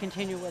just going to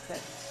continue with it,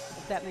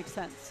 if that makes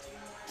sense.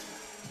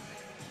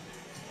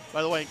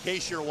 By the way, in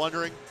case you're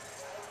wondering,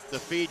 the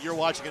feed you're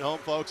watching at home,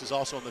 folks, is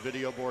also on the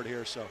video board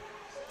here. So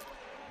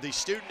the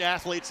student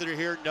athletes that are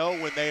here know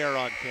when they are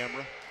on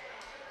camera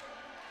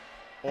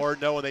or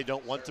know when they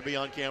don't want to be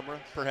on camera,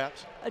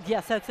 perhaps.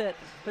 Yes, that's it.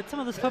 But some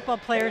of those football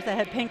players that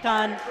had pink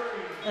on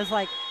is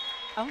like,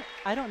 oh,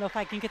 I don't know if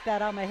I can get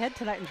that out of my head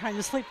tonight and trying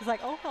to sleep. It's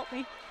like, oh, help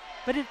me.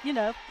 But, it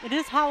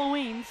is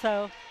Halloween,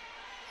 so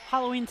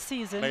Halloween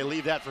season. May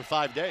leave that for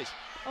 5 days.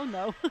 Oh,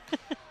 no.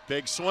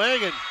 Big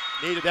swing, and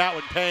needed that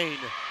one, Payne.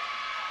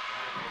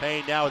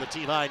 Payne now with a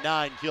team-high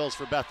 9 kills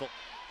for Bethel.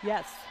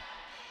 Yes.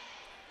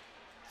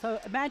 So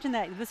imagine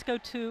that. Let's go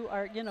to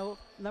our,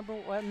 number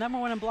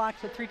one in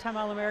blocks, a 3-time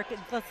All-American.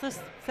 Let's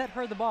just set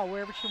her the ball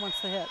wherever she wants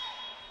to hit.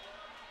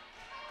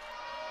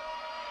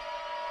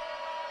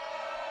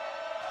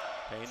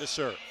 Payne to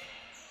serve.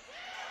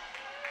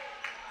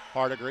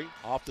 Hardigree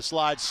off the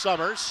slide,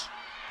 Summers.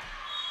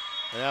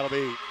 And that'll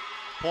be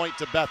point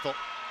to Bethel.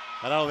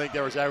 And I don't think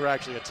there was ever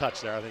actually a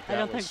touch there. I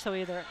don't think so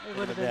either. It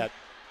would have been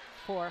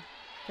 4.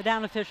 The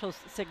down officials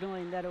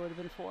signaling that it would have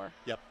been 4.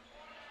 Yep.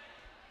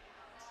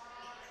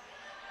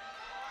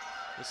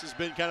 This has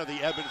been kind of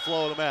the ebb and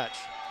flow of the match.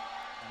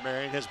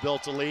 Marian has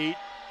built a lead.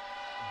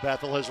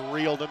 Bethel has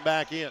reeled them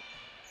back in.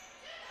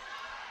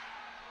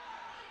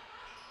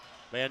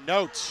 Van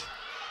Notes.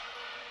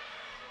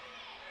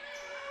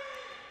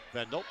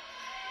 Vendel.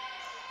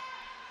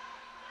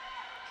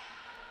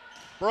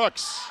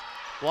 Brooks.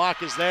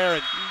 Block is there,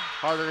 and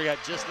Harder got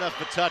just enough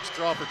of a touch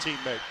draw for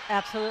teammate.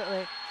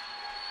 Absolutely.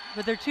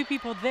 But there are two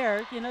people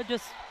there,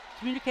 just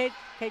communicate.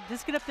 Okay,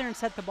 just get up there and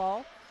set the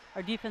ball.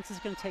 Our defense is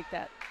going to take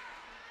that.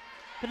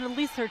 But at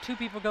least there are two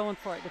people going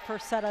for it. The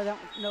first set, I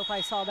don't know if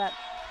I saw that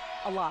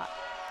a lot.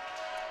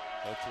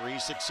 So 3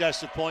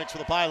 successive points for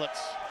the Pilots.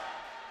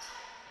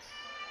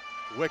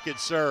 Wicked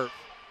serve.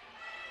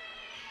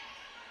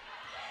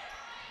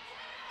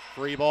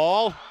 Free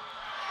ball.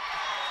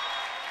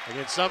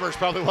 Again, Summers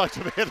probably wants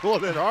to hit a little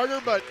bit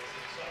harder, but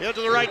hit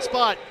to the right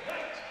spot.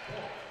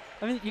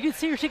 I mean, you can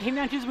see her, she came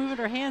down, she was moving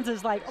her hands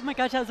as like, oh my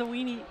gosh, that was a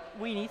weenie,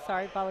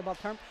 sorry, volleyball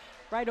term,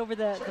 right over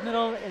the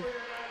middle,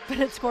 but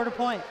it scored a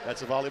point.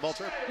 That's a volleyball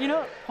term?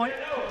 Point,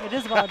 it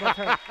is a volleyball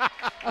term.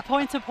 A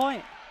point's a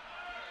point.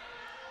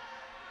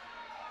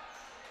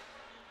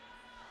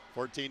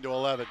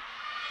 14-11.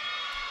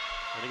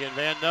 And again,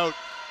 Van Note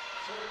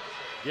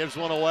gives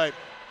one away.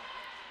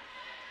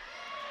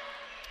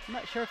 I'm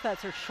not sure if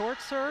that's her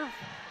short serve.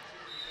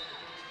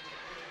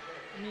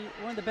 I mean,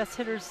 one of the best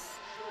hitters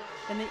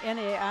in the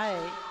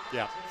NAIA.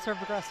 Yeah.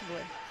 Serve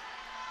aggressively.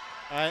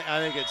 I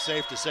think it's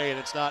safe to say, and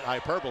it's not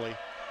hyperbole,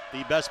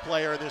 the best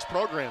player in this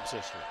program's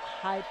history.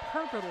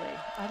 Hyperbole.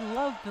 I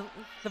love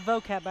the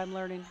vocab I'm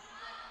learning.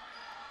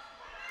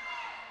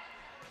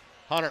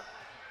 Hunter.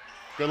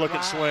 Good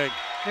looking swing.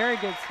 Very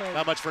good swing.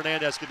 Not much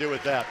Fernandez could do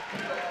with that.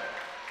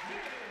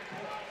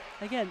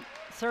 Again,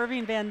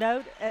 serving Van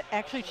Note.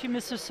 Actually, she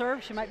missed a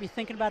serve. She might be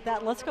thinking about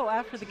that. Let's go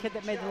after the kid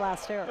that made the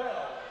last error.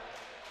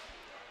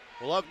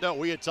 Well, of note,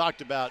 we had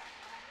talked about,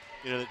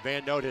 that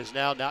Van Note has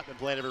now not been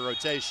playing every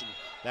rotation.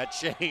 That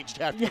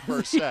changed after the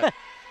first set.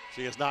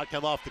 She has not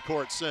come off the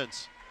court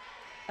since.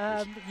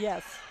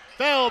 Yes.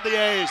 Failed the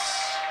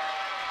ace.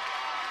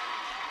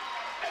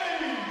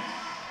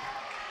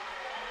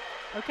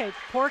 Okay,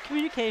 poor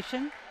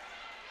communication.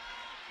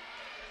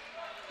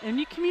 And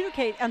you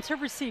communicate on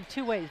serve receive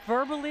 2 ways,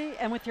 verbally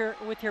and with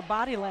your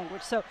body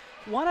language. So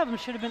one of them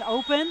should have been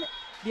open,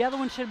 the other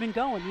one should have been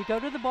going. You go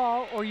to the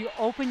ball or you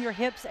open your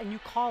hips and you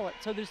call it.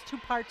 So there's 2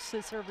 parts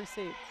to serve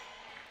receive.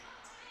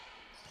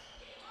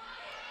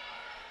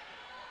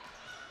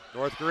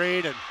 North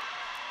Green, and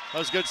that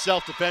was good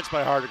self-defense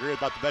by Hardigree,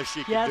 about the best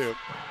she could do.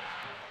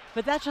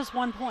 But that's just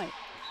 1 point.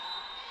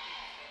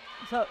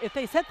 So if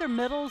they set their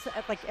middles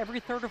at like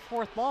every 3rd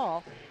or 4th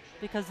ball,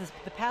 because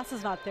the pass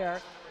is not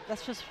there,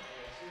 that's just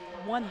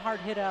 1 hard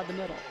hit out of the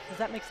middle. Does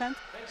that make sense?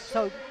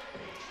 So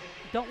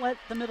don't let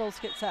the middles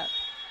get set.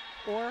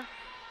 or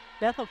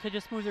Bethel could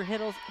just move their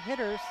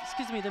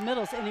their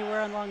middles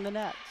anywhere along the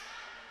net.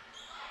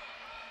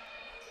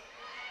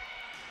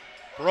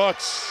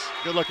 Brooks,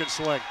 good looking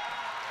swing.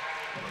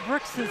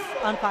 Brooks is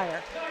on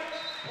fire.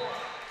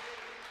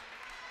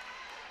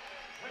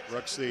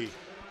 Brooks, the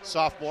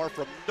sophomore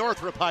from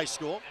Northrop High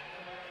School.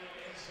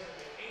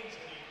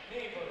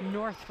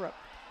 Northrop.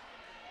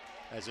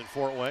 As in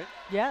Fort Wayne.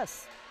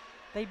 Yes.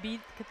 They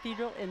beat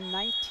Cathedral in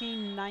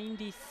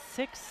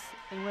 1996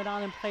 and went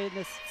on and played in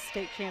the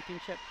state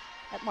championship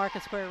at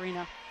Market Square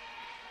Arena.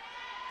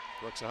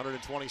 Brooks,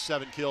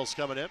 127 kills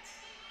coming in.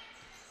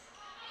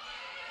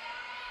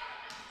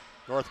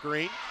 North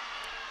Green.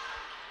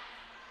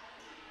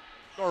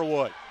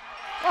 Norwood.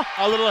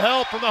 A little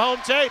help from the home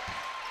tape.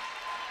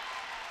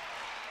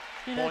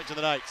 Point to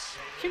the Knights.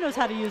 She knows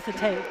how to use the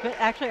tape, but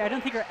actually I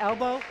don't think her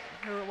elbow,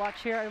 her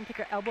watch here, I don't think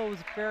her elbow was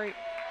very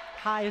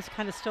high, is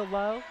kind of still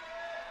low.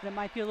 And it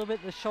might be a little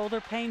bit the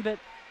shoulder pain, but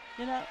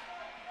you know,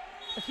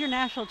 if you're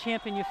national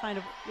champion, you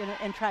find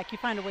in track, you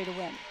find a way to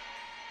win.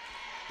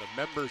 The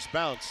members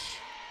bounce.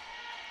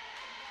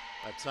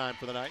 That time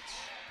for the Knights.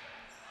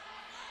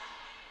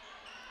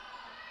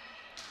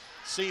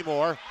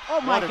 Seymour.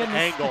 Oh my what goodness. An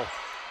angle.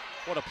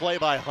 What a play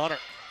by Hunter.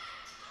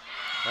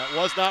 That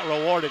was not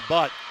rewarded,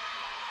 but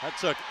that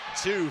took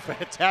two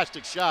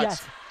fantastic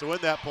shots to win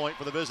that point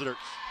for the visitors.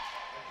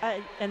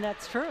 And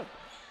that's true.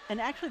 And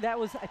actually that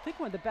was, I think,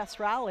 one of the best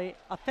rally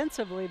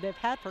offensively they've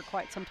had for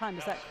quite some time.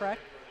 Is that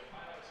correct?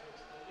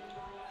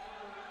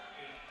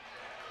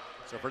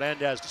 So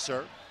Fernandez to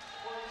serve.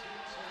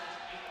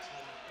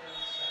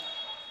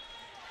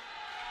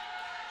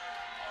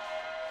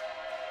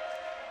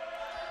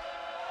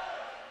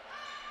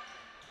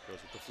 Goes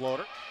with the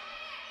floater.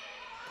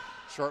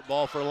 Short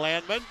ball for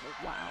Landman.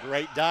 Wow.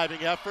 Great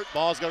diving effort.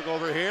 Ball's going to go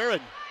over here,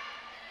 and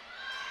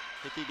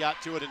I think he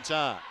got to it in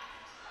time.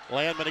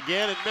 Landman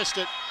again and missed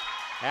it.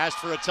 Asked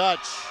for a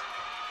touch,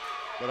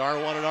 but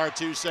R1 and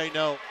R2 say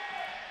no.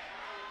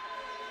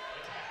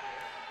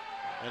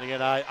 And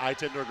again, I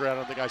tend to regret. I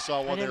don't think I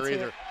saw one there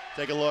either.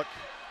 Take a look.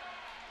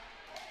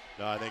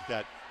 No, I think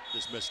that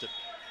just missed it.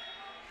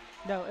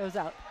 No, it was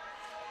out.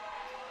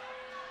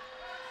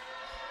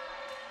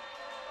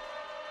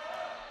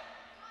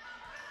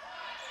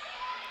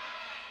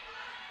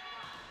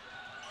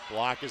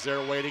 Block is there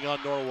waiting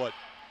on Norwood.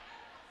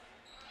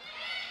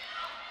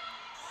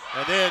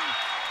 And then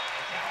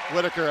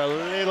Whitaker a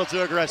little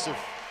too aggressive.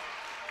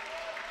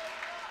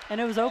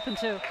 And it was open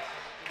too.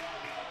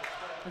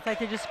 It's like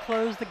they just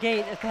closed the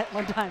gate at that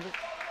one time.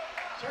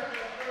 So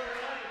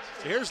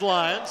here's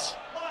Lyons.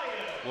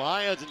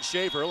 Lyons and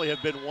Schaefer only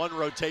have been one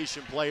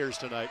rotation players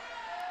tonight.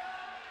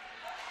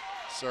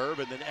 Serve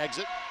and then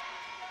exit.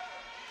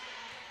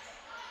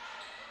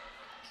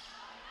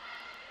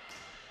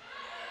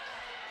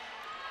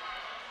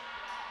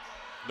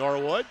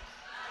 Norwood.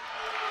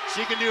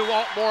 She can do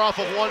more off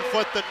of 1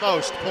 foot than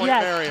most. Point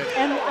Marian.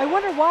 And I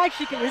wonder why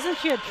she can. Isn't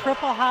she a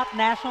triple hop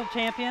national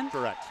champion?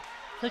 Correct.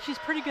 So she's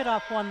pretty good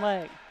off one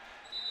leg.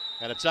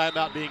 And a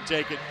timeout being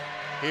taken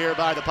here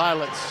by the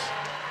Pilots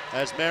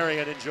as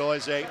Marian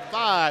enjoys a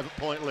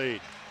 5-point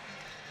lead.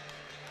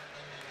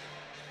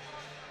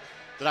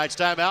 Tonight's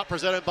timeout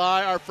presented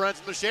by our friends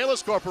from the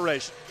Shalis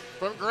Corporation.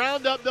 From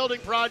ground-up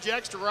building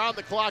projects to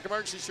round-the-clock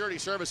emergency security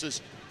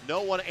services,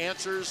 no one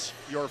answers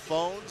your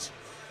phones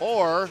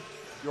or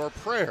your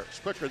prayers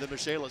quicker than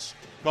Michaelis.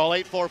 Call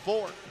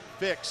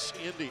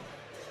 844-FIX-INDY.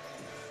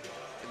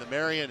 And the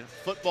Marian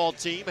football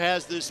team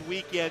has this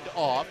weekend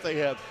off. They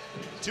have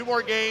 2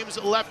 more games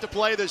left to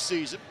play this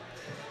season.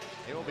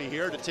 They will be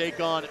here to take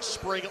on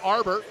Spring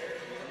Arbor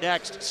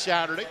next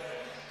Saturday.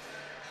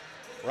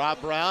 Rob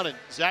Brown and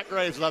Zach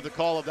Graves will have the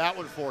call of that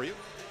one for you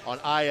on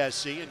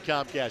ISC and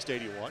Comcast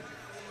 81.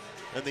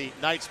 And the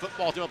Knights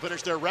football team will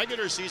finish their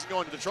regular season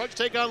going to Detroit to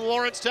take on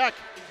Lawrence Tech.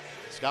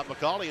 Scott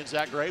McCauley and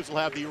Zach Graves will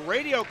have the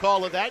radio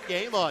call of that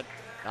game on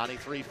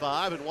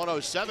 93.5 and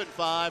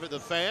 107.5 at the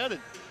Fan.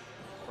 And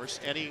of course,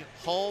 any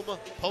home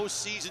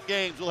postseason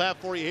games we'll have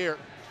for you here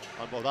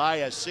on both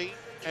ISC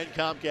and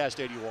Comcast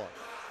 81.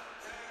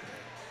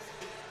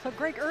 So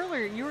Greg,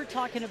 earlier you were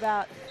talking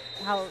about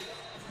how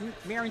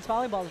Marian's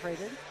volleyball is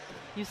rated.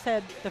 You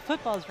said the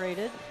football is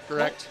rated.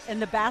 Correct.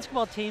 And the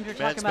basketball teams are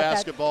talking about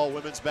basketball,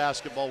 women's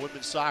basketball,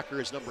 women's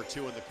soccer is number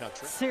 2 in the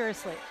country.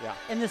 Seriously. Yeah.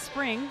 In the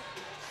spring.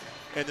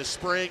 In the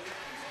spring,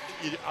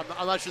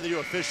 I'm not sure they do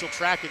official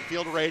track and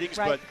field ratings,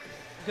 but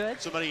good.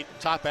 So many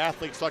top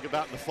athletes talk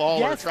about in the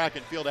fall are track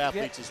and field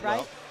athletes as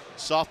well.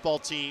 Softball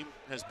team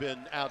has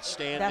been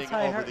outstanding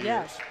over the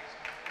years.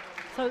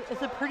 So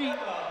it's a pretty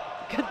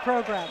good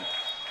program.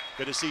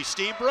 Good to see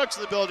Steve Brooks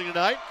in the building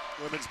tonight.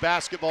 Women's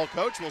basketball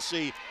coach. We'll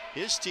see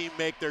his team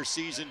make their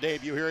season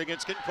debut here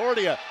against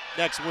Concordia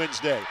next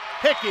Wednesday.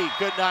 Hickey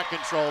could not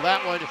control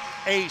that one.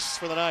 Ace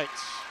for the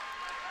Knights.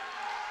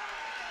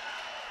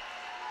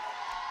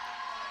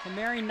 The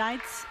Marian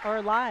Knights are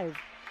alive.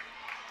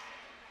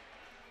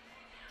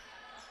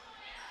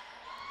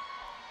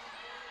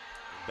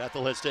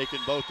 Bethel has taken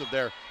both of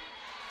their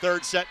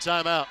third set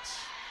timeouts.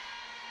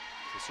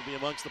 This will be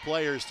amongst the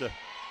players to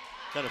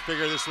Kind of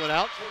figure this one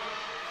out.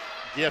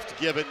 Gift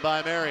given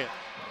by Marian.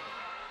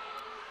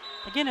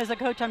 Again, as a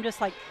coach, I'm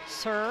just like,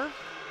 serve,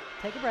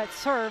 take a breath,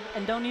 serve,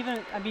 and don't even,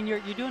 I mean, you're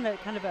doing a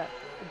kind of a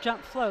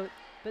jump float,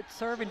 but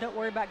serve and don't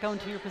worry about going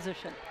to your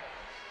position.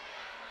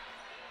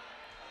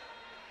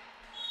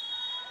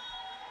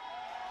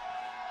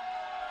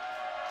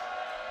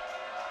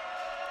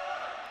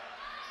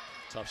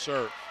 Tough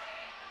serve.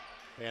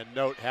 Van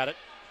Note had it.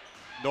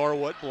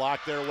 Norwood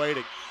blocked there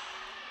waiting.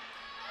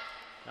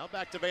 Now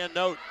back to Van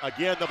Note.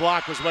 Again, the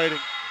block was waiting.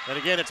 And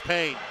again, it's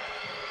Payne.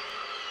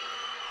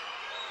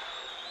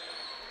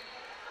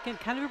 Again,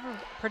 kind of a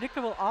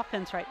predictable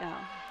offense right now.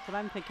 That's what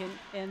I'm thinking.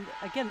 And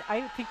again,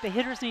 I think the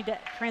hitters need to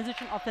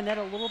transition off the net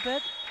a little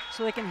bit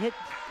so they can hit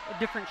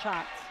different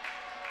shots.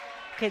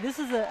 Okay, this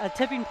is a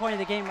tipping point of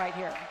the game right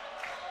here.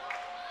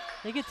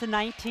 They get to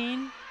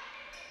 19.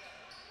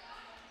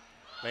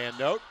 Van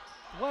Note.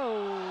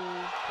 Whoa.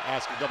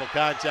 Asking double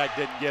contact,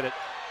 didn't get it.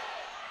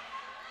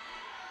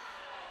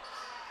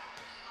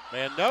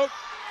 Van Note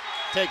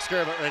takes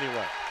care of it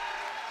anyway.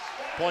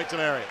 Point to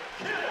Marian.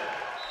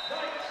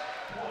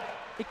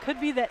 It could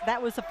be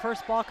that was the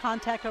first ball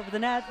contact over the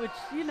net, which,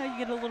 you know, you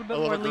get a little bit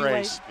more leeway.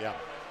 Grace, yeah.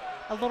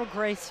 A little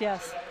grace,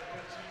 yes.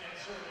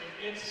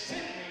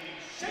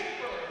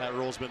 That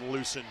rule's been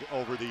loosened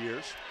over the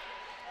years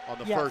on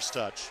the Yes. first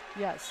touch.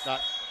 Yes. Not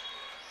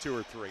 2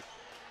 or 3.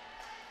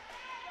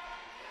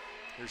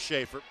 Here's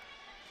Schaefer.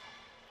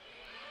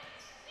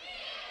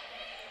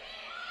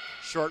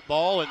 Short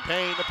ball and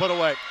Payne to put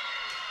away.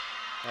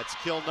 That's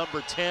kill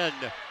number 10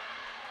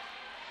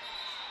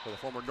 for the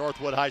former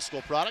Northwood High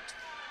School product.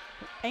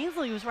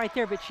 Ainsley was right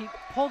there, but she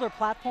pulled her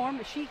platform.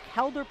 She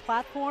held her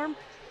platform.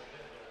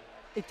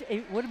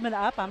 It would have been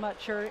up. I'm not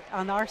sure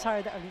on our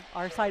side,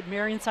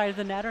 Marian's side of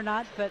the net or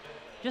not, but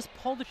just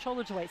pull the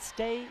shoulders away.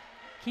 Stay,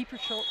 keep your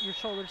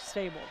shoulders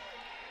stable.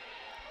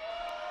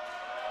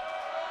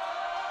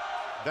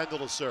 Vendel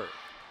to serve.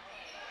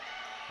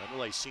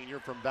 Vendel, a senior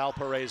from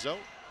Valparaiso.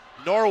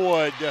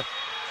 Norwood.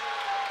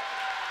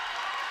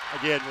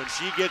 Again, when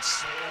she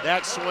gets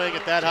that swing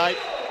at that height,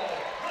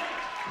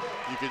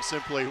 you can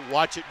simply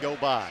watch it go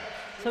by.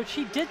 So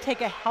she did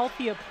take a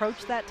healthy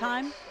approach that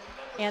time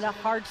and a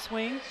hard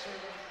swing.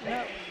 You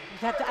know,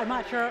 I'm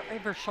not sure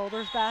if her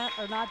shoulder's back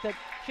or not, but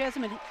she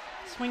hasn't been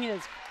swinging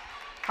as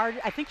hard.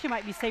 I think she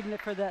might be saving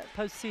it for the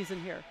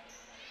postseason here.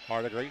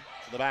 Hardigree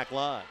to the back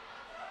line.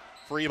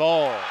 Free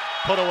ball,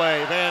 put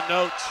away, Van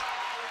Note.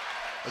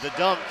 The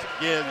dunk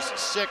gives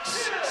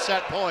 6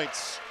 set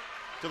points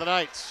to the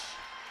Knights.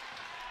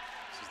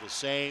 This is the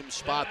same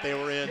spot they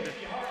were in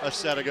a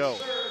set ago.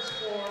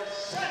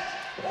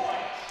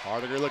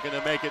 Hardigree looking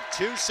to make it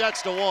 2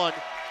 sets to 1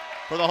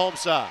 for the home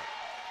side.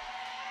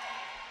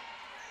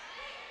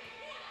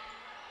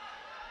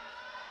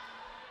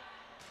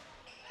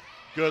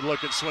 Good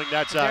looking swing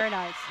that time. Very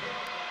nice.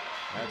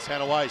 That's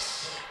Hannah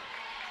Weiss.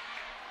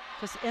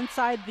 Just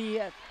inside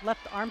the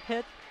left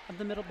armpit of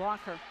the middle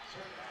blocker.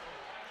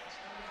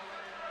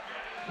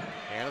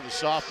 Hannah, the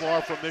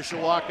sophomore from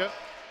Mishawaka,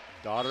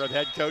 daughter of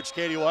head coach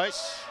Katie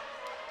Weiss.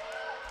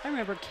 I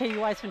remember Katie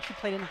Weiss when she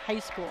played in high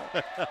school.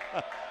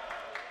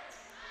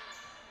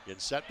 In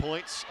set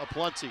points,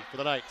 aplenty for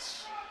the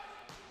Knights.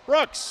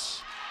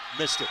 Brooks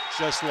missed it,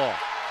 just long.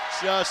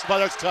 Just, but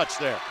there's a touch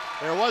there.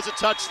 There was a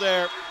touch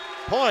there.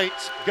 Point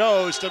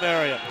goes to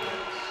Marian.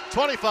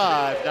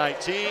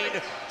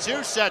 25-19,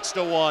 2 sets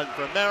to 1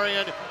 for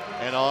Marian.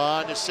 And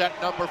on to set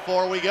number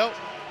 4 we go.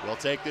 We'll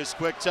take this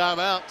quick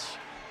timeout.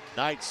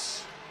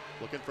 Knights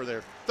looking for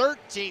their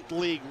 13th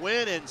league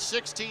win in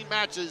 16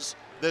 matches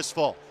this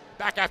fall.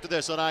 Back after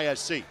this on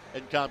ISC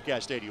and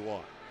Comcast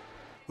 81.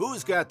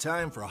 Who's got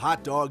time for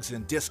hot dogs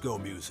and disco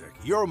music?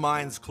 Your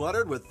mind's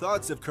cluttered with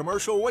thoughts of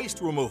commercial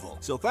waste removal.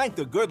 So thank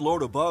the good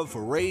Lord above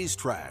for Ray's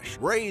Trash.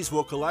 Ray's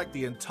will collect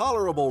the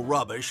intolerable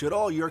rubbish at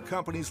all your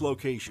company's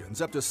locations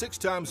up to 6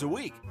 times a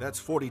week. That's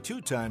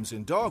 42 times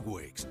in dog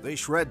weeks. They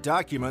shred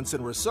documents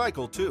and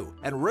recycle too.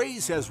 And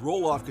Ray's has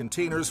roll-off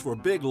containers for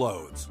big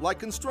loads, like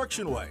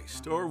construction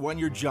waste or when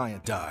your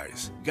giant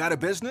dies. Got a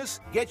business?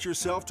 Get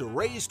yourself to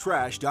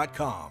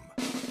raystrash.com.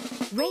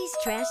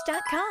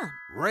 raystrash.com.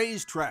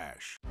 Ray's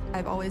Trash.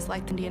 I've always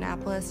liked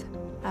Indianapolis.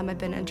 I've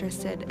been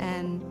interested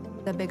in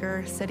the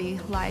bigger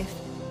city life.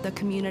 The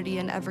community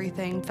and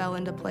everything fell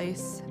into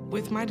place.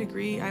 With my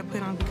degree, I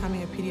plan on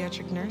becoming a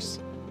pediatric nurse.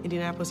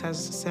 Indianapolis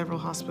has several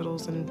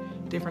hospitals and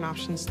different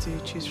options to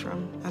choose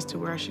from as to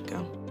where I should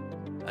go.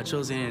 I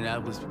chose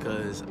Indianapolis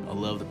because I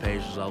love the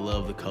Pacers, I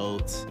love the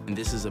Colts, and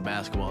this is a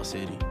basketball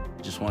city.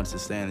 I just wanted to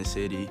stay in the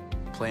city,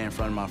 play in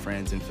front of my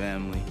friends and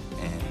family,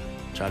 and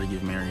try to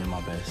give Marian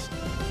my best.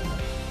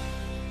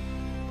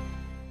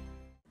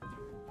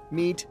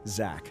 Meet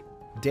Zach.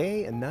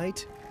 Day and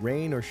night,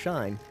 rain or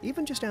shine,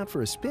 even just out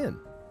for a spin,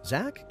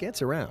 Zach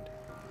gets around.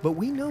 But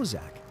we know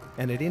Zach,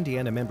 and at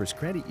Indiana Members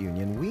Credit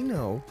Union, we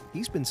know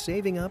he's been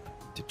saving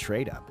up to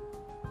trade up.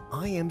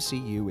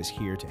 IMCU is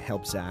here to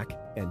help Zach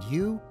and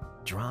you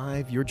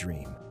drive your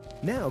dream.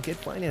 Now get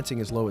financing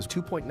as low as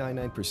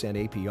 2.99%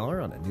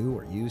 APR on a new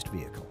or used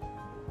vehicle.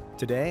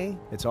 Today,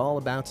 it's all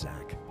about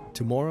Zach.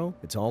 Tomorrow,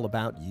 it's all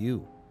about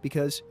you.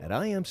 Because at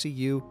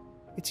IMCU,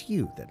 it's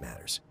you that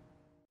matters.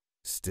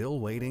 Still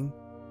waiting?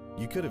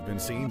 You could have been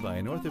seen by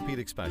an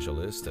orthopedic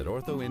specialist at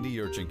Ortho Indy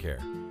Urgent Care.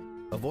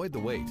 Avoid the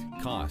wait,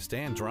 cost,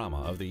 and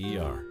drama of the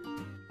ER.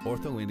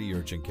 Ortho Indy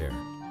Urgent Care.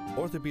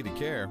 Orthopedic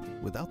care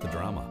without the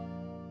drama.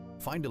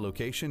 Find a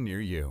location near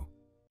you.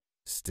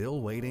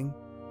 Still waiting?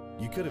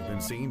 You could have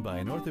been seen by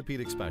an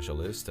orthopedic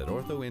specialist at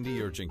Ortho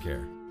Indy Urgent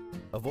Care.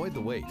 Avoid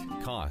the wait,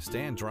 cost,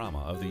 and drama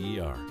of the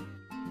ER.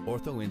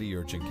 Ortho Indy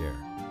Urgent Care.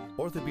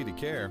 Orthopedic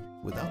care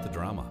without the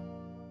drama.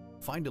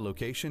 Find a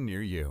location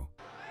near you.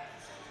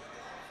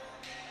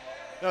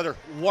 Another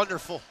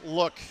wonderful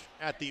look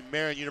at the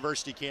Marian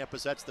University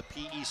campus. That's the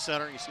PE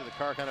Center. You see the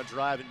car kind of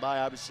driving by.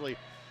 Obviously,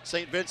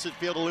 St. Vincent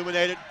Field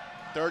illuminated.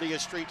 30th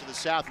Street to the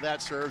south of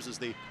that serves as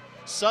the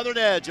southern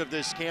edge of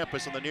this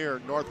campus on the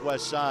near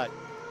northwest side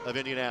of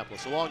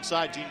Indianapolis.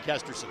 Alongside Gene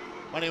Kesterson,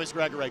 my name is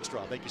Greg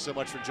Rakestraw. Thank you so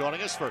much for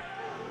joining us for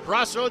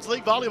Crossroads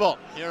League Volleyball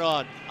here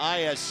on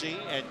ISC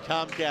and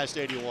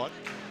Comcast 81.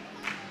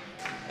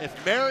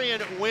 If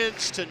Marian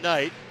wins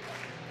tonight,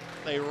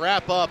 they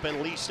wrap up at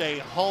least a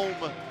home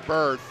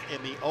berth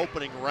in the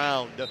opening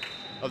round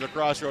of the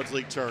Crossroads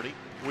League tourney.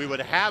 We would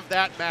have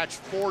that match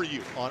for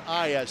you on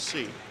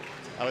ISC.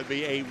 That would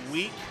be a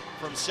week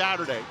from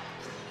Saturday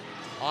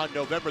on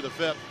November the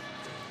 5th.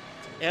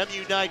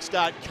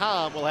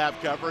 MUKnights.com will have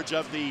coverage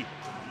of the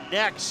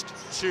next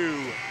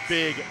two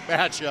big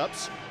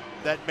matchups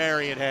that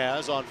Marian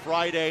has on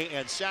Friday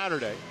and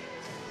Saturday.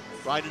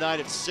 Friday night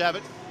at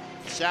 7,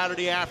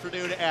 Saturday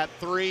afternoon at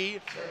 3,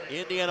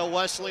 Indiana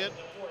Wesleyan.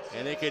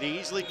 And it could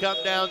easily come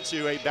down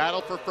to a battle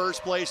for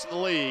first place in the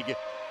league,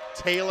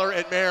 Taylor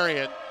and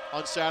Marian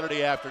on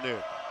Saturday afternoon.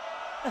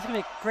 That's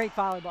going to be great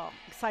volleyball,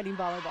 exciting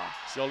volleyball.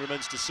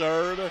 Silverman's to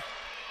serve.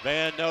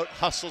 Van Note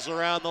hustles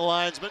around the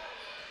linesman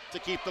to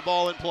keep the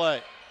ball in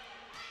play.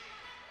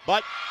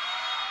 But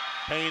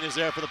Payne is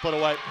there for the put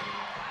away.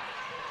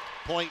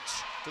 Point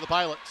to the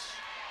Pilots.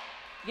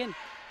 Again,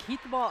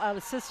 keep the ball out of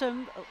the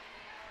system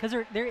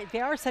because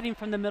they are setting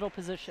from the middle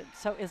position.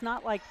 So it's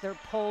not like they're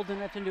pulled and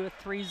have to do a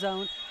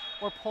 3-zone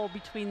or pulled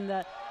between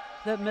the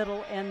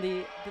middle and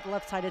the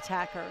left side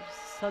attackers.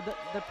 So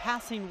they're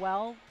passing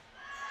well,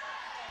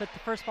 but the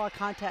first ball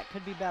contact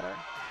could be better.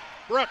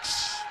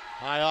 Brooks,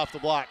 high off the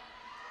block.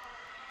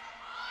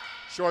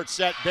 Short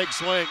set, big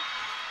swing.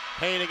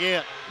 Payne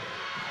again.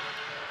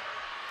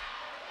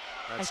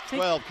 That's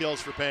 12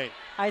 kills for Payne.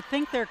 I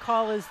think their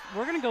call is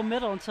we're going to go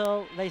middle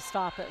until they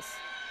stop us.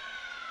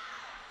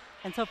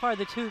 And so far,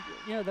 the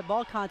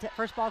ball contact,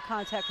 first ball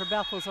contact for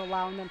Bethel is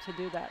allowing them to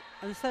do that.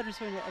 And the setter's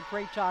doing a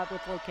great job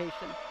with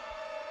location.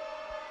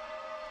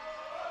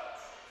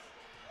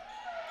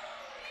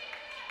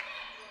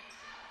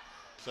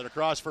 Set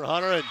across for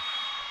Hunter, and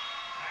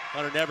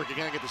Hunter never can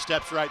get the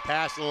steps right,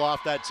 pass a little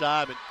off that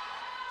time, and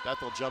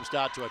Bethel jumps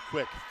out to a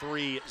quick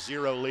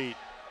 3-0 lead.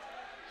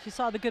 She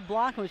saw the good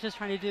block and was just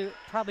trying to do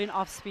probably an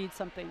off-speed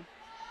something.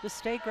 Just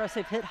stay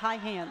aggressive, hit high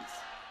hands.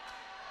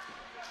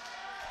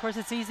 Of course,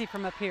 it's easy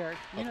from up here.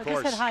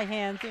 Just hit high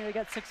hands. You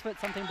got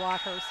 6-foot-something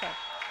blockers. So.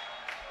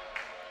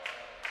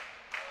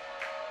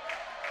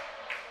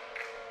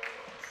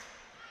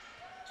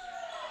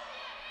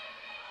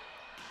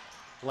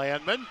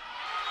 Landman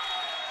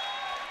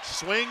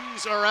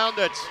swings around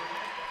it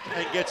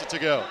and gets it to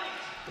go.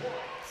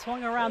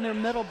 Swung around their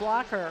middle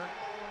blocker,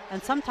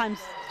 and sometimes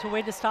the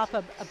way to stop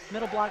a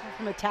middle blocker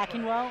from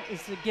attacking well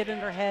is to get in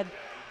her head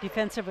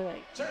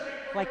defensively.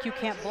 Like, you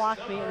can't block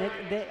me,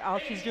 and all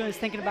she's doing is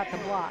thinking about the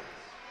block.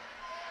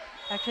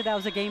 Actually, that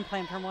was a game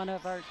plan from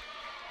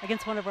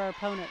against one of our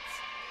opponents.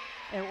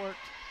 It worked.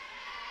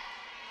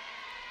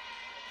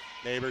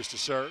 Neighbors to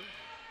serve,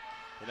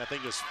 and that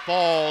thing just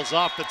falls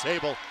off the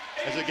table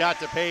as it got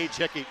to Paige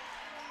Hickey.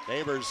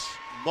 Neighbors,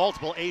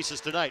 multiple aces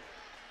tonight.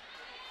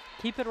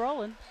 Keep it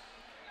rolling.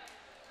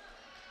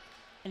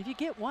 And if you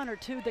get one or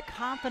two, the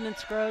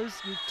confidence grows.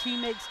 Your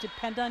teammates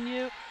depend on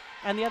you,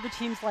 and the other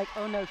team's like,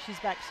 oh no, she's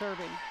back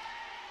serving.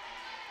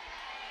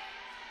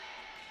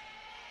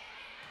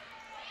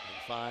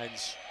 And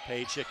finds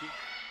Paige Hickey.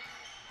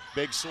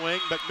 Big swing,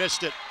 but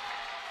missed it.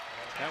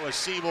 That was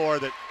Seymour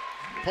that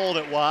pulled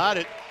it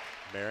wide.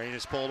 Marian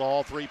has pulled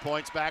all 3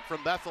 points back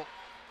from Bethel.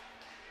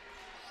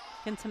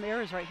 Getting some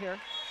errors right here.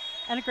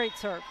 And a great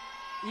serve.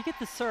 You get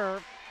the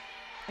serve.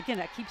 Again,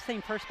 I keep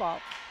saying first ball.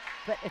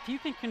 But if you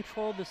can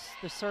control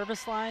the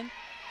service line,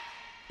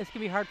 it's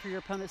going to be hard for your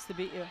opponents to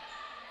beat you.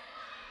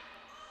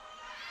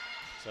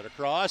 Set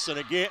across, and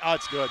again, oh,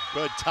 it's good.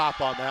 Good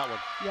top on that one.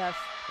 Yes.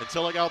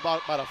 Until it got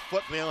about a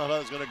foot from the end, I thought it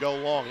was going to go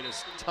long. It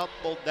just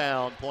tumbled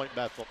down, point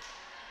Bethel.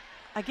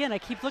 Again, I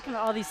keep looking at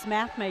all these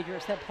math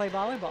majors that play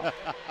volleyball.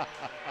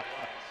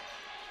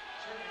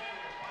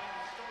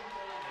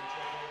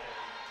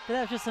 But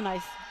that was just a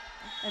nice,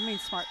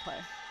 smart play.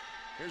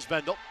 Here's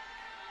Vendel.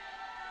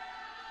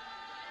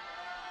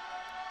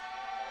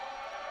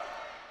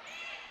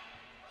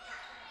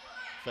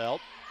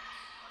 Feld.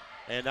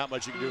 And not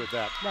much you can do with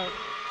that. No.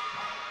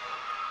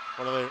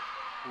 One of the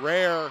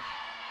rare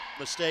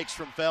mistakes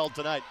from Feld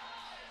tonight.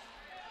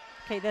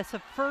 Okay, that's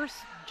the first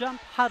jump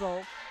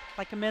huddle,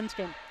 like a men's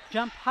game,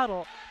 jump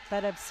huddle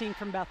that I've seen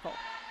from Bethel.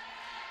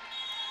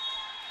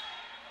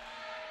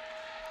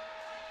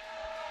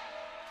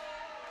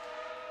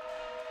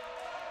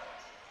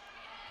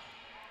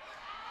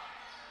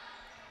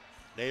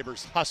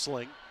 Neighbors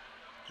hustling.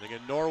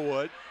 Again,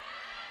 Norwood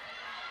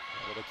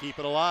able to keep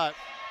it alive.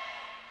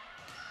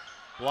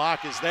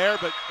 Block is there,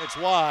 but it's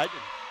wide.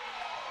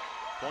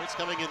 Points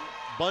coming in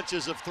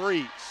bunches of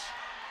threes.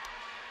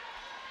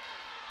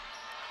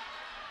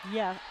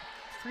 Yeah,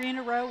 3 in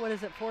a row. What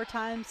is it, 4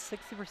 times,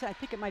 60%? I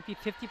think it might be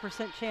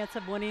 50% chance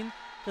of winning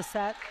the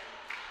set.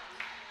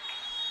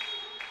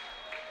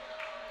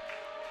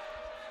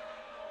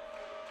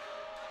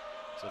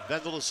 So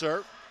Bethel to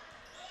serve.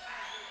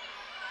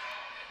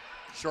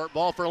 Short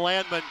ball for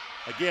Landman.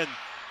 Again,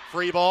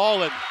 free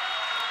ball and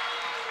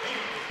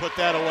put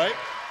that away.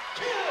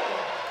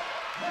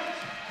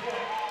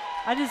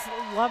 I just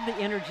love the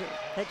energy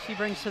that she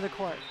brings to the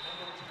court.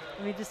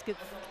 I mean, just get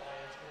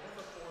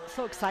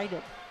so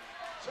excited.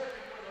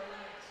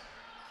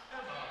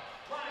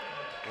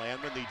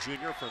 Landman, the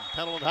junior from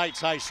Pendleton Heights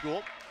High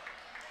School.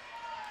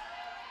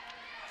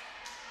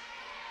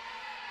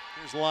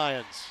 Here's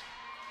Lyons.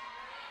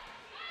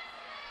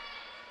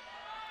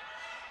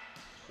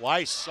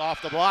 Weiss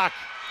off the block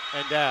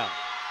and down.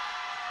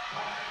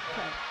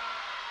 Okay.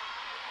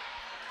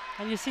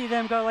 And you see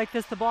them go like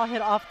this. The ball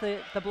hit off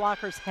the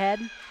blocker's head.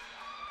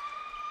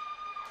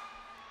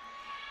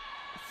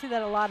 I see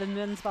that a lot in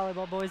men's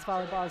volleyball, boys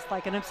volleyball. It's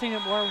like, and I'm seeing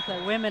it more with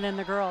the women and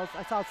the girls.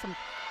 I saw some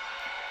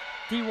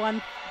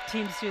D1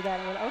 teams do that.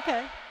 And I went,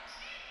 okay.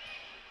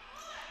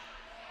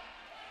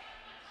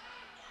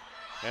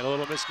 And a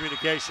little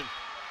miscommunication.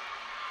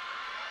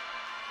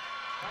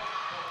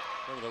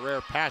 One of the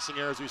rare passing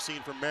errors we've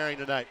seen from Marian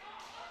tonight.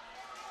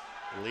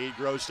 The lead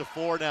grows to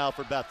 4 now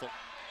for Bethel.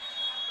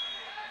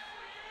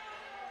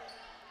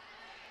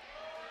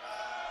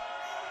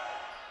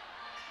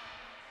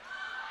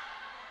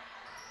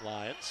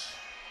 Lions.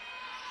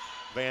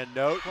 Van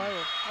Note.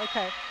 Whoa,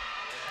 okay.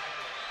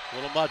 A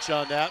little much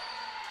on that.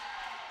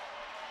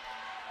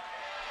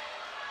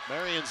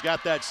 Marian's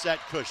got that set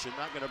cushion.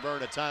 Not going to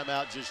burn a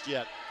timeout just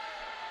yet.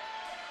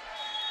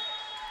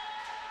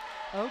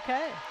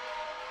 Okay.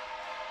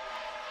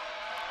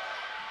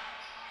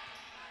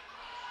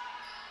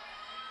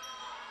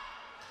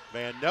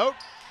 Van Note.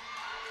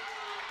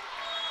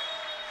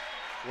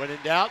 When in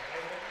doubt,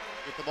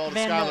 get the ball to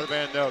Skylar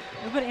Van Note.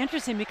 It would be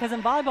interesting because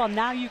in volleyball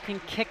now you can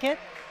kick it,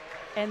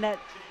 and that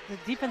the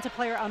defensive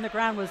player on the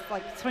ground was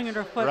like swinging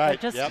her foot, right,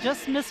 but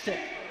just missed it.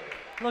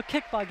 A little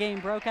kickball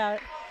game breaks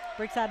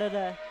out of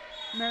the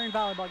Marian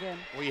volleyball game.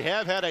 We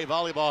have had a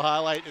volleyball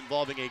highlight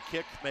involving a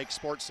kick make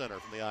Sports Center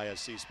from the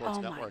ISC Sports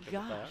Network in the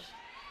past.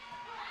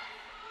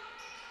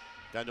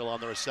 Dendel on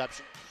the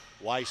reception.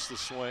 Weiss the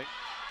swing.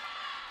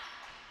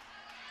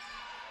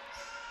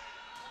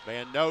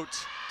 Van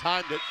Note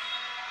timed it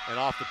and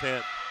off the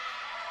pin.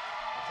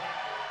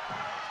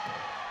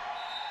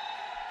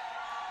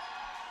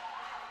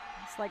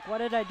 It's like, what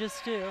did I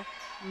just do?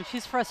 I mean,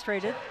 she's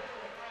frustrated.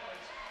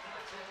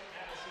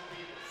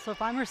 So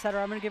if I'm her setter,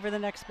 I'm going to give her the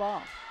next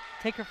ball.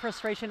 Take her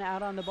frustration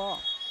out on the ball.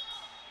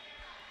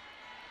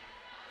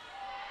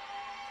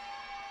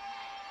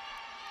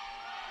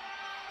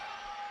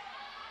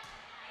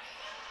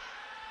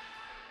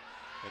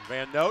 And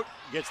Van Note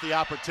gets the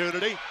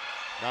opportunity.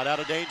 Not out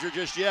of danger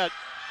just yet.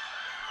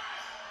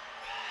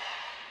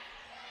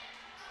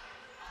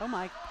 Oh,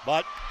 my.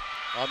 But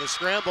on the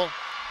scramble,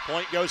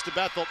 point goes to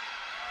Bethel.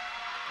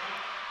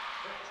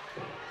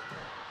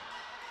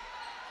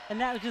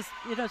 And that was just,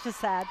 it's just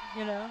sad,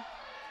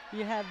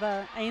 You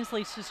have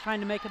Ainsley's just trying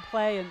to make a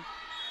play and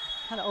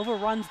kind of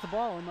overruns the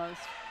ball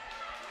almost.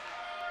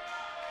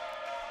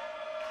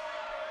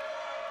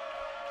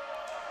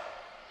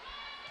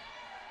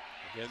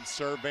 Again,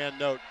 serve Van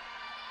Note.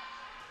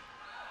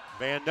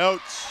 Van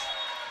Note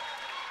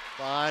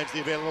finds the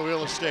available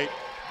real estate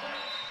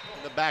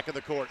in the back of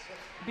the court.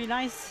 It'd be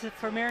nice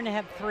for Marian to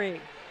have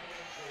 3.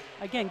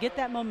 Again, get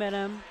that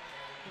momentum.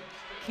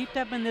 Keep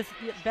them in this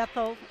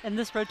Bethel in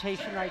this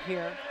rotation right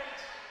here.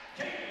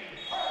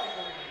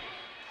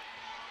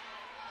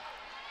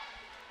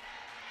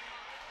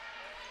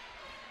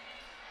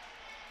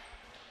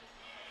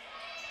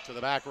 To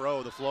the back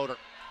row, the floater.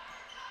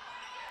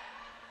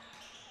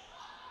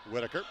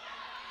 Whitaker.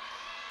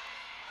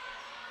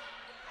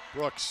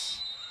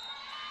 Brooks.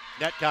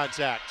 Net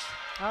contact.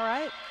 All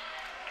right.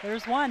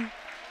 There's 1.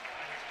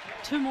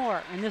 2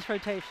 more in this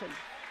rotation.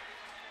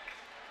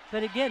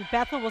 But again,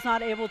 Bethel was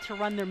not able to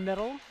run their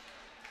middle.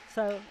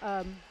 So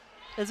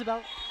Izzy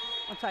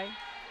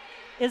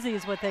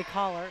is what they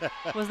call her,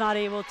 was not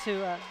able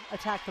to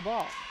attack the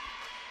ball.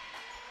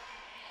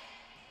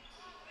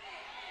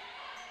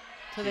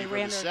 So they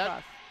ran her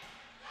across.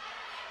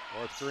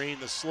 North Green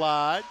the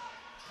slide.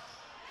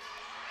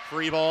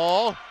 Free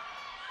ball.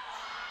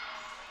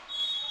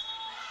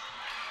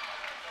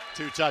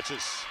 2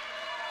 touches.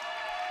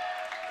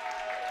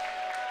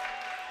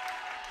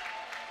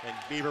 And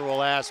Beaver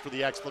will ask for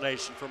the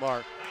explanation from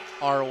our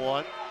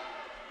R1.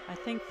 I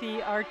think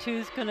the R2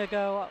 is going to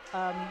go,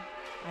 I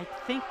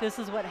think this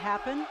is what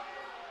happened.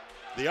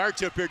 The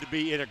R2 appeared to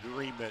be in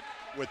agreement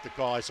with the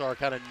call. I saw her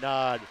kind of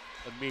nod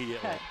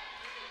immediately. Okay.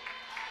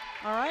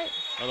 All right,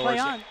 In other play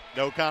words, on.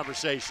 no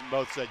conversation.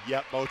 Both said,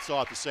 yep, both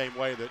saw it the same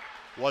way. That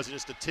wasn't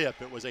just a tip,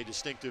 it was a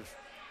distinctive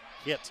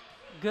hit.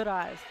 Good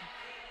eyes.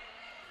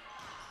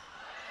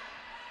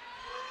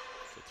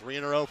 So 3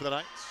 in a row for the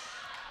Knights.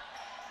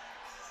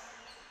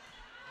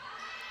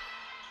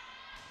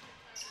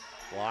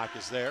 Block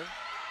is there.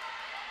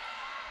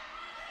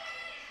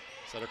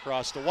 Set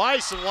across to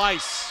Weiss, and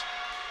Weiss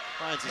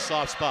finds a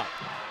soft spot.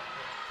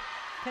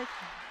 Okay.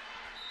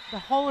 The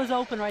hole is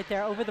open right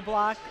there, over the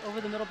block,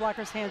 over the middle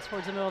blocker's hands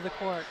towards the middle of the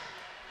court.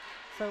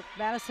 So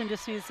Madison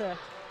just needs to,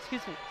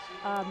 excuse me,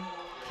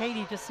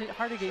 Katie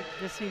Hardigate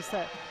just needs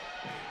to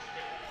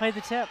play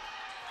the tip.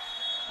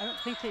 I don't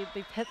think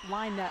they've hit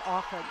line that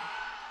often.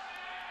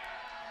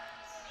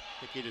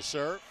 Hickey to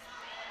serve.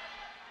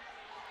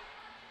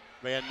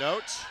 Van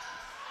Note.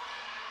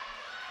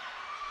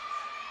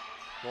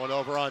 Going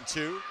over on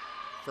 2.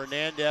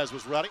 Fernandez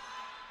was ready.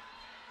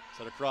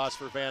 Set across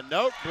for Van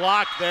Note.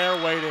 Block there,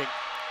 waiting.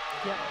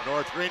 Yep.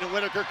 North Green and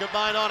Whitaker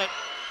combine on it.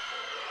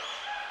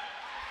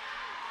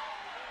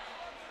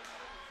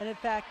 And in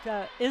fact,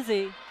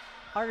 Izzy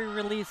already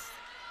released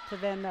to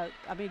Van Note.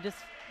 I mean,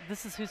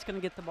 this is who's going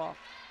to get the ball.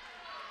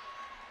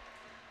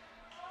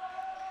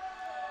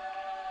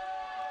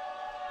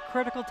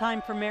 Critical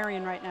time for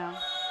Marian right now.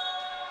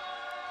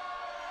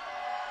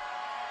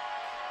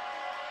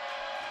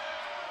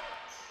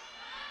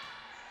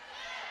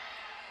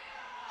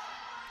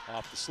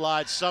 Off the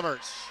slide,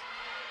 Summers.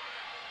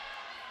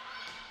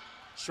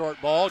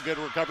 Short ball, good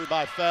recovery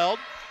by Feld.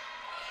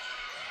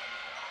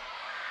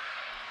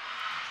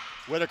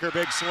 Whitaker,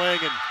 big swing,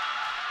 and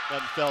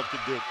nothing Feld could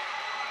do.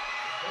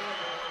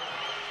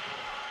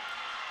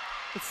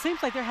 It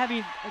seems like they're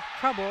having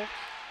trouble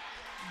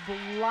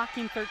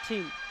blocking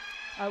 13.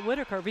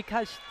 Whitaker,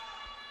 because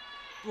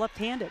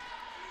left-handed.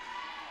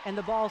 And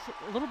the ball's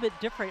a little bit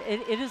different.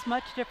 It is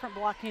much different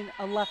blocking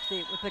a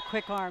lefty with a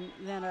quick arm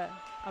than a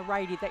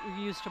righty that you're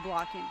used to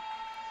blocking.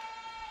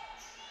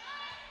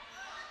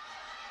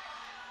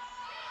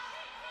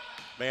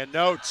 Van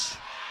Note,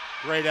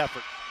 great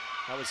effort.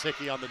 That was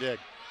Hickey on the dig.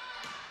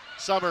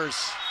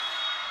 Summers.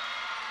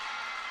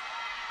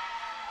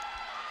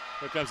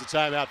 Here comes the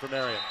timeout for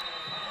Marian.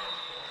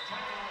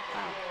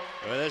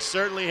 Well, this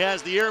certainly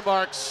has the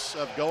earmarks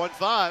of going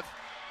 5.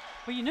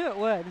 Well, you knew it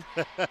would.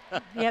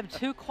 You have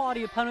 2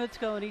 quality opponents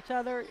going each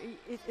other,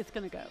 it's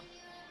going to go.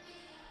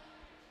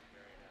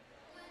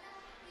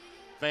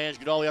 Fans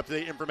get all the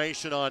up-to-date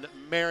information on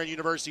Marian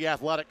University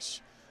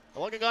athletics.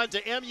 Logging on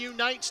to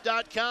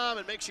MUKnights.com,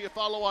 and make sure you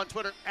follow on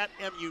Twitter at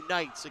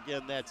MUKnights.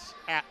 Again, that's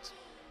at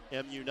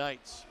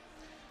MUKnights.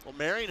 Well,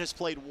 Marian has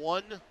played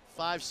 1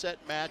 5-set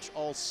match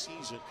all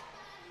season.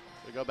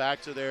 We go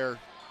back to their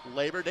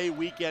Labor Day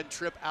weekend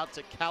trip out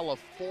to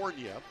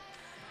California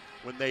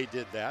when they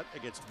did that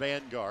against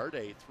Vanguard,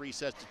 a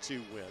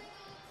 3-2 win.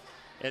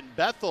 And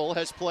Bethel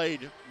has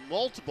played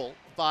multiple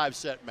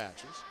 5-set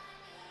matches,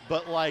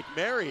 but like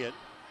Marian,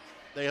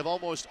 they have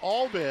almost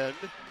all been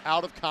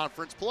out of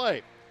conference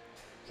play.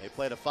 They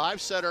played a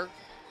 5-setter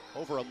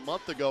over a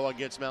month ago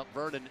against Mount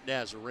Vernon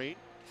Nazarene.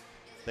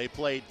 They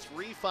played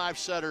 3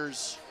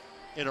 5-setters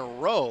in a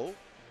row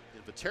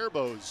in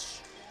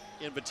Viterbo's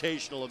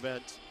invitational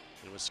event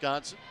in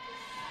Wisconsin,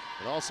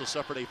 and also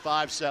suffered a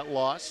 5-set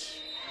loss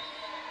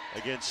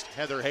against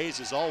Heather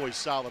Hayes' always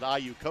solid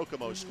IU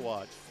Kokomo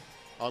squad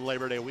on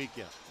Labor Day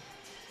weekend.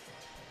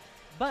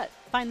 But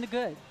find the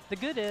good. The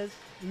good is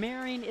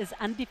Marian is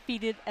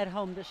undefeated at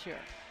home this year.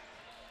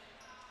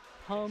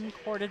 Home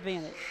court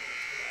advantage.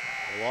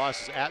 The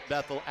losses at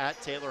Bethel,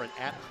 at Taylor, and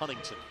at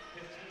Huntington.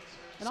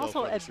 And so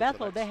also at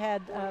Bethel, they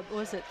had,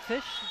 was it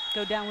Fish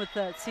go down with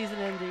the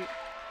season-ending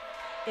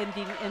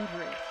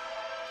injury.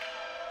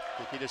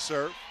 Hickey to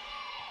serve.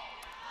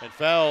 And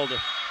Feld,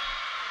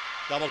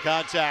 double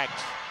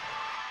contact.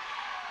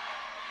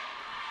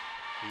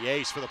 The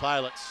ace for the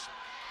Pilots.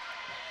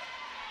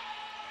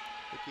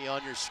 Hickey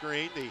on your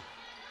screen, the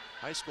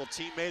high school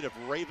teammate of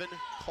Raven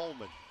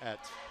Coleman at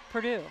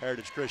Purdue.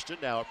 Heritage Christian,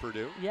 now at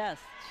Purdue. Yes,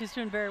 she's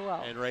doing very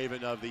well. And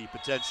Raven of the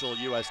potential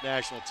U.S.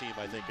 national team,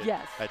 I think,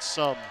 yes, at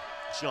some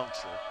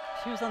juncture.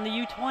 She was on the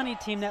U20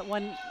 team that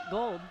won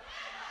gold.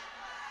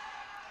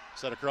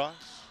 Set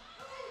across.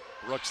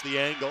 Brooks the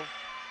angle.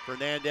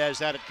 Fernandez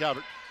had it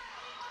covered.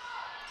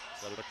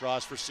 Set it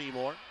across for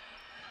Seymour.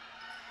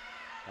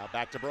 Now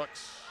back to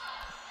Brooks.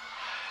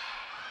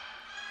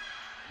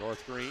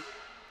 North Green.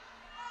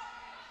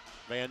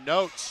 Van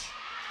Note.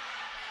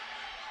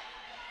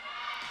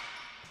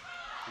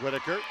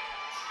 Whitaker.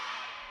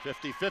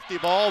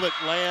 50-50 ball that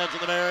lands on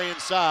the Marian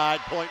side.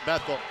 Point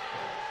Bethel.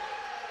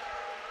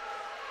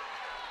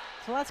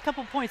 So last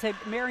couple points,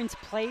 Marian's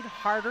played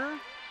harder.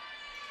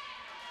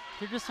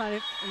 They're just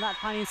not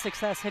finding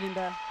success hitting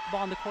the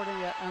ball in the court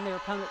on their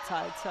opponent's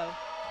side. So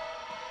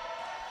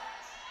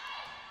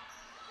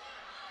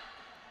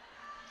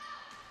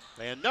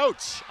Van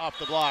Note off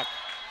the block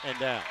and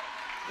down.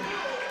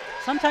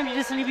 Sometimes you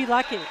just need to be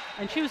lucky.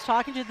 And she was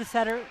talking to the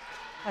setter.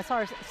 I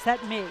saw her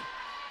set me.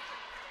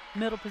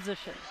 Middle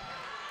position.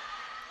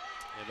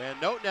 And Van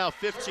Note now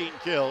 15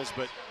 kills,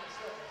 but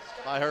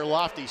by her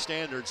lofty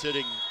standards,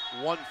 hitting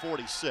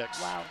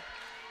 146. Wow.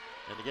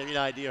 And to give you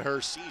an idea,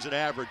 her season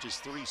average is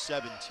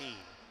 317.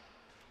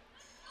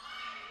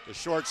 The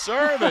short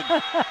serve,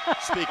 and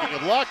speaking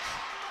of luck,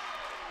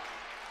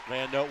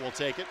 Van Note will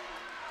take it.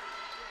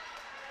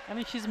 I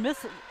mean, she's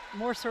missed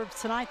more serves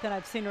tonight than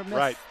I've seen her miss.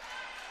 Right.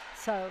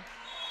 So,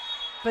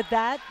 but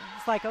that,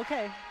 it's like,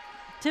 okay,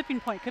 tipping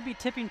point, could be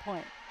tipping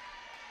point.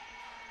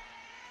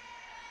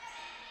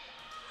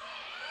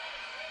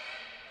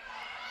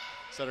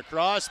 Set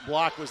across,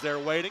 block was there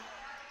waiting.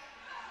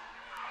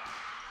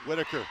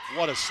 Whitaker,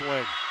 what a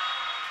swing.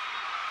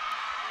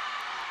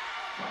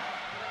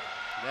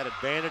 And that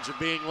advantage of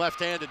being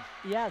left-handed.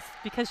 Yes,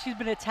 because she's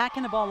been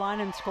attacking the ball line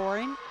and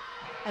scoring,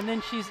 and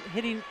then she's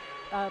hitting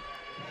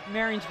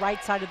Marian's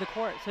right side of the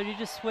court, so you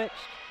just switched.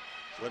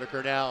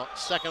 Whitaker now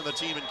second on the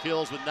team in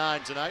kills with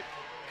 9 tonight.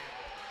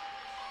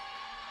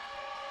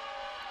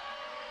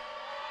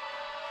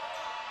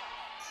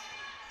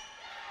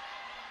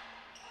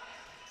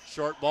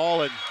 Short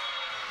ball, and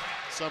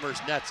Summers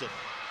nets it.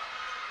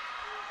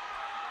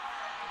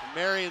 And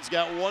Marian's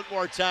got one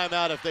more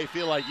timeout if they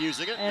feel like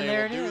using it. And they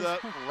there will it do is.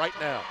 that right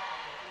now.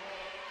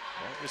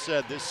 Like I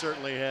said, this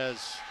certainly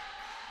has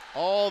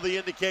all the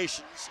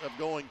indications of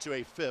going to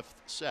a 5th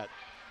set.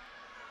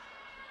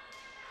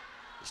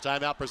 This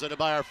timeout presented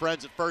by our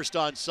friends at First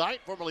On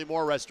Site, formerly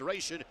More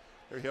Restoration.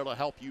 They're here to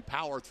help you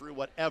power through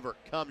whatever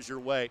comes your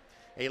way.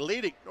 A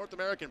leading North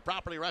American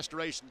property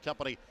restoration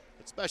company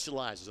that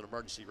specializes in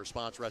emergency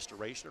response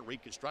restoration and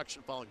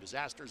reconstruction following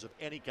disasters of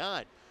any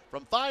kind.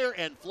 From fire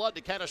and flood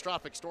to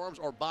catastrophic storms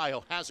or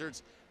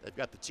biohazards, they've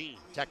got the team,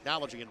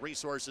 technology, and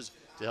resources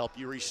to help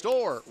you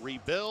restore,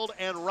 rebuild,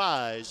 and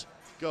rise.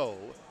 Go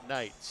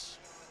Knights.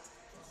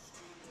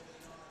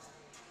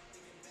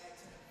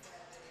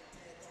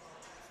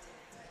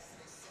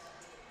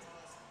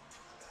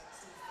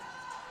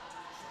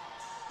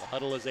 The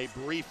huddle is a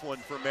brief one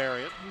for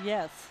Marian.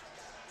 Yes.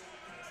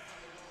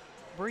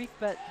 Brief,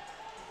 but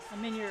I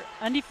mean, you're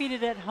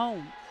undefeated at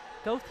home.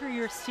 Go through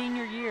your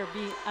senior year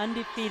being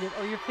undefeated,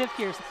 or your 5th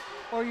years,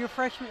 or your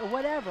freshman, or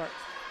whatever.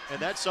 And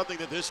that's something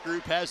that this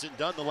group hasn't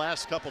done the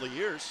last couple of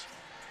years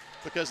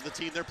because of the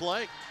team they're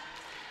playing.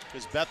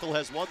 Because Bethel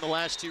has won the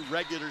last 2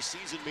 regular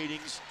season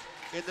meetings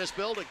in this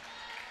building.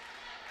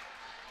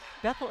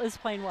 Bethel is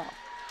playing well.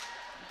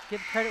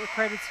 Give credit where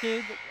credit's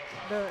due.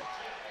 They're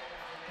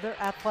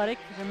athletic.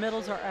 Their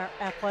middles are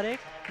athletic.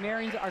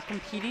 Marians are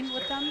competing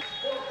with them.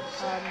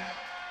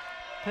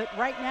 But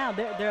right now,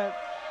 their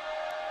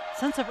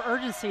sense of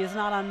urgency is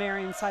not on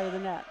Marian's side of the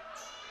net.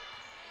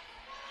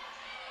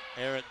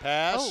 Errant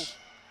pass. Oh.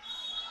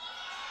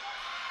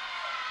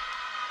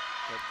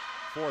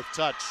 The 4th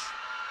touch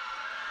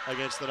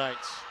against the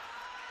Knights.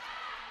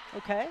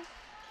 Okay.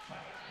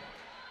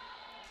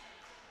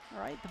 All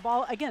right, the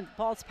ball, again,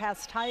 ball's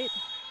passed tight.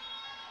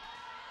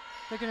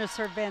 They're going to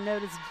serve Van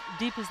Note as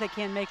deep as they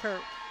can, make her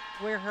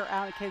wear her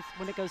out in case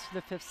when it goes to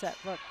the 5th set.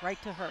 Look,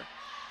 right to her.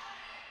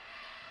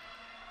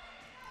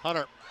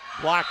 Hunter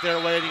blocked there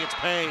waiting, it's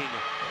Payne.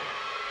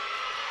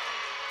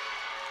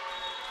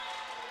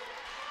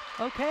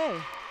 Okay.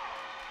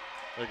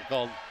 They're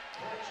called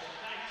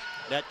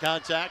net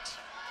contact.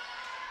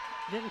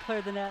 Didn't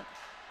clear the net.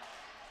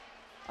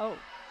 Oh,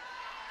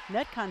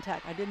 net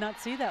contact. I did not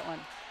see that one.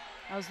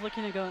 I was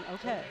looking and going,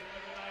 okay.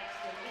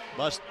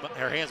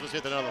 Her hands must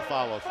hit another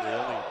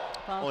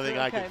follow-through. Only thing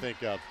I can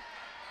think of.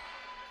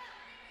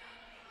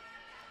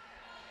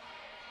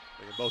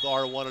 Both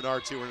R1 and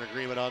R2 are in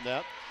agreement on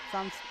that.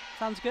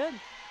 Sounds good.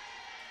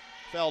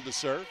 Fell to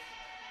serve.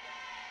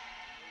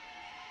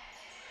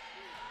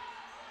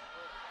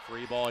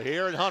 Free ball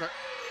here, and Hunter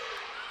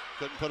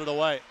couldn't put it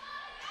away.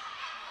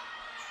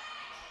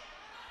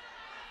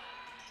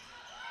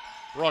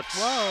 Brooks.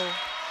 Whoa.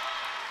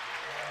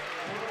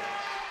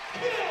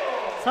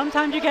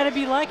 Sometimes you got to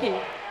be lucky.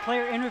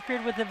 Player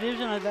interfered with the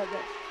vision of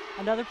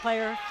another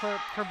player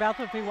for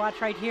Bethel. If we watch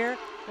right here.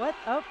 What?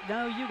 Oh,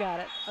 no, you got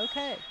it.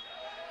 Okay.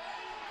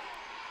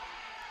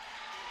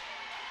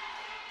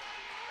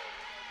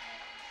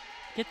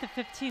 Get the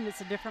 15, it's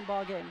a different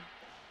ball game.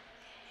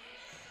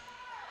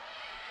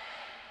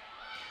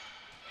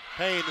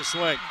 Payne the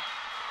swing.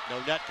 No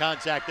net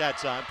contact that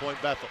time,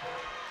 point Bethel.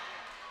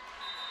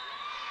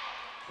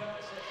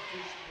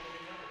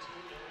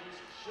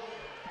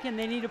 Again,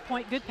 they need a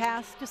point, good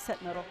pass, just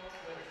set middle.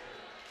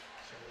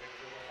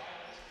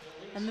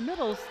 And the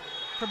middles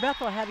for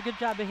Bethel had a good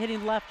job of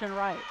hitting left and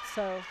right,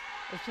 so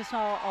it's just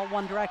not all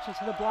one direction,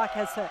 so the block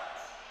has to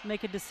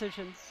make a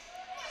decision.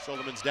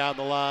 Silverman's down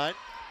the line.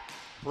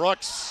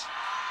 Brooks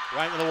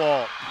right to the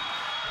wall.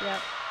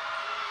 Yep.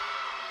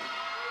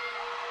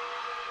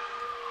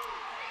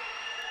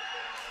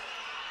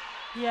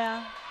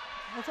 Yeah,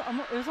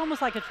 it was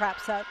almost like a trap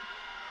set.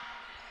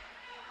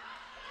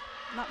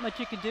 Not much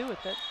you could do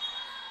with it.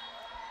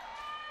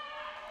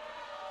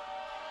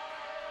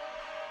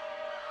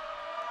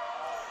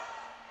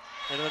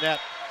 Into the net.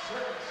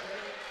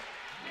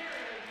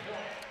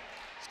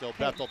 Still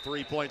Bethel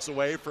 3 points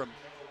away from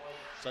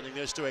sending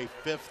this to a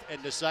 5th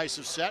and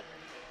decisive set.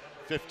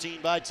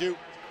 15-2.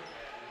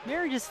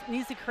 Mary just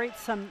needs to create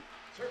some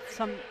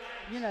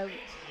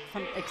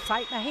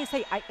excitement. I hate to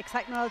say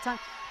excitement all the time.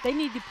 They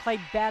need to play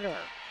better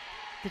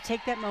to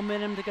take that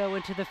momentum to go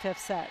into the 5th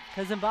set.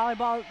 Because in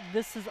volleyball,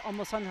 this is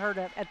almost unheard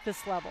of at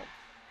this level.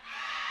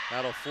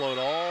 That'll float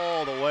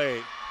all the way.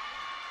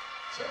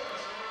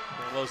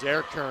 One of those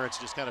air currents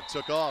just kind of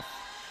took off.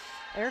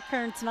 Air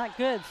current's not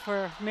good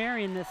for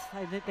Marian.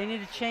 They need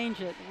to change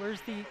it.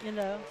 Where's the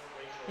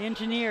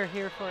engineer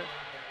here for it?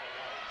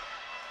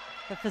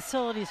 The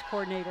facilities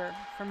coordinator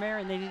for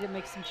Marian? They need to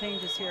make some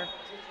changes here.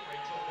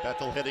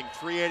 Bethel hitting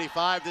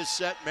 385 this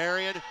set.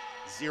 Marian,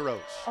 zeros.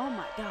 Oh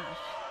my gosh.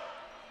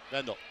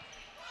 Vendel.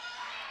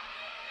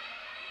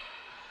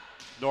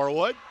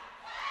 Norwood.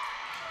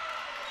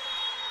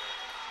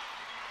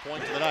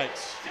 Point to the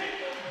Knights.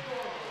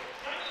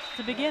 It's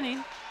the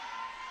beginning.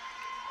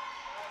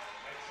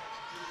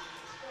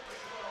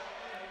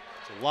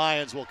 So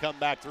Lions will come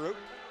back through.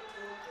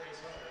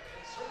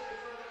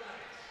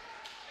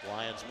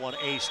 Lions won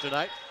ace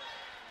tonight.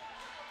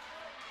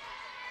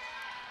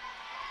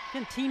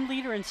 Again, team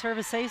leader in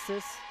service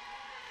aces.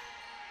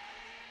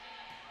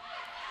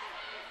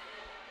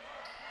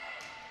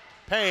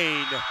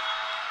 Payne.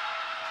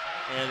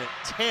 And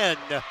 10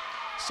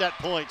 set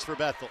points for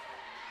Bethel.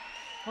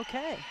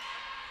 Okay.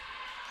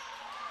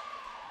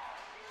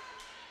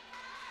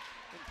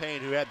 And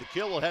Payne, who had the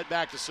kill, will head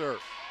back to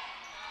serve.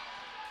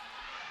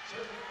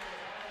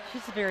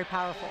 She's very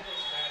powerful.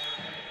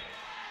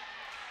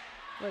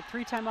 What,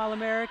 3-time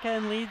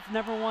All-American, leads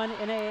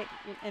 #1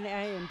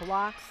 NAIA in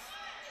blocks.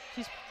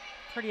 She's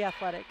pretty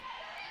athletic.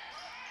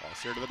 Ball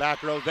here to the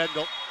back row.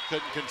 Vendel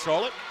couldn't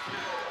control it.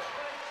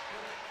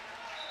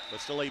 But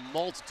still a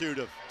multitude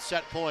of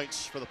set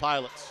points for the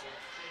Pilots.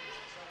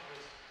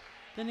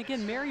 Then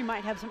again, Mary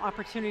might have some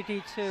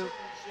opportunity to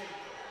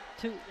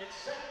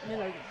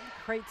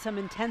create some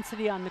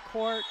intensity on the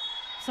court,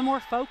 some more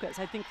focus.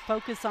 I think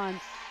focus on,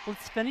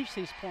 let's finish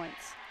these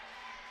points.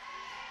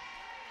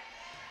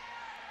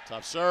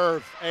 Tough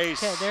serve,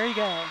 ace. Okay, there you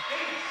go.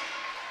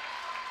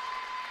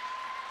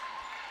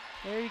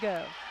 There you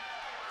go.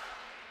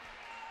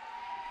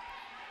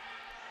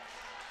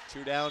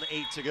 2 down,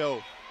 8 to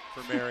go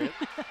for Marian.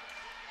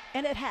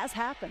 And it has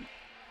happened.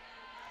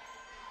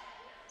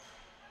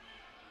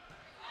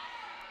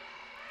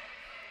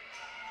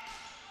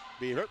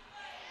 Beaver.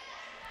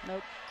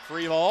 Nope.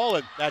 Free ball,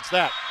 and that's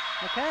that.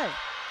 Okay.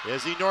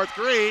 Izzy North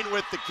Green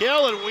with the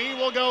kill, and we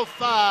will go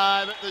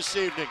 5 this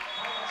evening.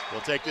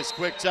 We'll take this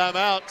quick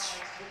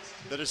timeout.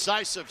 The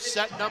decisive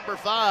set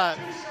 #5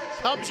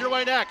 comes your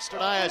way next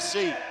on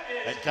ISC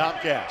and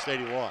Comcast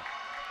 81.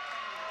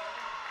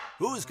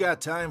 Who's got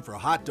time for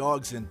hot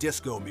dogs and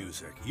disco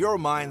music? Your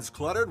mind's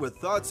cluttered with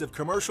thoughts of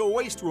commercial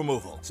waste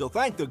removal. So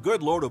thank the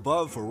good Lord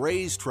above for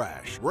Ray's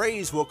Trash.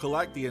 Ray's will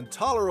collect the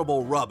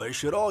intolerable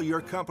rubbish at all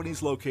your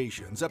company's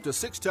locations up to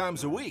 6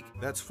 times a week.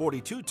 That's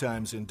 42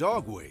 times in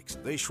dog weeks.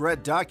 They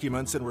shred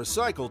documents and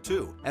recycle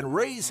too. And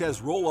Ray's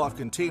has roll-off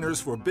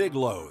containers for big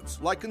loads,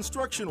 like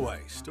construction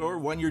waste or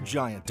when your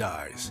giant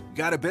dies.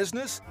 Got a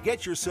business?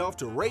 Get yourself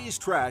to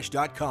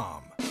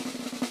raystrash.com.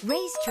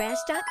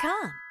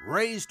 raystrash.com.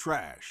 Ray's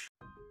Trash.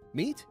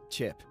 Meet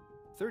Chip.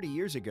 30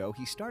 years ago,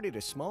 he started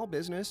a small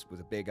business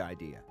with a big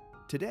idea.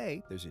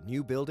 Today, there's a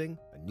new building,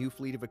 a new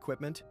fleet of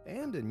equipment,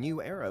 and a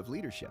new era of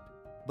leadership.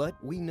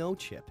 But we know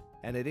Chip,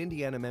 and at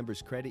Indiana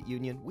Members Credit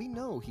Union, we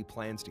know he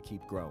plans to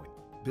keep growing,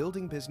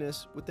 building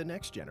business with the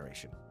next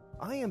generation.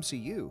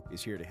 IMCU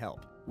is here to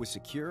help with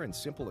secure and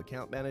simple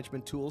account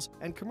management tools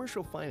and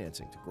commercial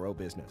financing to grow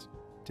business.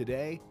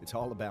 Today, it's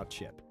all about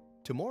Chip.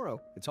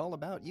 Tomorrow, it's all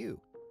about you.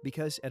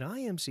 Because at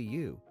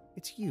IMCU,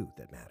 it's you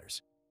that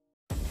matters.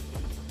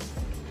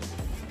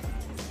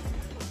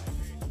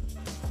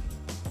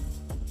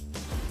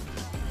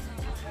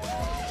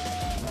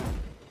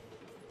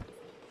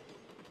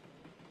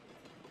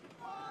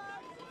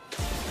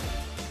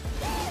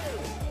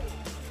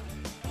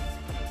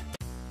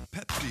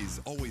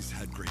 Pepsi's always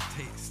had great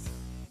taste.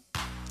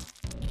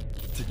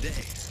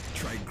 Today,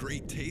 try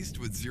great taste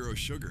with zero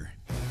sugar.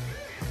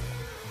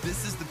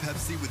 This is the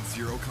Pepsi with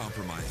zero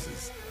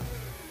compromises.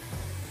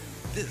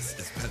 This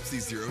is Pepsi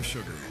Zero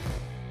Sugar.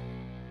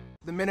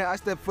 The minute I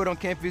stepped foot on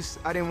campus,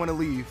 I didn't want to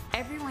leave.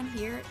 Everyone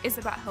here is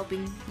about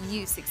helping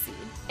you succeed.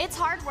 It's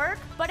hard work,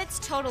 but it's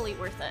totally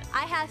worth it.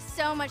 I have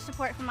so much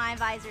support from my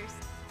advisors.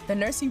 The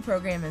nursing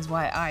program is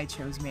why I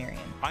chose Marian.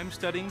 I'm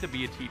studying to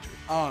be a teacher.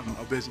 I'm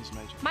a business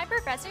major. My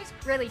professors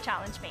really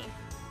challenged me,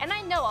 and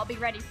I know I'll be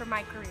ready for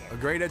my career. A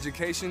great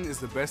education is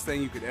the best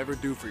thing you could ever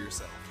do for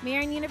yourself.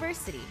 Marian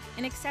University,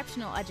 an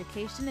exceptional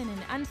education and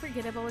an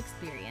unforgettable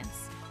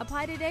experience.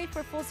 Apply today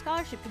for full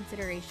scholarship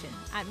consideration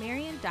at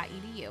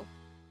marian.edu.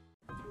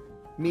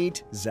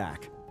 Meet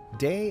Zach.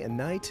 Day and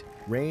night,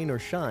 rain or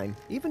shine,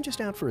 even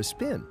just out for a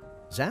spin,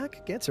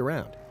 Zach gets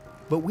around.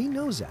 But we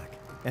know Zach,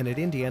 and at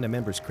Indiana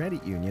Members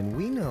Credit Union,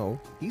 we know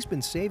he's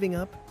been saving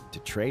up to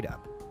trade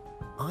up.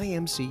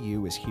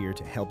 IMCU is here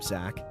to help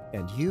Zach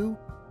and you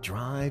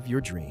drive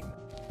your dream.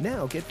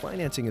 Now get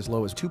financing as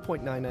low as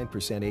 2.99%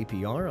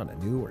 APR on a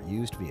new or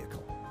used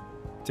vehicle.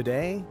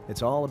 Today,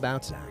 it's all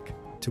about Zach.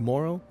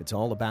 Tomorrow, it's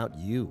all about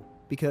you.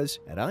 Because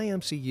at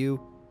IMCU,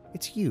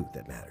 it's you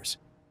that matters.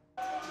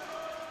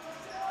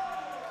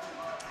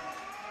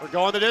 We're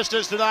going the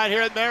distance tonight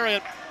here at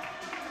Marian.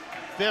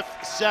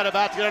 Fifth set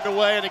about to get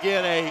underway, and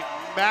again, a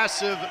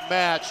massive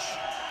match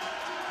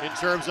in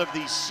terms of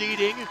the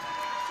seeding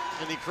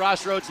in the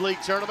Crossroads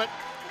League tournament.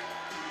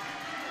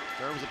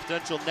 In terms of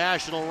potential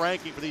national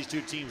ranking for these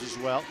two teams as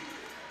well.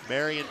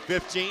 Marian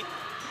 15,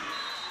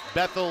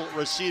 Bethel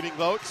receiving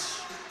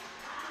votes.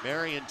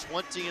 Marian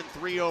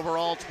 20-3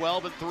 overall,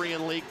 12-3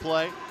 in league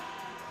play.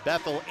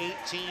 Bethel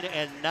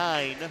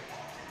 18-9,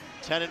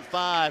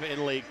 10-5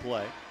 in league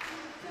play.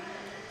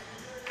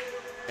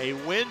 A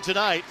win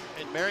tonight,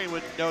 and Marian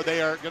would know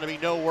they are going to be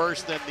no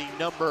worse than the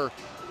number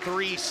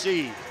 3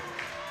 seed.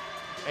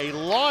 A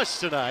loss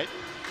tonight,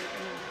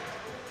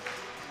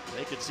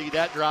 they could see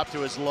that drop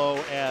to as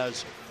low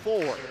as 4,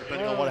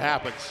 depending on what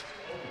happens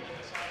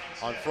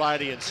on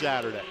Friday and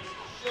Saturday.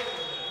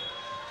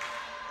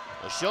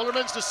 The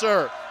Schildermans to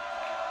serve.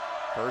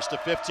 First to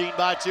 15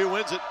 by 2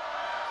 wins it.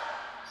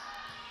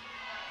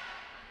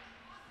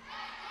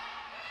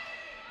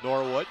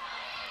 Norwood.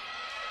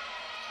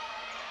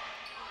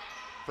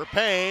 For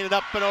Payne, and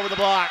up and over the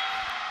block.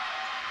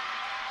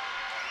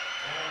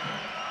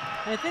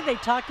 And I think they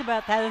talked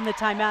about that in the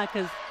timeout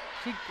because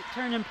she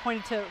turned and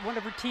pointed to one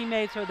of her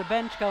teammates or the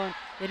bench going,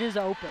 it is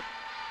open.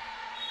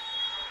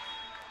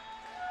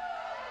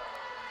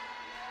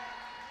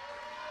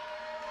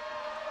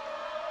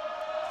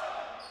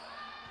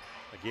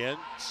 Again,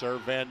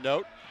 serve Van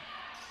Note.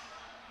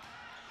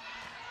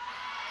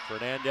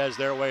 Fernandez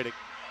there waiting.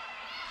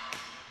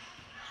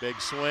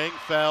 Big swing,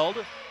 Feld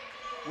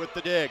with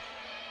the dig.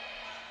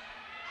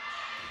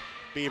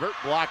 Beaver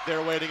blocked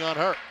there waiting on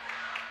her.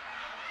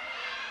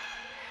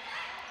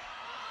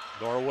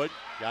 Norwood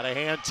got a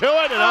hand to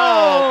it, and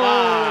oh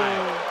my!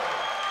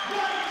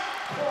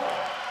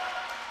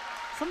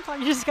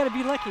 Sometimes you just got to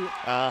be lucky.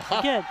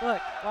 Again,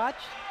 look, watch.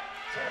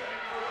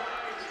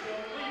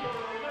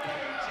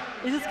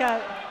 You just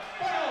got,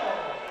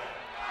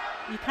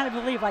 you kind of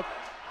believe, like,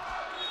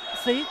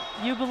 see,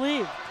 you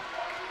believe.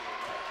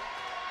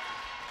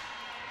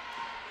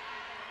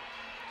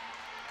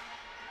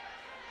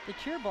 The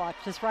cheer block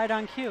just right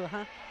on cue,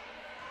 huh?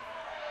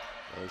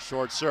 A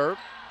short serve.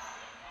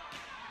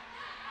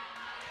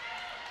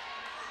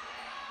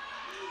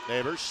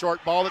 Neighbors,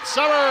 short ball that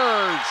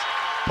Summers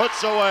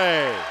puts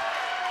away.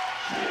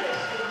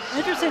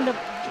 Interesting, the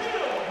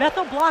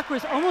Bethel block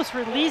was almost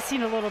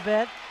releasing a little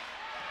bit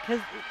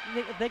because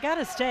they got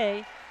to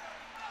stay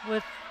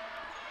with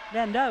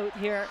Van Note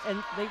here,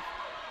 and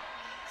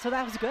so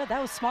that was good.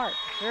 That was smart,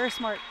 very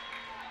smart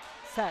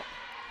set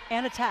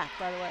and attack,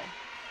 by the way.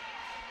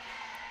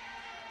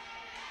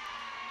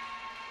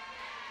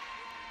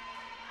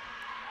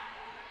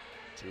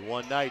 Two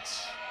 2-1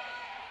 Knights.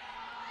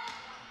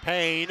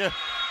 Payne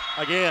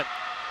again.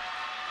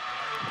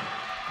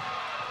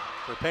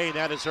 For Payne,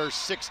 that is her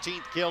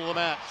 16th kill of the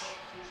match.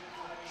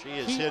 She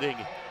is hitting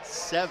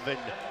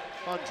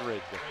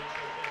 700.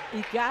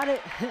 You got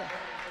it.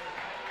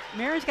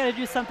 Marian's got to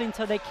do something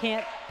so they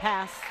can't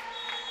pass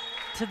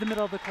to the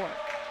middle of the court.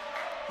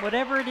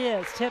 Whatever it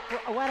is, tip,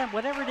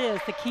 whatever it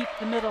is to keep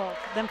the middle,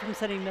 them from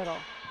setting middle.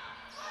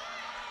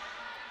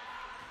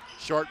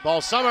 Short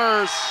ball,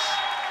 Summers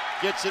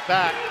gets it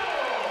back.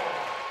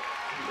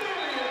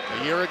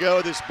 A year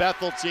ago, this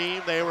Bethel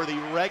team, they were the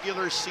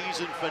regular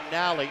season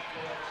finale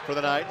for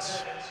the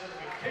Knights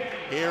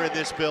here in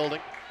this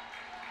building.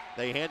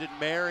 They handed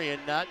Marian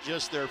not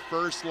just their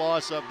first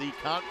loss of the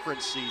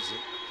conference season,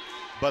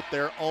 but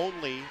their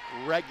only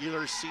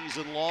regular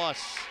season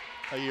loss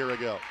a year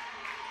ago.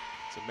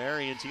 It's a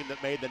Marian team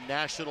that made the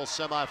national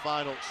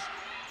semifinals.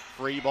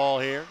 Free ball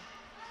here.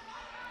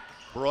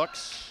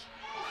 Brooks.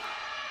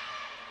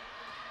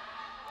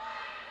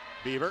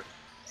 Beaver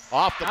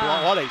off the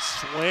block. What a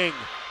swing.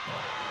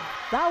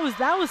 That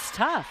was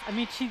tough. I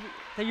mean,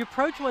 the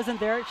approach wasn't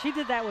there. She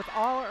did that with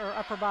all her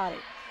upper body.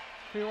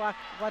 If we watch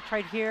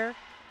right here,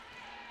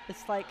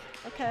 it's like,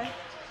 okay.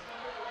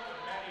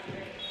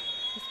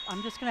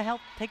 I'm just going to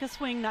help take a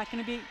swing. Not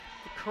going to be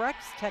the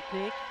correct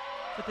technique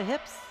with the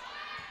hips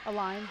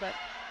aligned, but.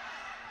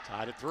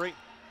 Tied at 3.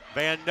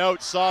 Van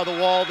Note saw the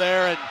wall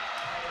there and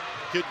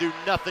could do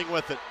nothing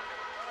with it.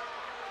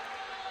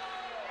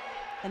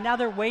 And now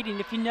they're waiting.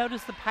 If you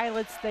notice the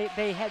Pilots,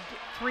 they had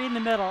 3 in the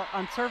middle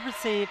on serve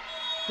receive.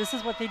 This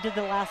is what they did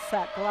the last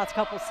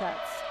couple sets.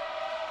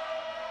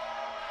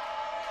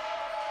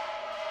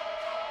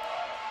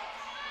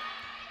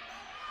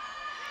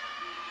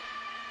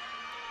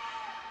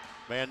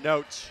 Van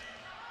Note,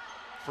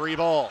 free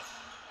ball.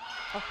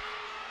 Oh.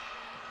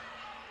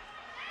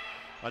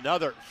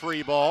 Another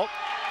free ball.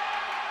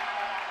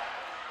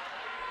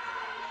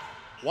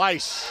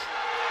 Weiss.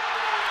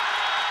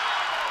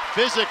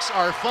 Physics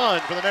are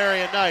fun for the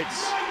Marian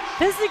Knights.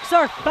 Physics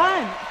are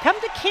fun. Come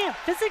to camp.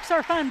 Physics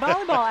are fun.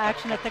 Volleyball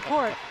action at the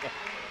court.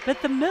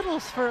 But the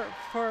middles for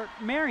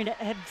Marian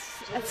had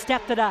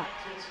stepped it up.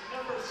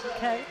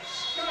 Okay.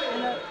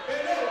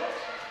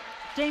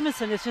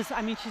 Jamison is just,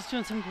 I mean, she's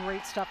doing some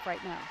great stuff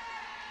right now.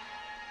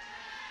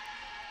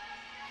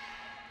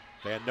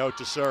 Van Note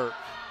to serve.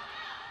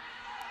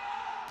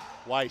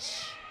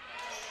 Weiss.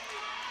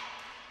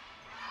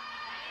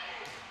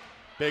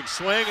 Big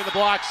swing, and the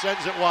block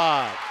sends it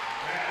wide.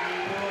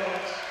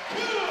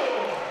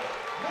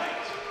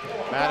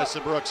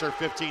 Madison Brooks, her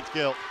 15th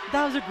kill.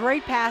 That was a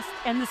great pass,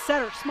 and the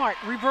setter, smart,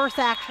 reverse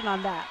action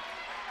on that.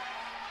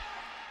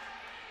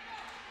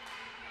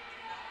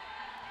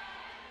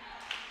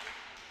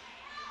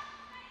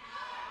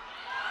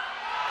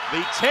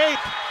 The tape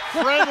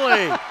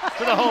friendly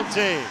to the home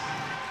team.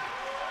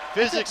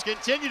 Physics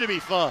continue to be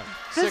fun.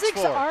 Physics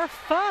 6'4". are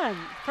fun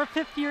for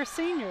fifth-year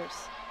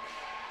seniors.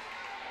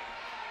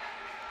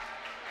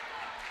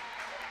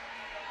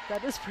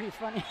 That is pretty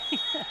funny.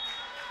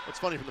 It's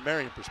funny from the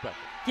Marian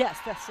perspective. Yes,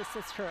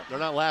 that's true. They're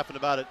not laughing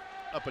about it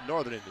up in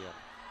northern Indiana.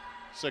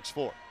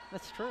 6'4".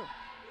 That's true.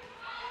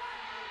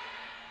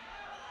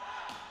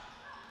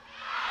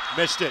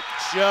 Missed it,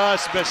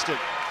 just missed it.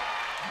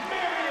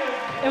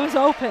 It was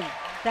open.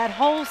 That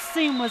whole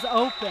seam was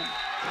open.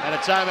 And a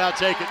timeout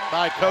taken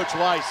by Coach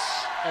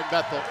Weiss and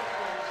Bethel.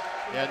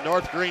 Yeah,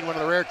 North Green, one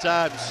of the rare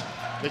times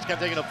they just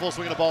kept taking a full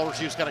swing of the ball where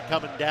she was kind of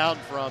coming down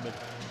from, and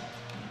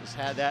just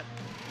had that,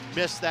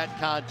 missed that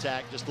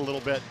contact just a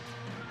little bit.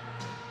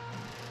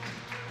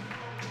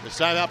 This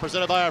timeout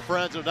presented by our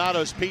friends at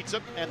Donato's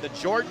Pizza and the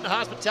Jordan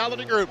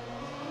Hospitality Group.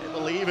 They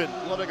believe in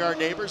loving our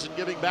neighbors and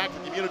giving back to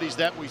the communities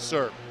that we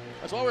serve.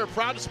 That's why we're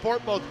proud to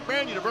support both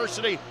Marian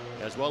University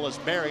as well as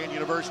Marian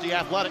University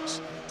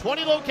Athletics.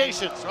 20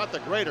 locations throughout the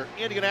greater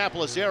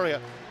Indianapolis area.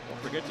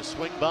 Don't forget to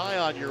swing by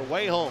on your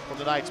way home from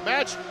tonight's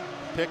match.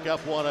 Pick up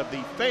one of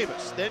the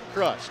famous thin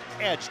crust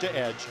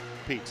edge-to-edge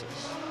pizzas.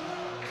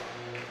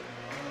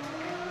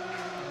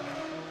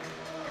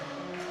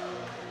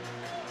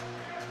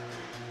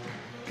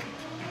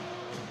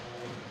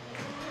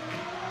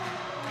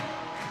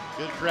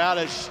 Good crowd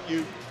as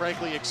you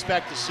frankly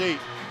expect to see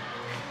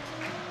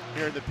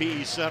here in the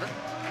PE Center.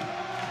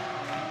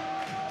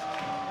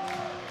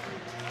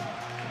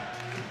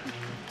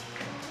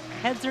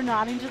 Heads are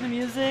nodding to the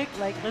music,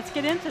 like, let's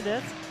get into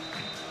this.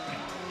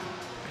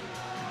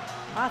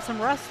 Ah,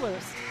 some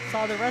wrestlers.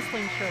 Saw the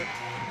wrestling shirt.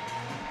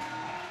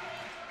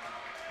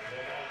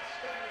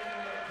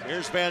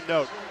 Here's Van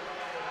Note.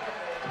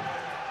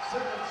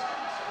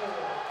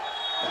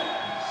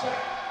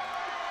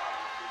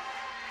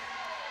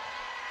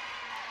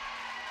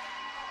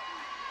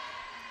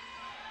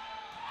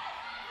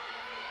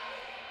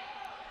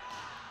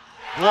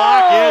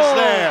 Block is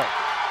there.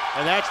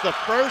 And that's the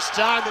first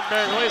time that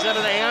Marian really has had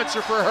an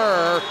answer for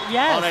her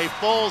on a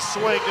full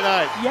swing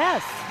tonight.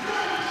 Yes.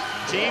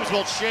 Teams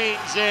will change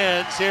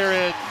ends here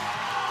in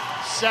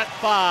set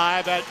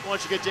 5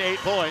 once you get to 8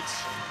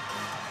 points.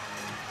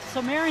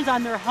 So Marian's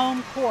on their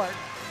home court.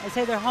 I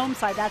say their home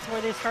side, that's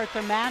where they start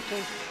their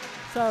matches.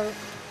 So,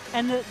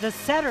 and the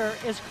setter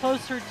is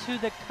closer to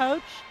the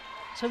coach,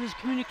 so there's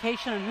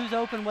communication on who's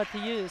open, what to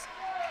use.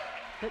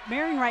 But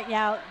Marian right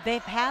now,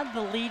 they've had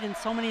the lead in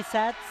so many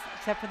sets,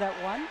 except for that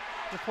one,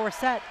 the 4th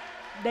set.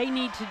 They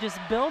need to just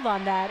build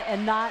on that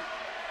and not,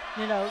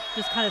 you know,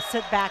 just kind of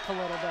sit back a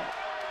little bit.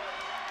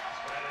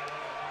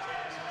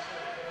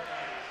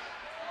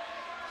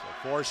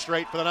 So 4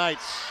 straight for the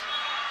Knights.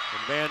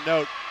 And Van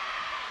Note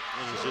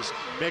has just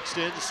mixed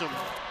in some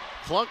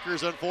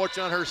clunkers,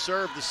 unfortunately, on her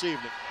serve this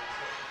evening.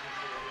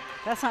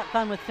 That's not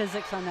fun with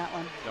physics on that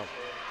one. No.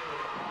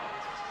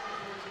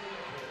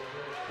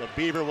 The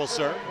Beaver will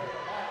serve.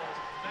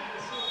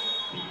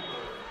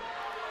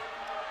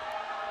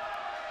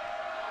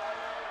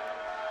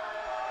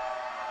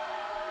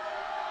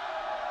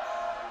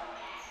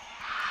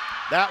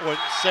 That one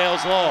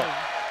sails long.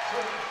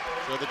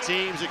 So the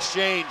teams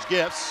exchange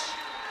gifts,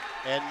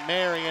 and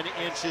Marian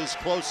inches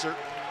closer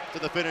to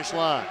the finish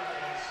line.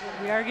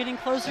 We are getting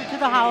closer to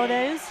the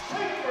holidays.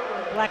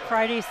 Black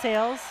Friday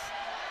sales.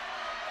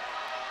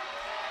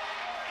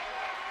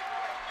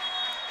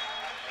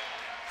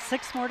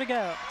 Six more to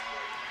go.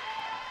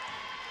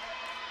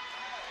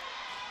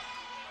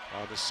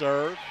 On the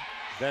serve,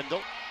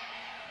 Vendel.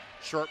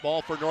 Short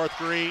ball for North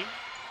Green.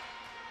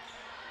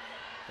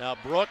 Now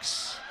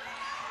Brooks.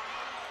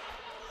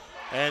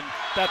 And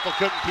Bethel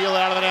couldn't peel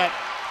out of the net.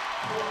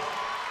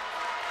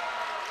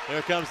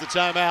 Here comes the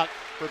timeout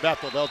for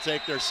Bethel. They'll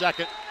take their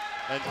second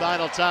and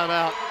final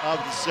timeout of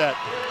the set.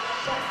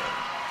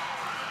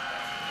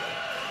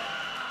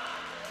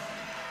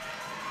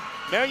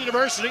 Marian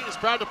University is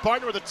proud to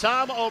partner with the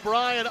Tom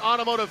O'Brien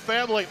Automotive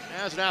family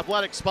as an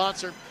athletic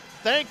sponsor.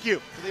 Thank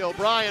you to the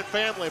O'Brien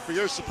family for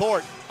your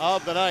support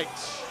of the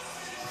Knights.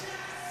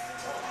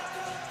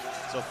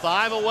 So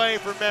 5 away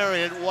for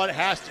Marian. What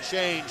has to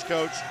change,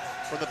 Coach,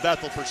 from the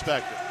Bethel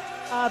perspective?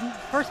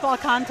 First ball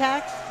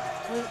contact.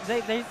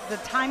 The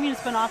timing's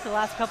been off the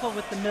last couple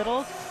with the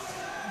middles,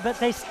 but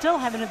they still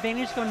have an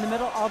advantage going in the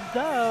middle,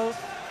 although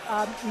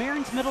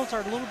Marian's middles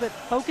are a little bit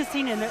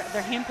focusing and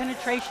their hand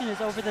penetration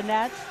is over the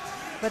net.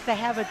 but they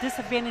have a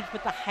disadvantage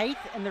with the height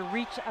and the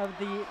reach of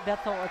the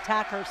Bethel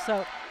attackers.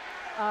 So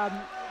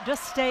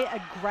just stay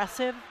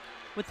aggressive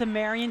with the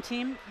Marian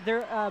team.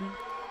 They're,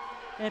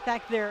 in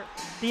fact, the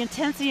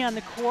intensity on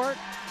the court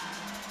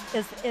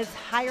is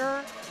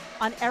higher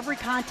on every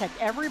contact.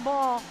 Every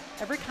ball,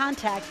 every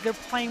contact, they're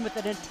playing with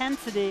an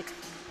intensity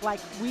like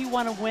we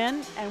want to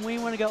win and we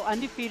want to go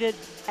undefeated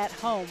at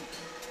home.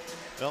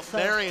 Well, so,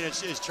 Marian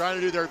is trying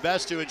to do their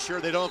best to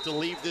ensure they don't have to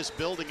leave this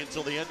building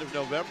until the end of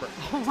November.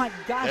 Oh my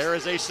gosh. There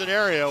is a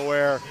scenario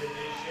where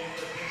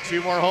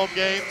 2 more home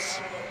games,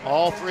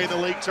 all 3 in the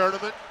league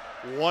tournament,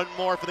 1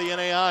 more for the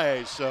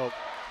NAIA, so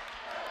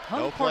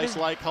no place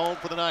like home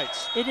for the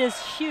Knights. It is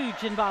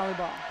huge in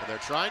volleyball. And they're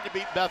trying to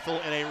beat Bethel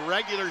in a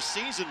regular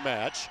season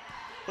match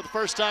for the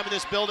first time in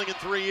this building in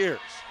 3 years.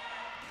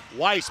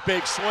 Weiss,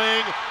 big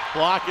swing,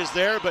 block is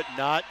there, but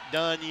not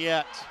done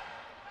yet.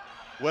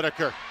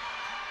 Whitaker.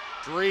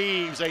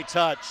 Dreves a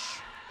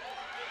touch.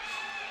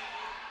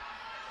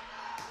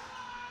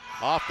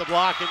 Off the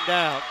block and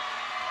down.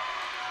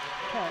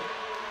 Okay.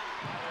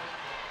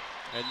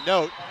 And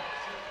note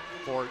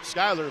for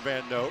Skylar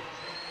Van Note,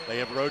 they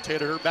have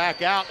rotated her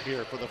back out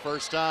here for the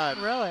first time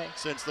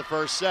since the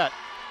first set.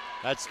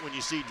 That's when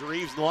you see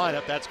Dreves in the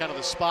lineup, that's kind of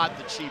the spot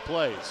that she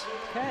plays.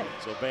 Okay.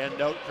 So Van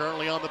Note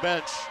currently on the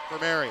bench for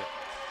Marian.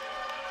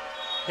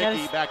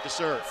 Hickey back to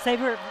serve. Save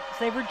her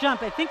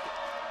jump. I think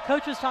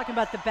Coach was talking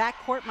about the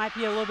backcourt might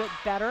be a little bit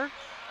better.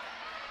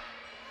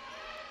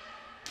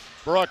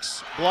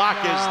 Brooks, block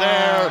is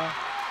there.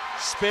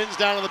 Spins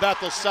down on the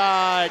Bethel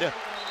side.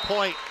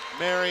 Point,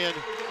 Marian.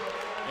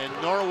 And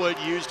Norwood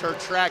used her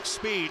track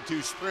speed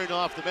to sprint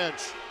off the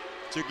bench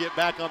to get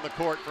back on the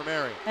court for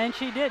Marian. And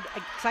she did.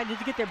 Excited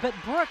to get there. But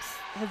Brooks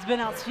has been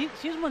out.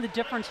 She's one of the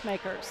difference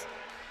makers.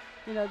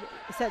 You know,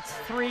 sets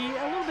 3,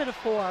 a little bit of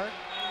 4.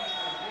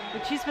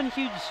 But she's been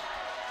huge.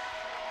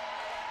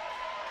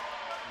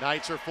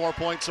 Knights are 4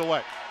 points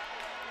away.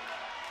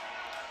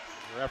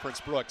 Reference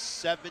Brooks,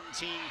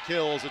 17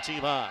 kills, a team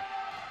high.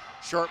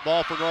 Short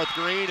ball for North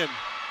Green and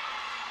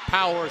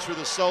powers through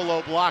the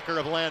solo blocker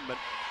of Landman.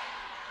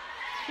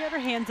 She had her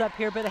hands up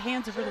here, but the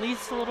hands have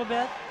released a little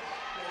bit.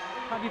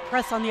 Probably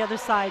press on the other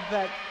side,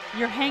 but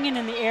you're hanging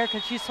in the air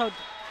because she's so.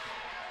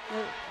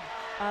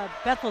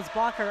 Bethel's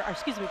blocker, or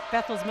excuse me,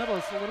 Bethel's middle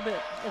is a little bit,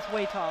 it's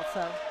way tall,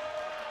 so.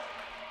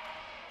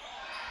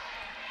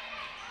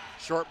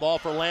 Short ball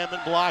for Landman,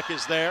 block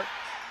is there.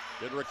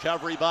 Good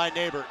recovery by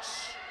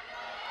Neighbors.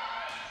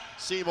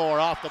 Seymour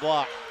off the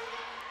block.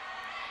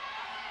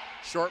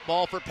 Short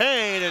ball for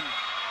Payne and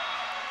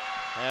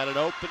had an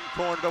open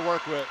corner to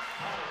work with.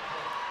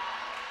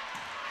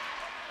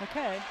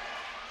 Okay.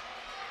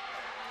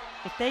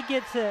 If they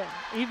get to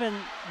even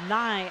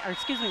 10,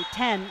 it's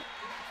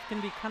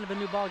going to be kind of a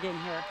new ball game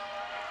here.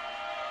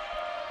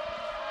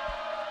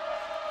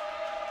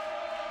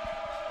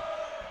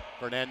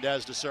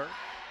 Fernandez to serve.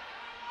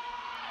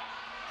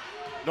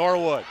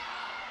 Norwood.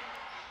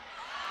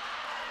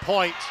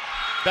 Point,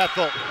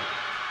 Bethel.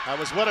 That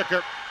was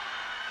Whitaker.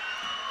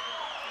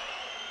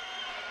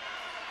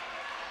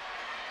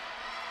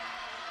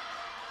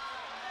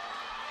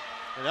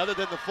 And other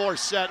than the 4th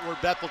set where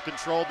Bethel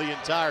controlled the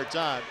entire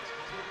time,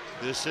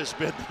 this has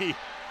been the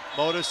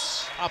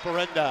modus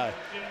operandi.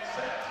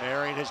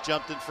 Marian has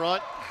jumped in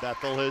front.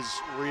 Bethel has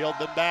reeled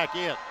them back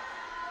in.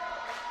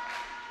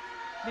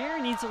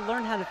 Marian needs to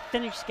learn how to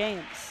finish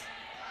games.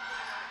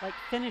 Like,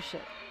 finish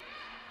it.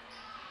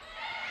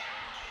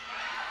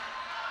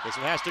 This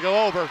one has to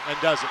go over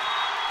and doesn't.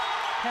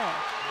 Okay.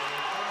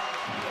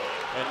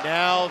 And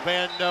now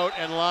Van Note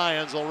and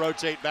Lyons will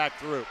rotate back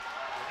through.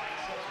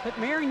 But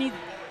Marian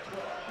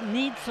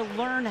needs to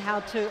learn how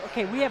to,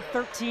 okay, we have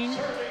 13.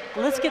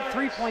 Let's get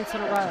 3 points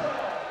in a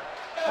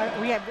row.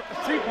 We have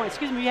 3 points,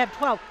 we have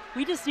 12.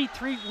 We just need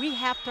 3. We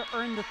have to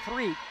earn the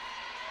 3.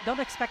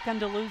 Don't expect them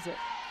to lose it.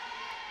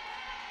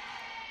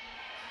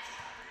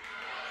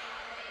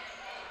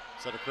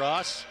 Set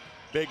across,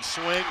 big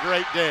swing,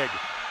 great dig.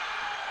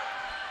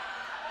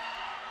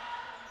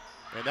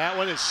 And that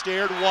one is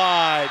steered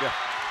wide.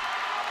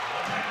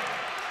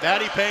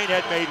 Maddie Payne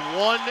had made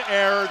 1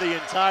 error the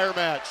entire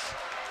match.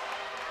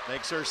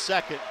 Makes her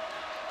second,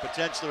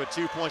 potentially with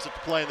 2 points to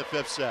play in the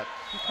 5th set.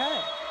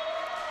 Okay.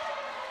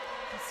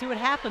 Let's see what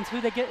happens,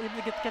 who they get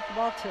the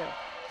ball to.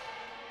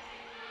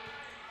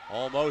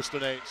 Almost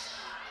an ace.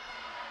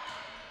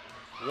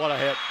 What a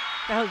hit.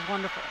 That was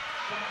wonderful.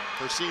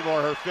 For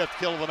Seymour, her 5th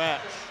kill of the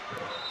match.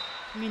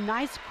 I mean,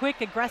 nice,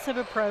 quick, aggressive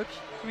approach.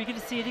 We get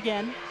to see it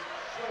again.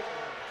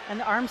 And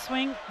the arm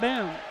swing,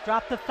 boom.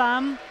 Drop the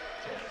thumb,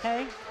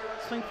 okay?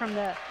 Swing from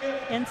the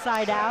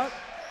inside out.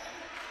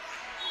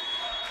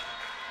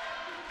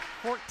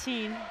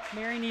 14,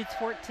 Mary needs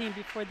 14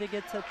 before they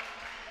get to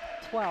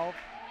 12.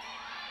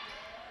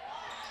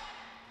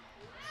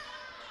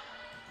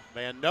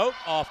 Van Note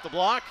off the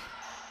block.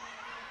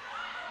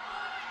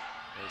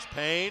 There's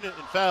Payne and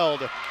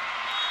Feld.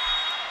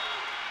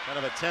 Kind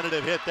of a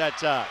tentative hit that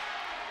time.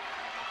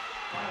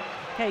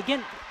 Okay,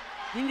 again,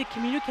 you need to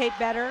communicate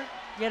better.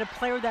 You had a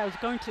player that was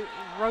going to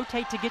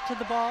rotate to get to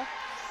the ball.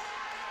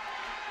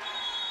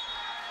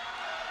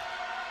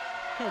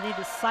 They need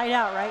to side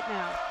out right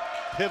now.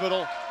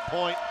 Pivotal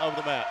point of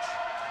the match.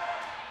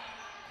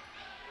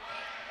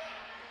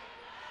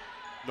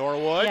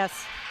 Norwood.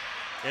 Yes.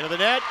 Into the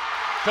net.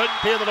 Couldn't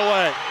peel it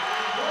away.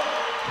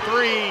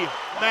 3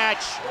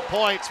 match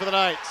points for the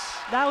Knights.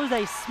 That was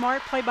a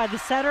smart play by the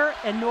setter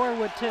and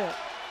Norwood too.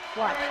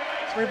 Watch.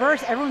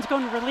 Reverse. Everyone's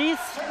going to release.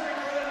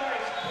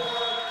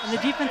 And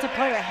the defensive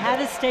player had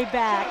to stay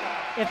back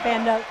if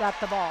Van Note got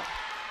the ball.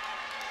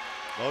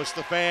 Most of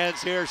the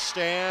fans here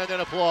stand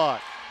and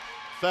applaud.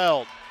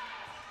 Feld.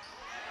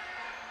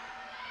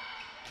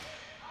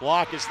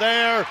 Block is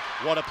there.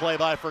 What a play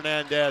by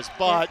Fernandez.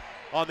 But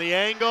on the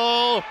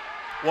angle,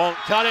 won't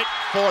cut it.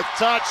 4th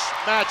touch,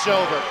 match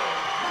over.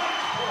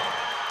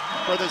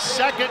 For the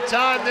 2nd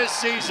time this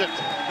season,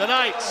 the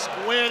Knights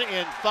win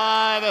in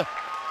 5.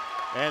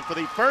 And for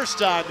the first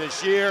time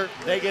this year,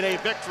 they get a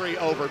victory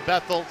over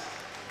Bethel.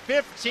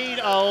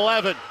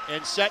 15-11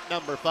 in set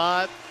number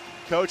 5.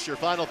 Coach, your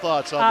final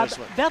thoughts on this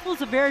one?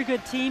 Bethel's a very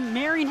good team.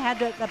 Marian had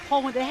the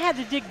pole, they had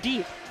to dig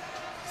deep.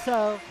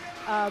 So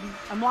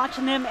I'm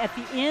watching them at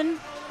the end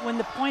when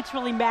the points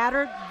really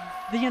mattered.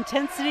 The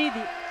intensity,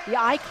 the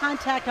eye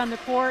contact on the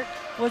court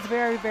was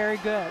very, very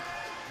good.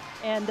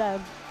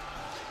 And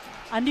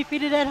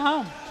undefeated at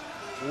home.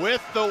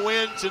 With the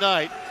win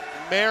tonight,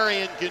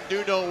 Marian can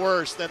do no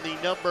worse than the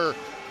number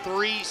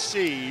 3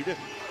 seed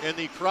in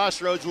the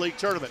Crossroads League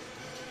tournament,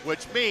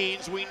 which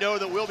means we know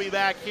that we'll be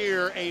back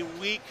here a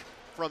week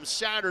from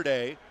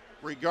Saturday,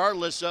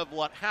 regardless of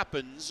what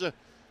happens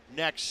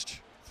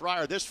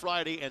this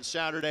Friday and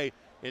Saturday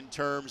in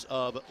terms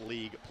of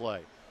league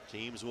play.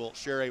 Teams will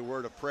share a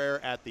word of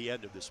prayer at the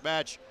end of this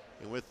match,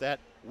 and with that,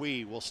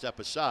 we will step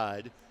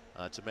aside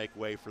to make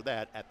way for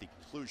that at the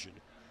conclusion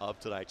of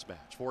tonight's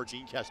match. For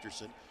Gene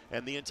Kesterson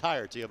and the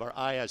entirety of our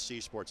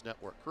ISC Sports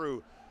Network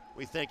crew,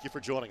 we thank you for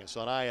joining us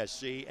on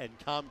ISC and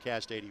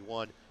Comcast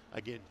 81.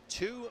 Again,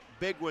 2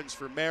 big ones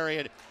for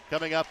Marian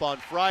coming up on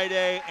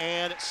Friday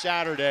and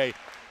Saturday.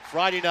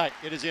 Friday night,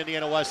 it is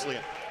Indiana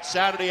Wesleyan.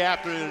 Saturday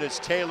afternoon, it is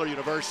Taylor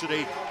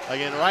University.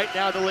 Again, right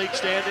now, the league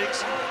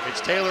standings, it's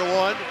Taylor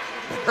 1,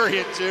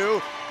 Marian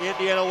 2,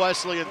 Indiana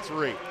Wesleyan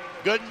 3.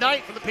 Good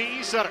night from the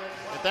PE Center,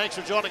 and thanks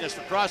for joining us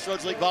for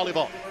Crossroads League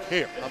Volleyball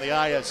here on the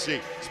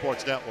ISC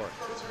Sports Network.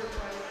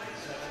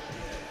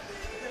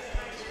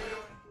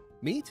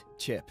 Meet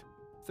Chip.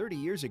 30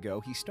 years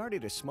ago, he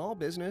started a small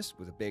business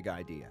with a big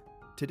idea.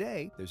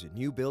 Today, there's a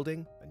new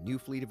building, a new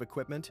fleet of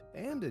equipment,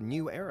 and a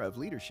new era of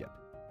leadership.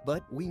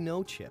 But we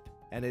know Chip,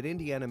 and at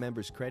Indiana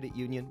Members Credit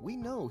Union, we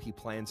know he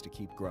plans to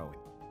keep growing,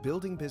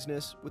 building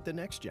business with the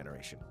next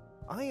generation.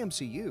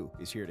 IMCU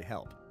is here to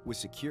help with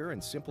secure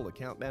and simple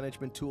account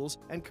management tools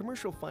and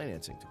commercial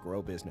financing to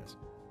grow business.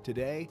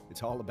 Today,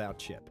 it's all about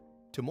Chip.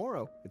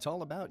 Tomorrow, it's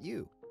all about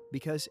you.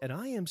 Because at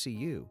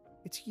IMCU,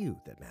 it's you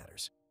that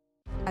matters.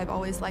 I've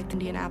always liked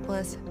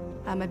Indianapolis.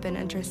 I've been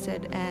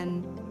interested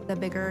in the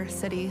bigger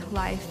city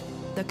life.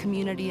 The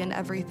community and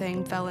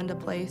everything fell into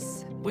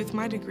place. With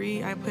my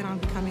degree, I plan on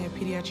becoming a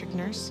pediatric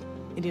nurse.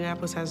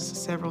 Indianapolis has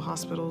several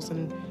hospitals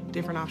and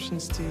different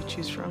options to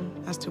choose from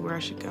as to where I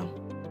should go.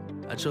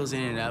 I chose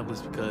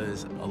Indianapolis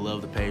because I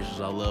love the Pacers,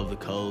 I love the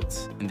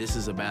Colts, and this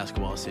is a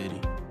basketball city.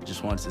 I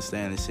just wanted to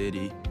stay in the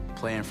city,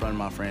 play in front of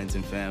my friends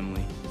and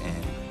family,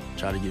 and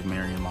try to give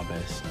Marian my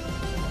best.